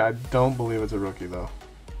Blue Jay. I don't believe it's a rookie though.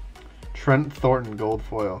 Trent Thornton gold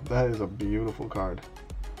foil. That is a beautiful card.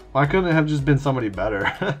 Why couldn't it have just been somebody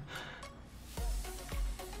better?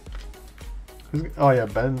 Oh yeah,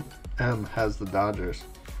 Ben M has the Dodgers.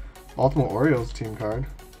 Baltimore Orioles team card.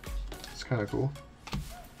 It's kind of cool.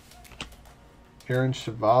 Aaron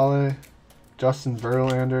Chevalier, Justin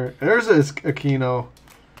Verlander. There's Aquino.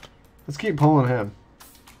 Let's keep pulling him.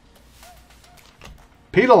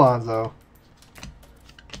 Pete Alonso.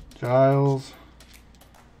 Giles.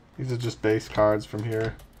 These are just base cards from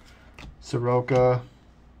here. Soroka.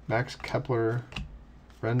 Max Kepler.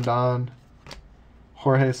 Rendon.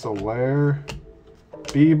 Jorge Soler.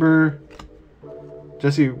 Bieber.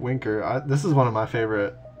 Jesse Winker. This is one of my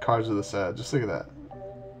favorite cards of the set. Just look at that.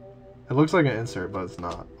 It looks like an insert, but it's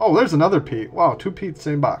not. Oh, there's another Pete. Wow, 2 Petes,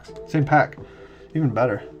 same box. Same pack. Even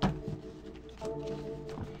better.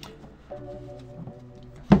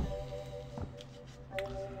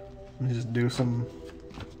 Let me just do some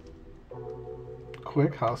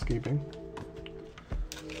quick housekeeping.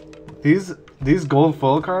 These gold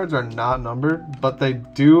foil cards are not numbered, but they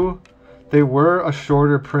were a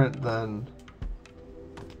shorter print than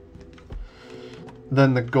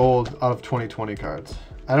the gold out of 2020 cards.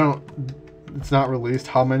 It's not released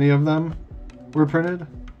how many of them were printed,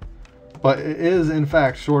 but it is in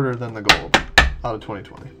fact shorter than the gold out of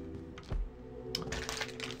 2020.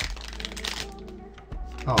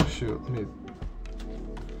 Oh shoot, let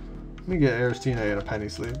me get Aristina in a penny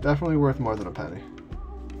sleeve. Definitely worth more than a penny.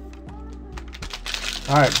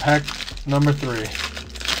 Alright, pack number 3.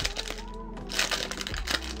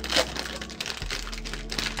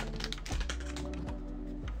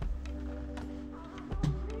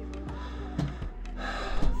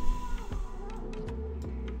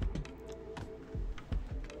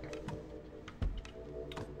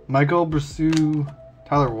 Michael Brissou,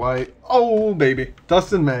 Tyler White. Oh, baby.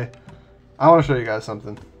 Dustin May. I want to show you guys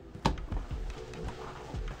something.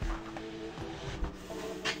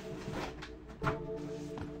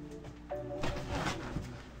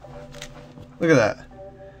 Look at that.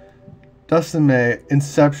 Dustin May,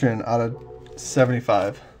 Inception out of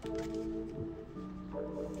 75.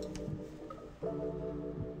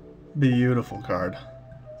 Beautiful card.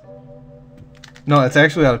 No, it's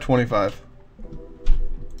actually out of 25.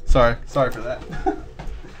 Sorry for that.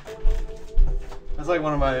 It's like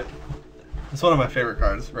one of my favorite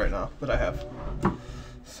cards right now that I have.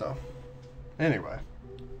 So, anyway,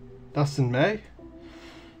 Dustin May.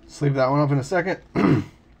 Let's leave that one up in a second.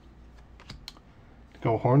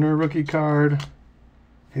 Go Horner rookie card.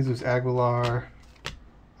 Jesus Aguilar.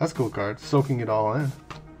 That's a cool card. Soaking it all in.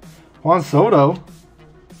 Juan Soto.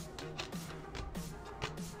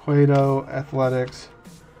 Cueto Athletics.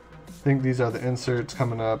 I think these are the inserts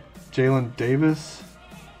coming up. Jalen Davis.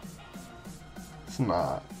 It's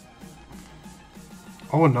not.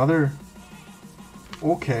 Oh, another.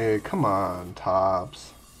 Okay, come on,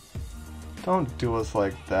 Topps. Don't do us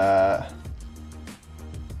like that.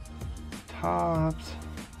 Topps.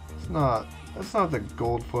 That's not the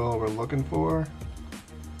gold foil we're looking for.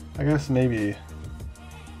 I guess maybe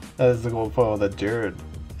that is the gold foil that Jared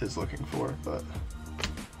is looking for, but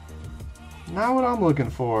not what I'm looking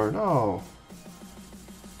for. No.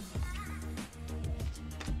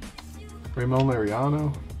 Ramon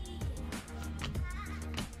Laureano.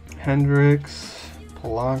 Hendricks.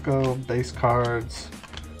 Polanco. Base cards.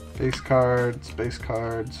 Base cards. Base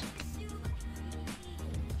cards.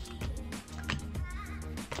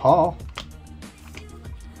 Paul.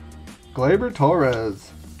 Gleyber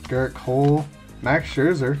Torres. Garrett Cole. Max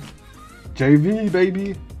Scherzer. JV,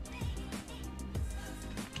 baby.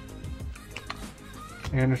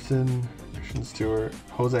 Anderson. Christian Stewart.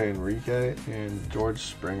 Jose Enrique. And George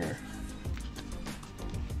Springer.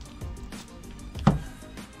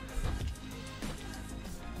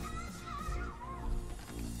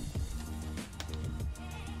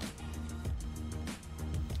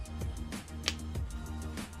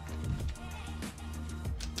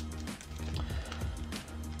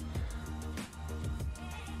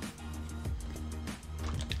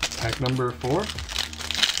 Pack number 4.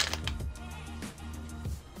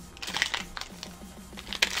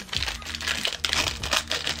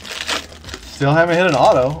 Still haven't hit an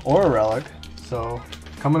auto or a relic, so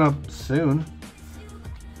coming up soon.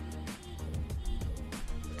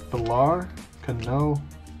 Villar, Cano,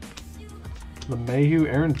 LeMahieu,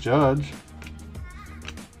 Aaron Judge.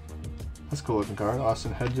 That's a cool looking card.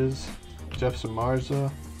 Austin Hedges, Jeff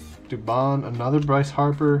Samardzija, Dubon, another Bryce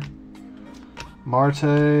Harper,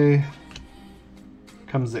 Marte.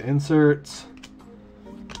 Comes the inserts.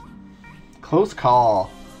 Close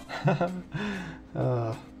call.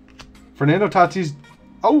 Fernando Tatis.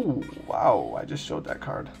 Oh, wow. I just showed that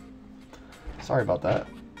card. Sorry about that.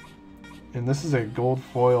 And this is a gold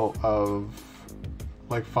foil of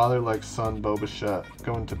like father, like son, Bo Bichette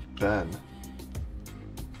going to Ben.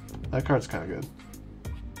 That card's kind of good.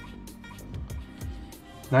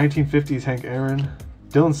 1950s Hank Aaron.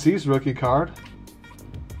 Dylan Cease rookie card.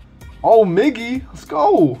 Oh, Miggy. Let's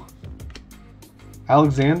go.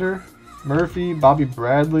 Alexander. Murphy. Bobby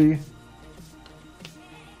Bradley.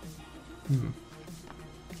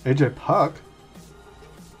 AJ Puck.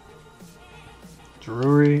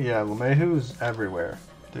 Drury. Yeah, LeMahieu's everywhere,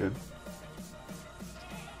 dude.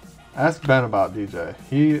 Ask Ben about DJ.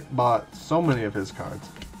 He bought so many of his cards.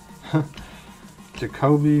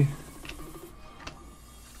 Jacoby.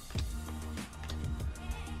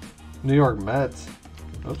 New York Mets.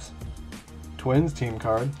 Oops. Twins team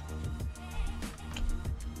card.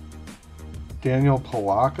 Daniel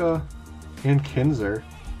Palaka and Kinsler.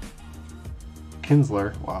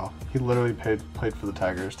 Wow. He literally played for the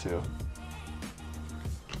Tigers too.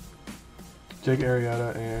 Jake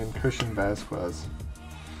Arrieta and Christian Vasquez.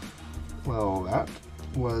 Well, that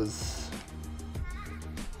was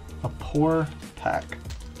a poor pack,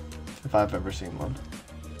 if I've ever seen one.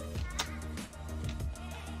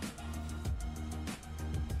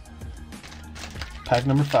 Pack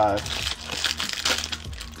number 5.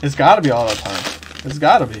 It's got to be auto time. It's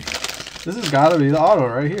got to be. This has got to be the auto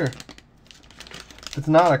right here. It's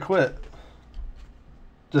not a quit.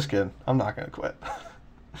 Just kidding. I'm not going to quit.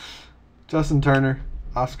 Justin Turner,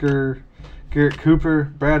 Oscar, Garrett Cooper,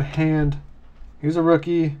 Brad Hand. He's a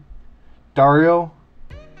rookie. Dario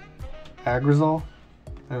Agrizal.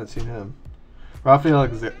 I haven't seen him. Rafael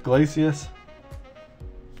Iglesias.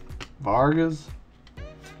 Vargas.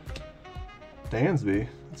 Dansby.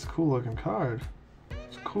 That's a cool looking card.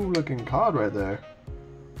 It's a cool looking card right there.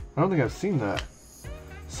 I don't think I've seen that.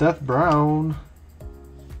 Seth Brown.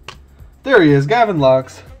 There he is, Gavin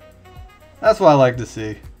Lux. That's what I like to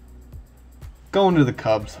see. Going to the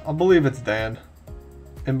Cubs. I believe it's Dan.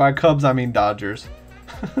 And by Cubs, I mean Dodgers.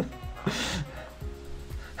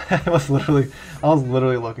 I was literally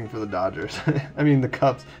looking for the Dodgers. I mean the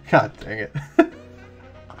Cubs. God dang it.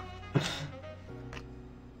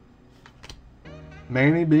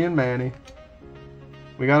 Manny being Manny.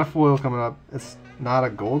 We got a foil coming up. It's not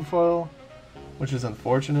a gold foil, which is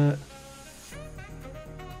unfortunate.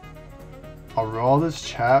 Aroldis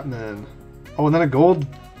Chapman. Oh, and then a gold.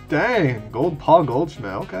 Dang, gold Paul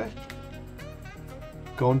Goldschmidt. Okay.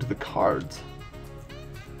 Going to the cards.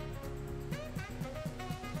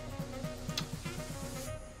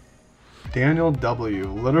 Daniel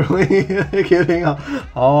W. Literally getting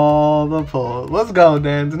all the pull. Let's go,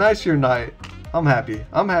 Dan. Tonight's your night. I'm happy.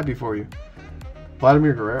 I'm happy for you.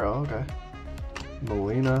 Vladimir Guerrero. Okay.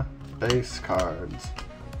 Molina. Base cards.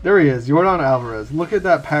 There he is. Yordan Alvarez. Look at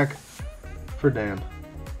that pack for Dan.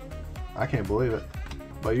 I can't believe it.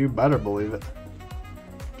 But you better believe it.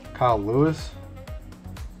 Kyle Lewis.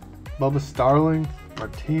 Bubba Starling.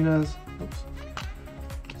 Martinez. Oops.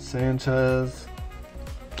 Sanchez.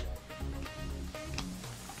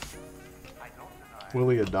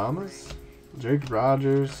 Willie Adames. Jake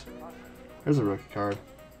Rogers. There's a rookie card.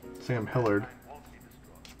 Sam Hillard.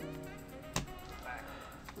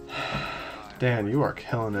 Dan, you are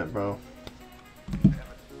killing it, bro.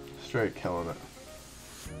 Straight killing it.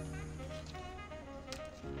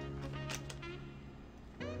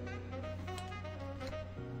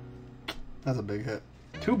 That's a big hit.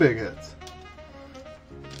 2 big hits.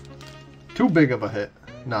 Too big of a hit.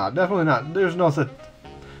 Nah, definitely not. There's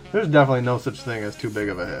definitely no such thing as too big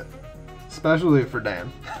of a hit. Especially for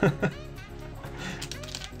Dan.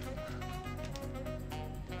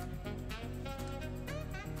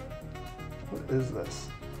 What is this?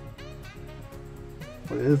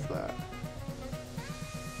 What is that?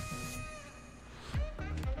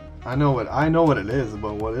 I know what it is,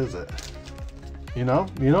 but what is it? You know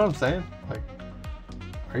what I'm saying? Like,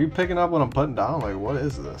 are you picking up what I'm putting down? Like, what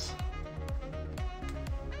is this?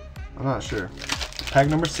 I'm not sure. Pack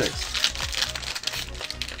number 6.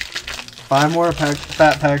 5 more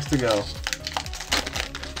fat packs to go.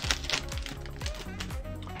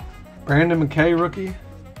 Brandon McKay rookie.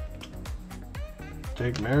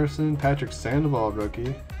 Jake Marison, Patrick Sandoval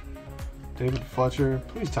rookie, David Fletcher.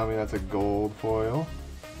 Please tell me that's a gold foil.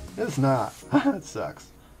 It's not. That sucks.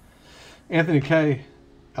 Anthony K,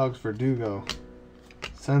 Alex Verdugo,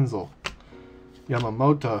 Senzel,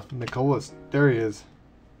 Yamamoto, Nicholas. There he is.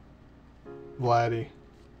 Vladdy.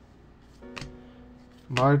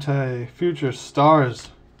 Marte, Future Stars,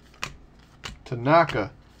 Tanaka.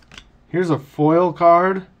 Here's a foil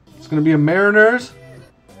card. It's going to be a Mariners.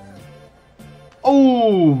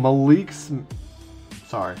 Oh, Malik Smith.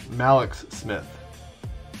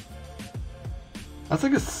 That's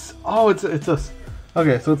like a, oh, it's a,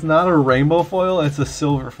 okay, so it's not a rainbow foil, it's a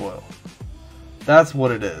silver foil. That's what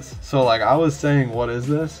it is. So like I was saying, what is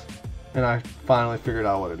this? And I finally figured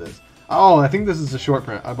out what it is. Oh, I think this is a short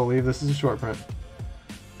print. I believe this is a short print.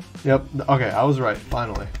 Yep, okay, I was right,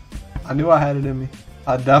 finally. I knew I had it in me.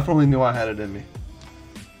 I definitely knew I had it in me.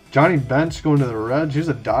 Johnny Bench going to the Reds. Here's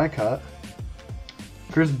a die cut.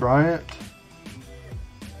 Chris Bryant.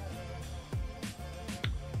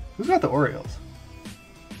 Who's got the Orioles?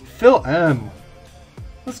 Phil M.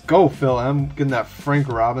 Let's go, Phil M. Getting that Frank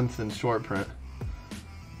Robinson short print.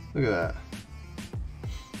 Look at that.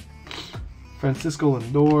 Francisco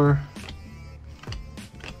Lindor.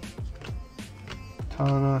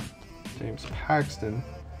 Tana. James Paxton.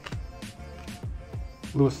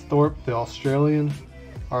 Lewis Thorpe, the Australian.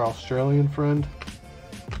 Our Australian friend.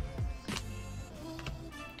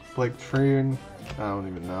 Blake Trean. I don't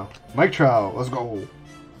even know. Mike Trout. Let's go.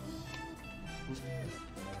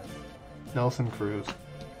 Nelson Cruz.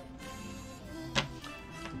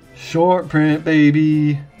 Short print,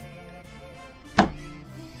 baby.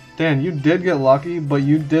 Dan, you did get lucky, but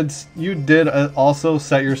you did also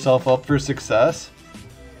set yourself up for success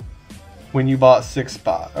when you bought 2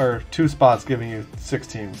 spots, giving you 6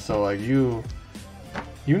 teams. So like you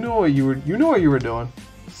knew what you were doing.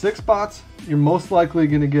 6 spots, you're most likely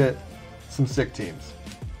gonna get some sick teams.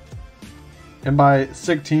 And by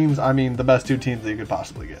sick teams, I mean the best 2 teams that you could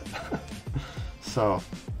possibly get. So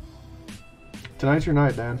tonight's your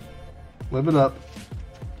night, Dan. Live it up.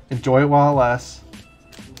 Enjoy it while it lasts.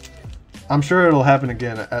 I'm sure it'll happen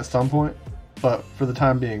again at some point, but for the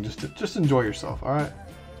time being, just enjoy yourself. All right.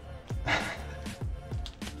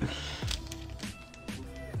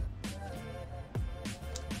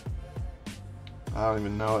 I don't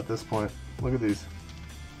even know at this point. Look at these.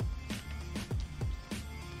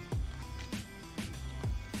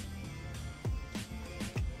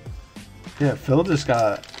 Yeah, Phil just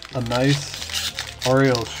got a nice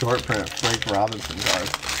Orioles short print Frank Robinson card.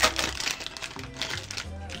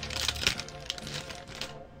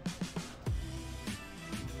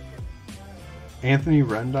 Anthony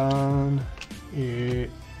Rendon,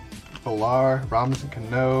 Villar, Robinson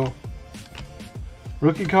Cano.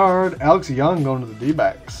 Rookie card, Alex Young going to the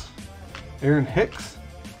D-backs. Aaron Hicks.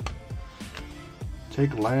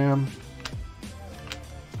 Jake Lamb.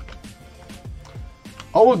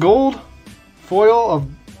 Oh, a gold foil of...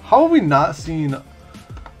 How have we not seen...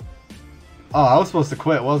 Oh, I was supposed to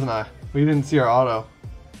quit, wasn't I? We didn't see our auto.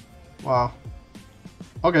 Wow.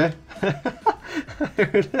 Okay.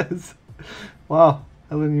 There it is. Wow.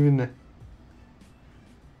 I didn't even...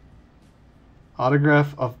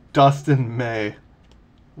 Autograph of Dustin May.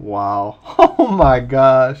 Wow. Oh my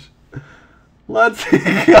gosh. Let's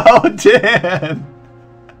go, Dan.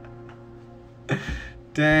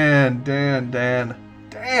 Dan.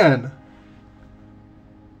 Dan.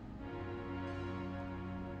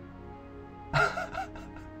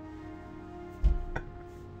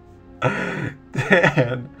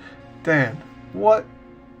 Dan, what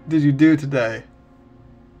did you do today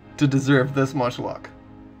to deserve this much luck?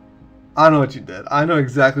 I know what you did. I know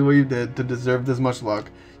exactly what you did to deserve this much luck.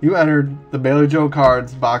 You entered the Bailey Joe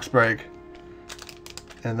Cards box break,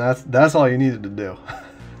 and that's all you needed to do.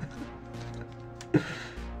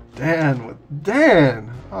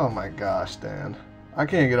 Dan. Oh my gosh, Dan. I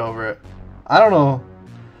can't get over it. I don't know.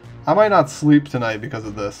 I might not sleep tonight because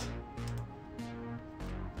of this.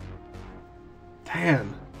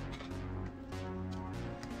 Dan.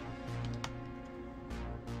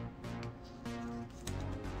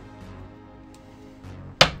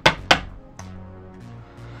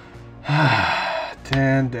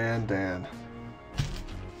 Dan.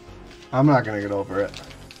 I'm not gonna get over it.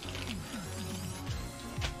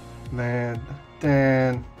 Man,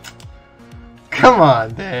 Dan. Come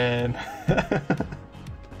on, Dan.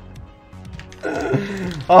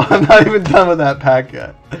 Oh, I'm not even done with that pack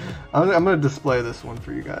yet. I'm gonna display this one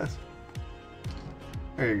for you guys.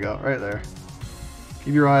 There you go, right there.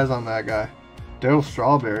 Keep your eyes on that guy. Darryl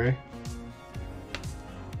Strawberry.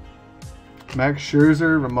 Max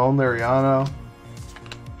Scherzer, Ramon Laureano.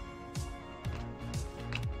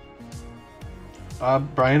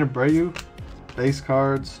 Brian Abreu, base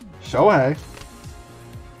cards. Shohei,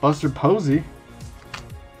 Buster Posey,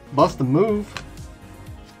 Bust the Move.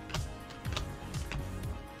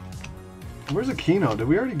 Where's Aquino? Did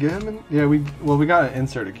we already get him in? Yeah, we got an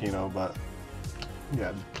insert Aquino, but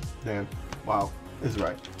yeah, Dan, wow, is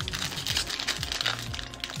right.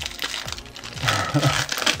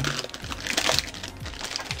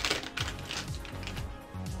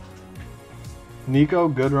 Nico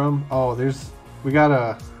Goodrum. Oh, we got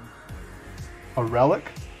a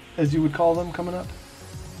relic, as you would call them, coming up.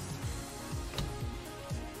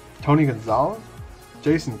 Tony Gonzalez,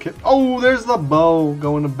 Jason Kidd. Oh, there's the bow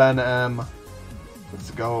going to Ben M.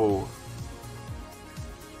 Let's go.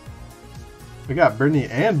 We got Brittany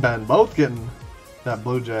and Ben both getting that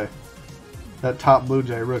Blue Jay, that top Blue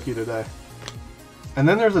Jay rookie today. And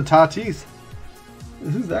then there's a Tatis.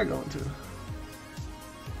 Who's that going to?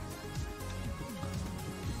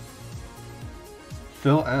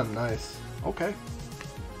 Phil M, nice. Okay.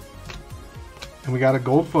 And we got a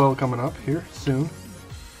gold foil coming up here soon.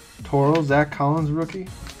 Toro, Zach Collins rookie.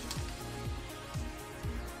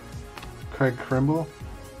 Craig Kimbrel.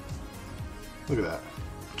 Look at that.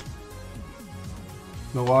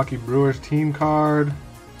 Milwaukee Brewers team card.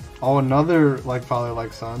 Oh, another like father,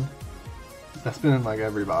 like son. That's been in like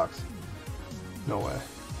every box. No way.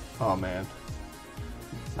 Oh man.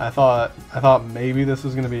 I thought maybe this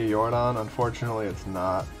was gonna be a Jordan. Unfortunately, it's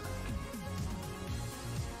not.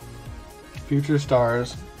 Future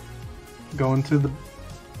Stars going to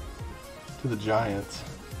the Giants.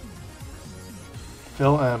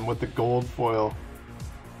 Phil M with the gold foil.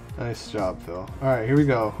 Nice job, Phil. All right, here we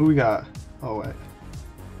go. Who we got? Oh wait.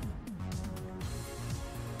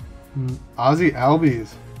 Ozzy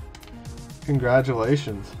Albies.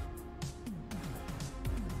 Congratulations.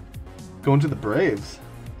 Going to the Braves.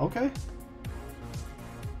 Okay.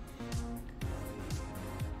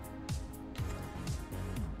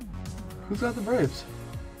 Who's got the Braves?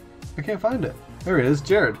 I can't find it. There it is,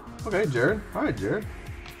 Jared. Okay, Jared. Alright, Jared.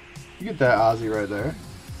 You get that Ozzy right there.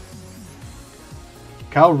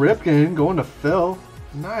 Cal Ripken going to Phil.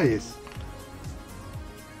 Nice.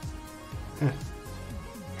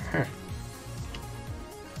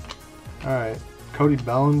 Alright. Cody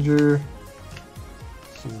Bellinger.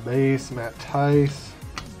 Some base. Matt Tice.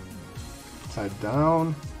 Upside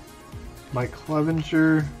down. Mike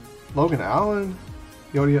Clevenger. Logan Allen.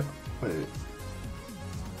 Yadier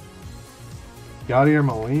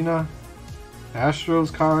Molina.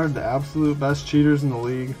 Astros card. The absolute best cheaters in the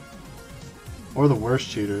league. Or the worst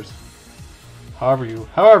cheaters. However you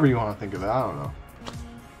want to think of it. I don't know.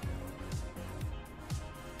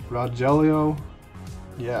 Rogelio.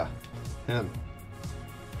 Yeah. Him.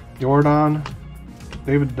 Jordan.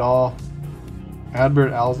 David Dahl.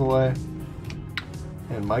 Adbert Alzolay.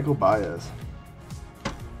 And Michael Baez.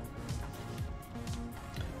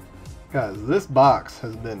 Guys, this box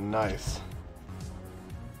has been nice.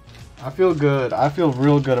 I feel good. I feel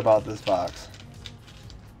real good about this box.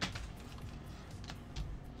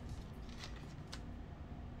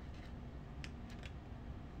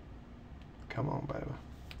 Come on, baby.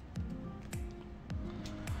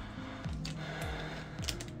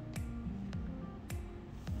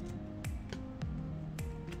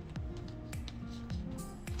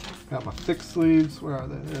 Got my thick sleeves. Where are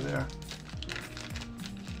they? There they are.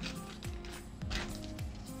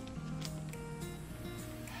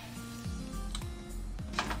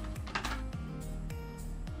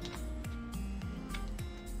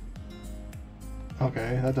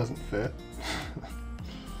 Okay, that doesn't fit.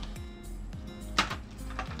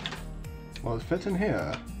 Well, it fits in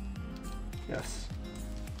here. Yes.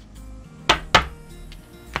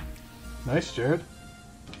 Nice, Jared.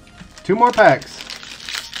 2 more packs.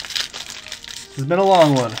 This has been a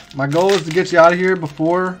long one. My goal is to get you out of here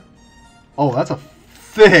before... Oh, that's a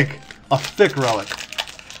thick relic.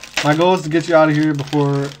 My goal is to get you out of here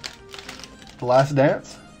before the last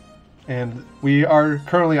dance. And we are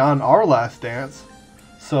currently on our last dance.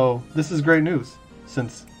 So this is great news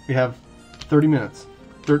since we have 30 minutes,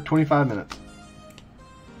 25 minutes.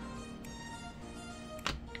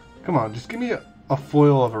 Come on, just give me a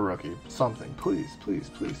foil of a rookie. Something, please, please,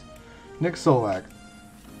 please. Nick Solak.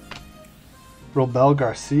 Robel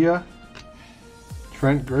Garcia.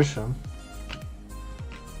 Trent Grisham.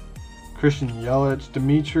 Christian Yelich.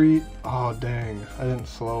 Dimitri. Oh, dang. I didn't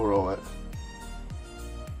slow roll it.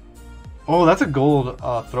 Oh, that's a gold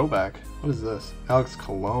throwback. What is this? Alex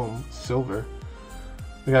Colon, silver.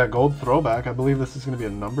 We got a gold throwback. I believe this is going to be a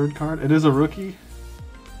numbered card. It is a rookie.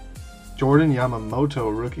 Jordan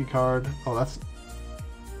Yamamoto rookie card. Oh, that's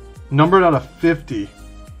numbered out of 50.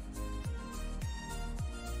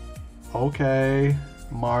 Okay.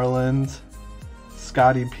 Marlins.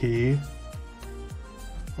 Scotty P.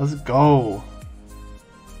 Let's go.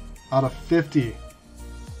 Out of 50.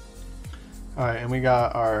 Alright, and we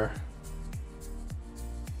got our...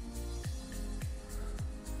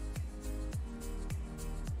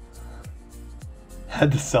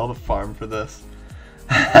 Had to sell the farm for this.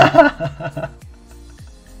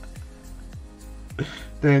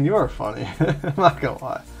 Dan, you are funny. I'm not gonna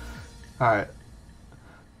lie. Alright.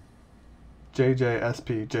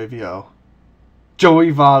 JJSP JVO.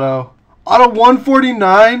 Joey Votto. Out of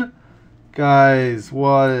 149? Guys,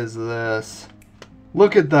 what is this?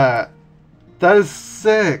 Look at that. That is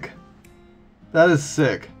sick. That is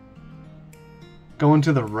sick. Going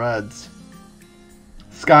to the Reds.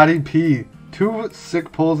 Scotty P. 2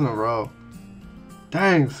 sick pulls in a row.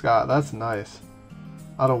 Dang, Scott, that's nice.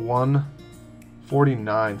 Out of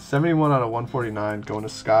 149. 71 out of 149 going to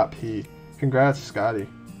Scott P. Congrats, Scotty.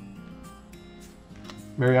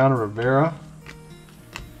 Mariano Rivera.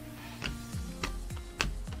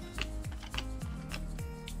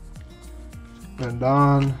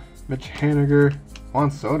 Rendon. Mitch Haniger.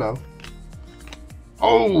 Juan Soto.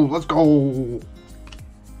 Oh, let's go.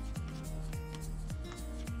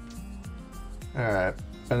 Alright.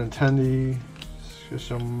 Benintendi.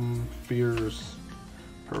 Shisham. Fears.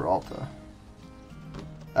 Peralta.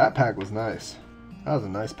 That pack was nice. That was a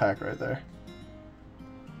nice pack right there.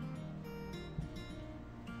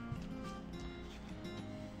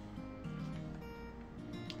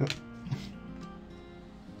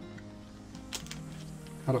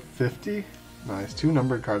 Out of 50? Nice. 2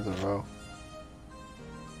 numbered cards in a row.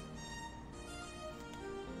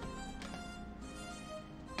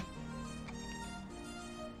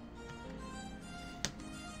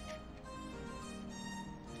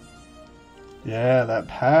 Yeah, that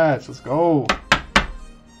patch. Let's go.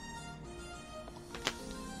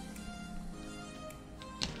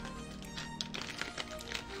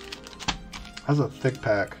 That's a thick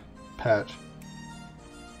patch.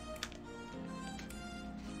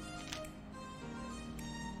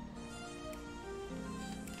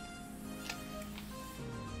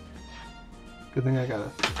 Good thing I got a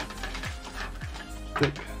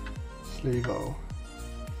thick sleeve-o.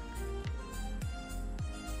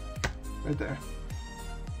 Right there.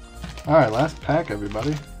 Alright, last pack,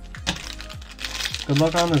 everybody. Good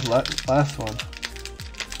luck on this last one.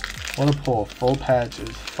 What a pull. Full patch is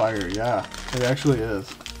fire. Yeah, it actually is.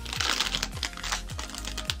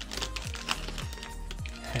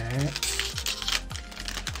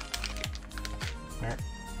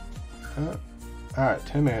 Alright,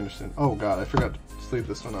 Tim Anderson. Oh god, I forgot to sleeve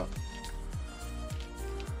this one up.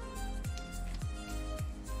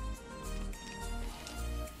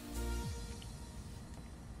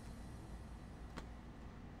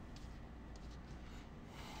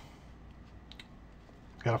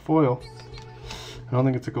 Got a foil. I don't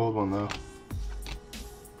think it's a gold one though.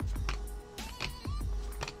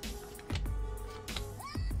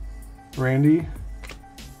 Randy,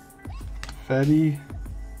 Fetty,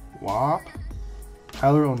 Wop,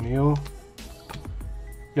 Tyler O'Neill,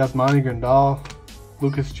 Yasmani Grandal,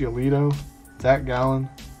 Lucas Giolito, Zach Gallen.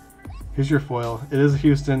 Here's your foil. It is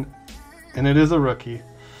Houston, and it is a rookie.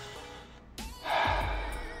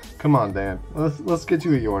 Come on, Dan. Let's get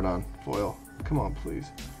you a Jordan foil. Come on, please.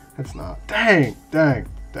 It's not. Dang, dang,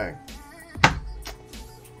 dang.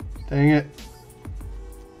 Dang it.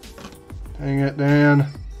 Dang it, Dan.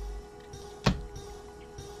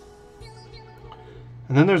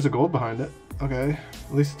 And then there's a gold behind it. Okay,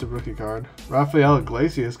 at least it's a rookie card. Rafael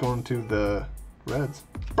Iglesias going to the Reds.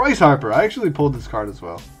 Bryce Harper. I actually pulled this card as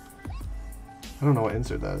well. I don't know what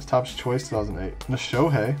insert that is. Topps Choice 2008. And a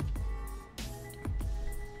Shohei.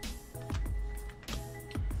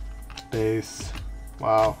 Base.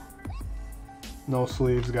 Wow. No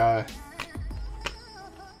sleeves guy.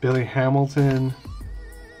 Billy Hamilton.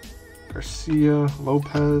 Garcia.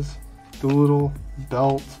 Lopez. Doolittle.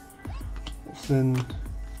 Belt. Wilson.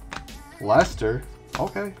 Lester.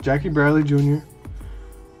 Okay. Jackie Bradley Jr.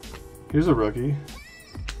 Here's a rookie.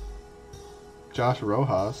 Josh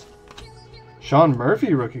Rojas. Sean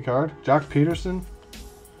Murphy rookie card. Jock Peterson.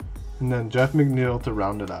 And then Jeff McNeil to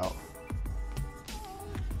round it out.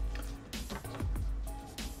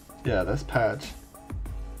 Yeah, this patch.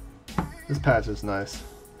 This patch is nice.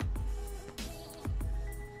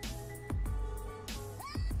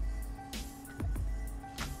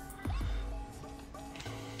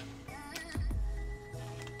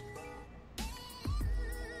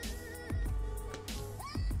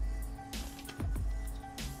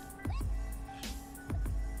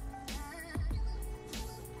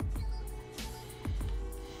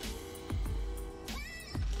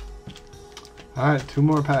 Alright, 2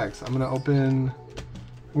 more packs. I'm gonna open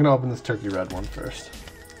this turkey red one first.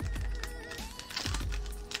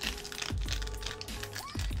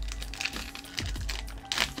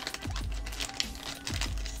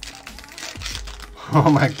 Oh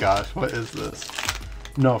my gosh, what is this?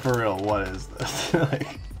 No, for real, what is this?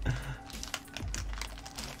 Like,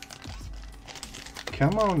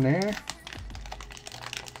 come on there.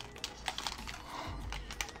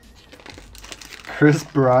 Chris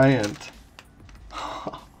Bryant.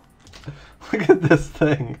 Look at this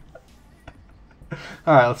thing.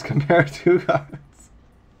 Alright, let's compare 2 cards.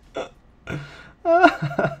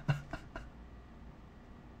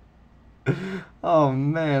 Oh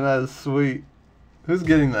man, that is sweet. Who's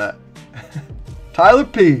getting that? Tyler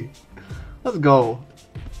P. Let's go.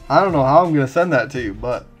 I don't know how I'm going to send that to you,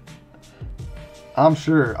 but I'm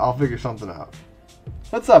sure I'll figure something out.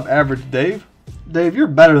 What's up, average Dave? Dave, you're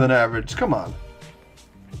better than average. Come on.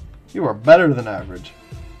 You are better than average.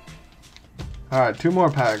 Alright, 2 more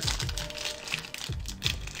packs.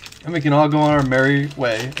 And we can all go on our merry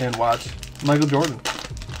way and watch Michael Jordan.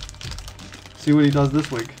 See what he does this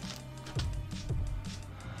week.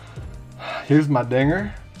 Here's my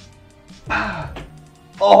dinger.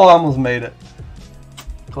 Oh, I almost made it.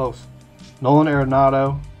 Close. Nolan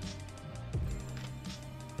Arenado.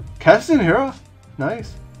 Keston Hira.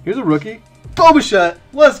 Nice. Here's a rookie. Bo Bichette.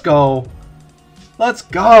 Let's go. Let's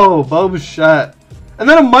go. Bo Bichette. And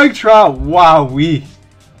then a Mike Trout. Wowee.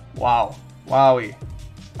 Wow. Wowie.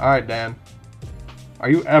 Alright, Dan. Are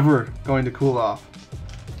you ever going to cool off?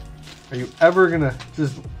 Are you ever going to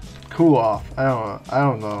just cool off? I don't know. I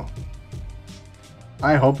don't know.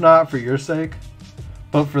 I hope not for your sake.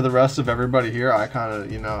 But for the rest of everybody here, I kind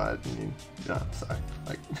of, you know, I mean, yeah, sorry.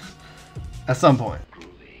 Like, at some point,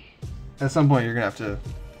 you're going to have to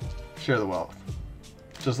share the wealth.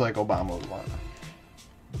 Just like Obama would want.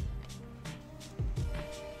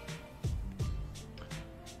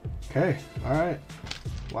 Okay, alright.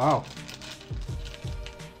 Wow.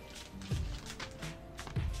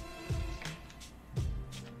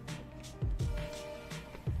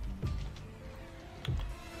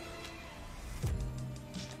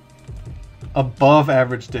 Above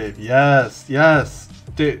average Dave. Yes, yes.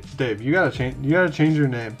 Dave, you gotta change your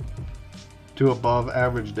name to above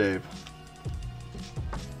average Dave.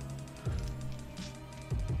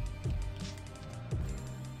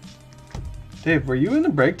 Dave, were you in the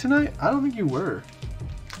break tonight? I don't think you were.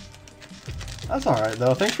 That's alright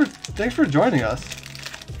though. Thanks for joining us.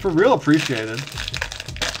 For real appreciated.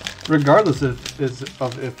 Regardless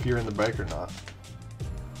if you're in the break or not.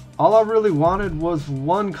 All I really wanted was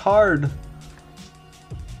 1 card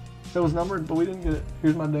that was numbered, but we didn't get it.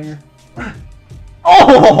 Here's my dinger.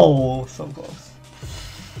 Oh, so close.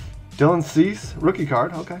 Dylan Cease, rookie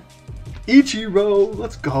card. Okay. Ichiro,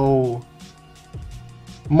 let's go.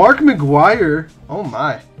 Mark McGwire. Oh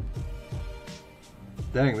my.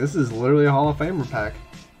 Dang, this is literally a Hall of Famer pack.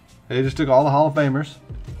 They just took all the Hall of Famers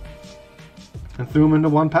and threw them into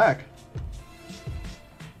 1 pack.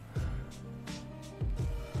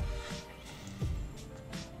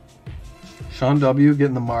 Sean W.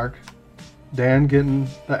 getting the Mark. Dan getting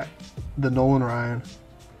the Nolan Ryan.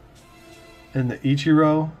 And the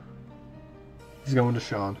Ichiro, he's going to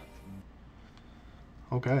Sean.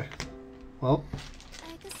 Okay. Well,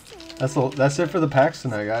 that's it for the packs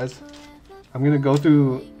tonight, guys. I'm going to go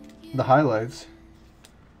through the highlights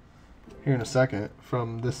here in a second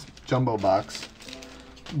from this jumbo box.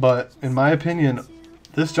 But in my opinion,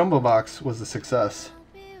 this jumbo box was a success.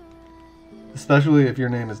 Especially if your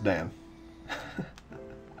name is Dan.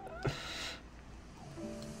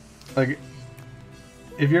 Like,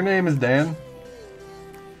 if your name is Dan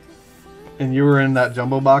and you were in that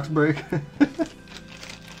jumbo box break,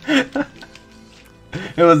 it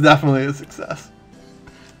was definitely a success.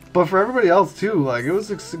 But for everybody else too, like, it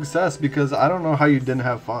was a success because I don't know how you didn't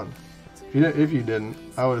have fun. If you didn't,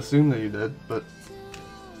 I would assume that you did, but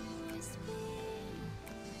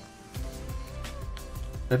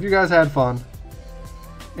if you guys had fun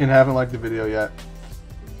and haven't liked the video yet,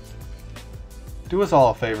 do us all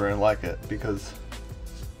a favor and like it, because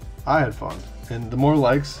I had fun. And the more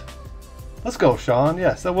likes, let's go, Sean.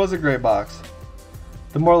 Yes, that was a great box.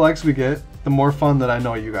 The more likes we get, the more fun that I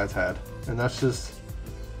know you guys had. And that's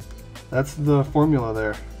the formula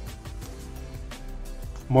there.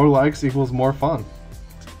 More likes equals more fun.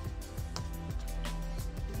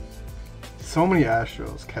 So many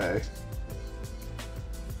Astros, okay.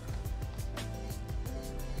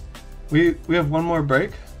 We have 1 more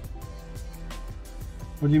break?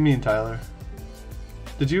 What do you mean, Tyler?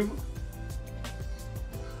 Did you?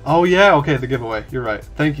 Oh yeah, okay, the giveaway. You're right.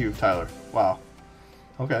 Thank you, Tyler. Wow.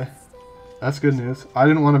 Okay. That's good news. I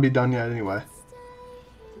didn't want to be done yet anyway.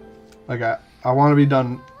 Like, I want to be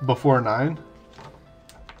done before 9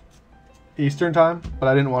 Eastern time, but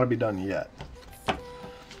I didn't want to be done yet.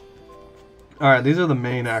 Alright, these are the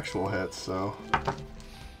main actual hits, so.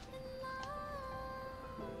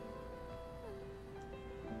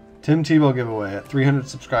 Tim Tebow giveaway at 300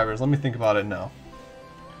 subscribers. Let me think about it now.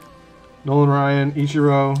 Nolan Ryan,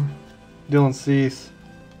 Ichiro, Dylan Cease,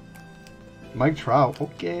 Mike Trout,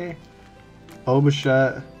 okay. Bo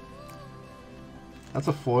Bichette. That's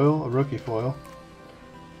a foil, a rookie foil.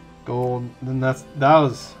 Gold. Then that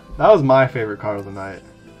was my favorite card of the night.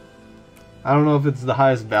 I don't know if it's the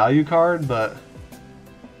highest value card, but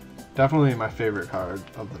definitely my favorite card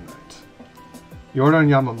of the night. Jordan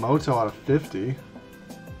Yamamoto out of 50.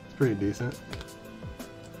 It's pretty decent.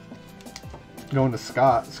 Going to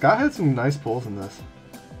Scott. Scott had some nice pulls in this.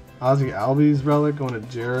 Ozzy Albies relic going to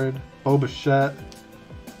Jared. Bo Bichette.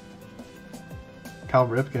 Cal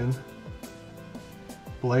Ripken.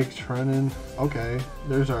 Blake Treinen. Okay,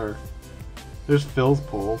 there's Phil's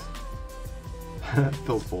pulls.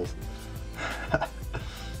 Phil's pulls.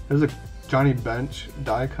 There's a Johnny Bench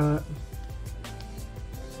die cut.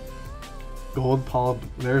 Gold Paul.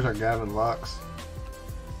 There's our Gavin Lux.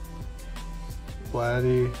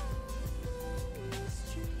 Vladdy.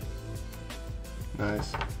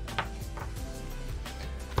 Nice.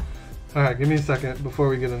 Alright, give me a second before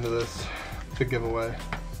we get into this big giveaway.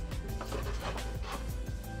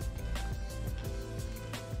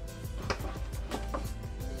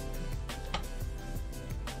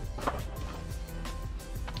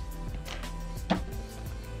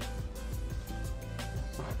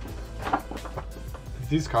 If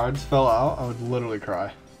these cards fell out, I would literally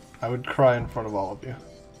cry. I would cry in front of all of you.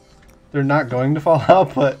 They're not going to fall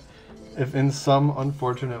out, but if in some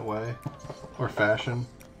unfortunate way or fashion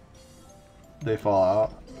they fall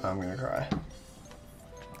out, I'm gonna cry.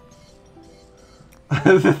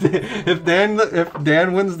 If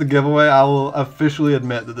Dan wins the giveaway, I will officially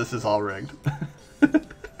admit that this is all rigged.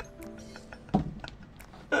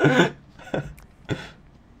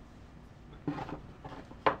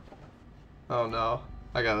 Oh no,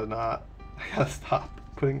 I gotta stop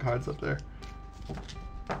putting cards up there.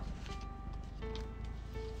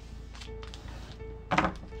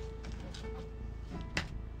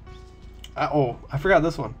 Oh, I forgot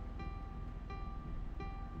this one.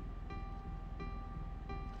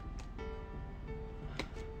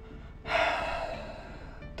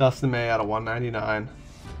 Dustin May out of 199.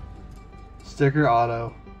 Sticker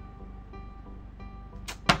auto.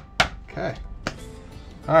 Okay.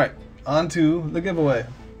 Alright, on to the giveaway.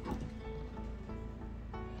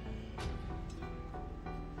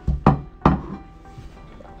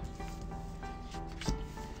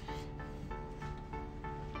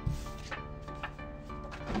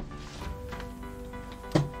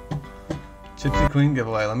 Gypsy Queen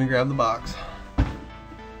giveaway. Let me grab the box.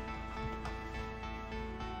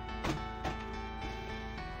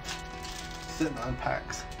 Sitting on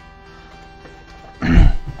packs.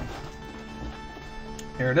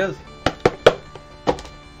 Here it is.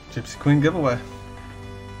 Gypsy Queen giveaway.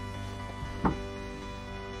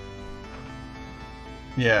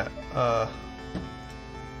 Yeah,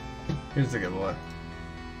 here's the giveaway.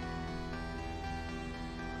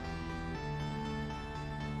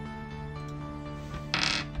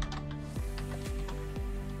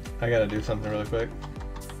 I gotta do something really quick.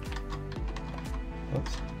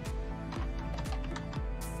 Oops.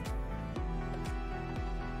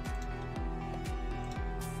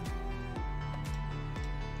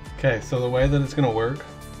 Okay, so the way that it's gonna work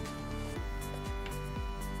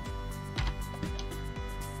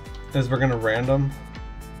is we're gonna random.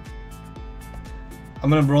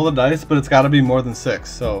 I'm gonna roll the dice, but it's gotta be more than 6.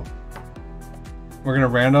 So we're gonna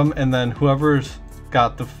random, and then whoever's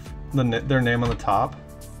got their name on the top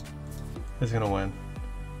is gonna win.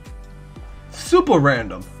 Super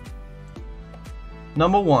random.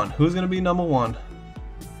 Number 1. Who's gonna be number 1?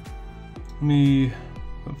 Let me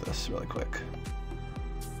move this really quick.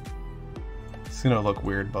 It's gonna look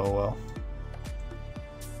weird, but well.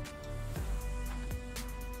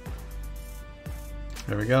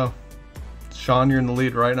 There we go. Sean, you're in the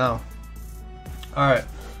lead right now. Alright.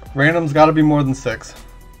 Random's gotta be more than 6.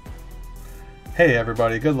 Hey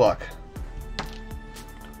everybody, good luck.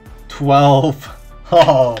 12.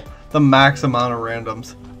 Oh, the max amount of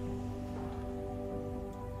randoms.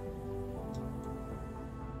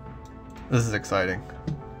 This is exciting.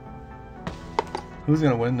 Who's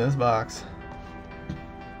gonna win this box?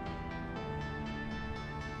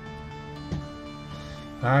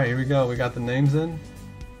 Alright, here we go. We got the names in.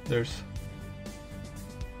 There's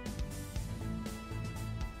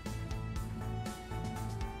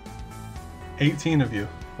 18 of you.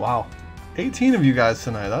 Wow. 18 of you guys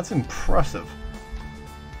tonight. That's impressive.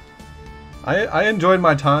 I enjoyed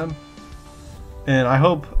my time. And I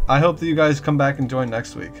hope that you guys come back and join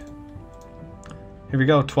next week. Here we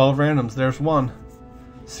go. 12 randoms. There's one.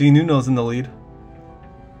 C. Nuno's in the lead.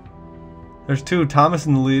 There's two. Thomas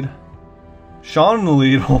in the lead. Sean in the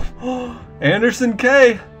lead. Anderson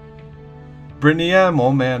K. Brittany M.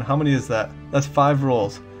 Oh man, how many is that? That's 5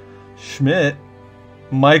 rolls. Schmidt.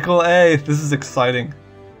 Michael A. This is exciting.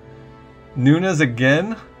 Nunez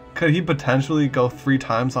again? Could he potentially go 3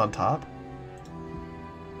 times on top?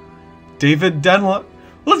 David Denla.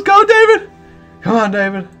 Let's go, David! Come on,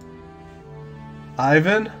 David.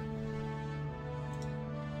 Ivan.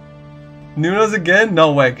 Nunez again?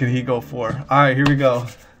 No way could he go 4. Alright, here we go.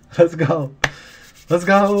 Let's go. Let's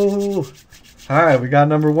go. Alright, we got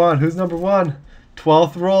number 1. Who's number 1?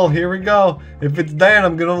 12th roll. Here we go. If it's Dan,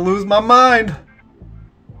 I'm going to lose my mind.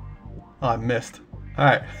 Oh, I missed.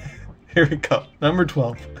 Alright. Here we go. Number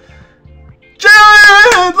 12.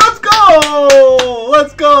 Jared! Let's go!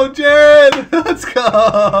 Let's go, Jared! Let's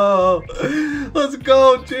go! Let's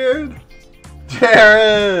go, Jared!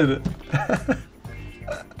 Jared!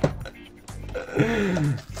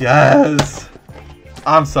 Yes!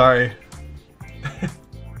 I'm sorry.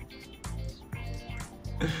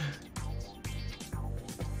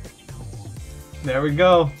 There we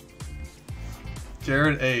go.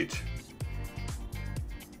 Jared H.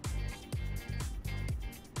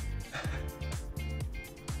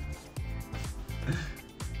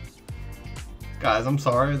 Guys, I'm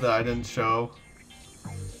sorry that I didn't show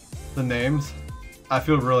the names. I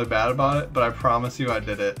feel really bad about it, but I promise you I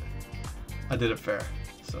did it. I did it fair.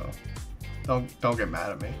 So don't get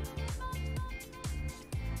mad at me.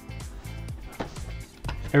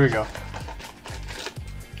 Here we go.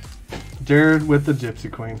 Jared with the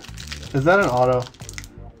Gypsy Queen. Is that an auto?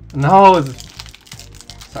 No, it's...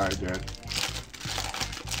 Sorry, Jared.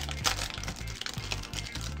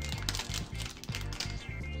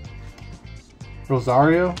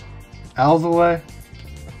 Rosario, Alzolay,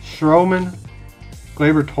 Stroman,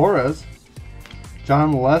 Gleyber Torres,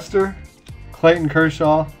 John Lester, Clayton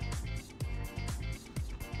Kershaw,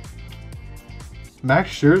 Max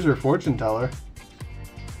Scherzer, fortune teller,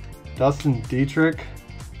 Dustin Dietrich,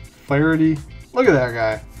 Flaherty. Look at that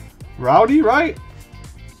guy. Rowdy, right?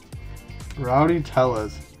 Rowdy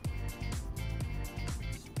Tellez.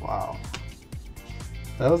 Wow.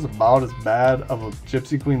 That was about as bad of a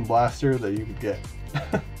Gypsy Queen Blaster that you could get.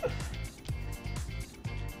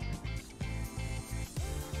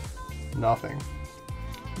 Nothing.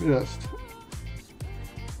 Just.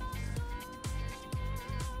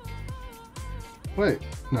 Wait,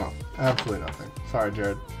 no, absolutely nothing. Sorry,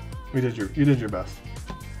 Jared. You did your best.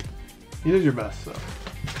 You did your best, so.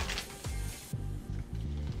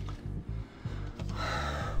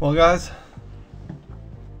 Well, guys,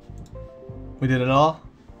 we did it all.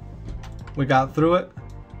 We got through it.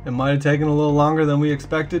 It might have taken a little longer than we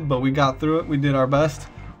expected, but we got through it. We did our best.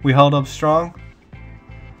 We held up strong.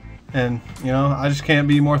 And, you know, I just can't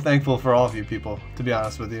be more thankful for all of you people, to be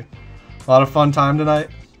honest with you. A lot of fun time tonight.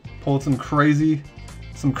 Pulled some crazy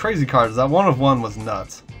cards. That 1 of 1 was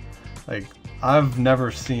nuts. Like, I've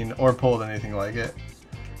never seen or pulled anything like it.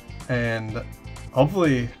 And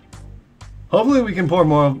hopefully we can pour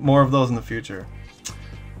more of those in the future.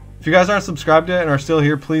 If you guys aren't subscribed yet and are still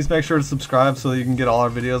here, please make sure to subscribe so that you can get all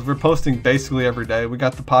our videos. We're posting basically every day. We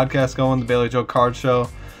got the podcast going, the Bailey Joe Card Show.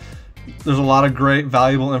 There's a lot of great,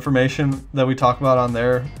 valuable information that we talk about on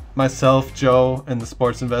there. Myself, Joe, and the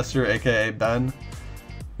Sports Investor, aka Ben.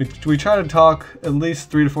 We try to talk at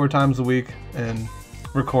least 3 to 4 times a week and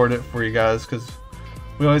record it for you guys because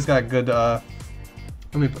we always got good. Let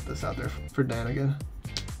me put this out there for Dan again.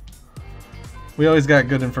 We always got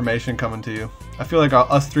good information coming to you. I feel like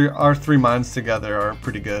our three minds together are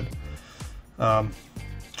pretty good. Yeah,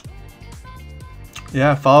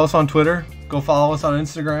 follow us on Twitter. Go follow us on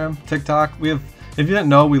Instagram, TikTok. If you didn't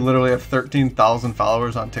know, we literally have 13,000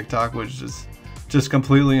 followers on TikTok, which is just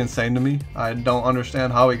completely insane to me. I don't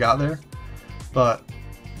understand how we got there, but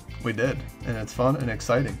we did, and it's fun and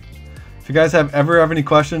exciting. If you guys ever have any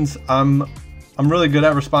questions, I'm really good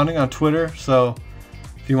at responding on Twitter, so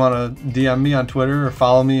if you want to DM me on Twitter or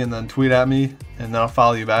follow me and then tweet at me, and then I'll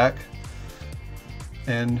follow you back.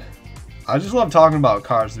 And I just love talking about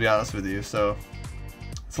cards, to be honest with you, so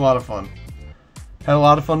it's a lot of fun. Had a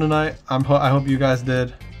lot of fun tonight. I hope you guys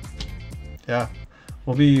did. Yeah,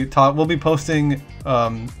 we'll be posting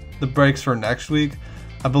the breaks for next week.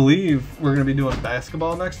 I believe we're gonna be doing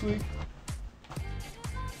basketball next week.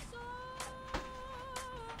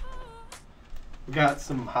 We got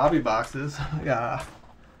some hobby boxes. Yeah,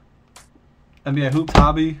 NBA Hoops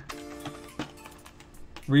Hobby.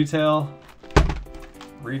 Retail.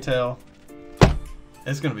 Retail.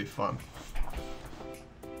 It's going to be fun.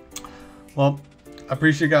 Well, I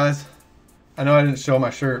appreciate you guys. I know I didn't show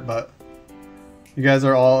my shirt, but you guys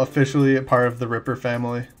are all officially a part of the Ripper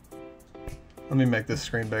family. Let me make this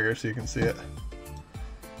screen bigger so you can see it.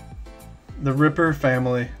 The Ripper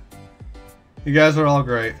family. You guys are all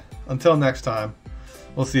great. Until next time,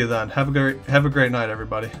 we'll see you then. Have a great night,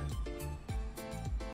 everybody.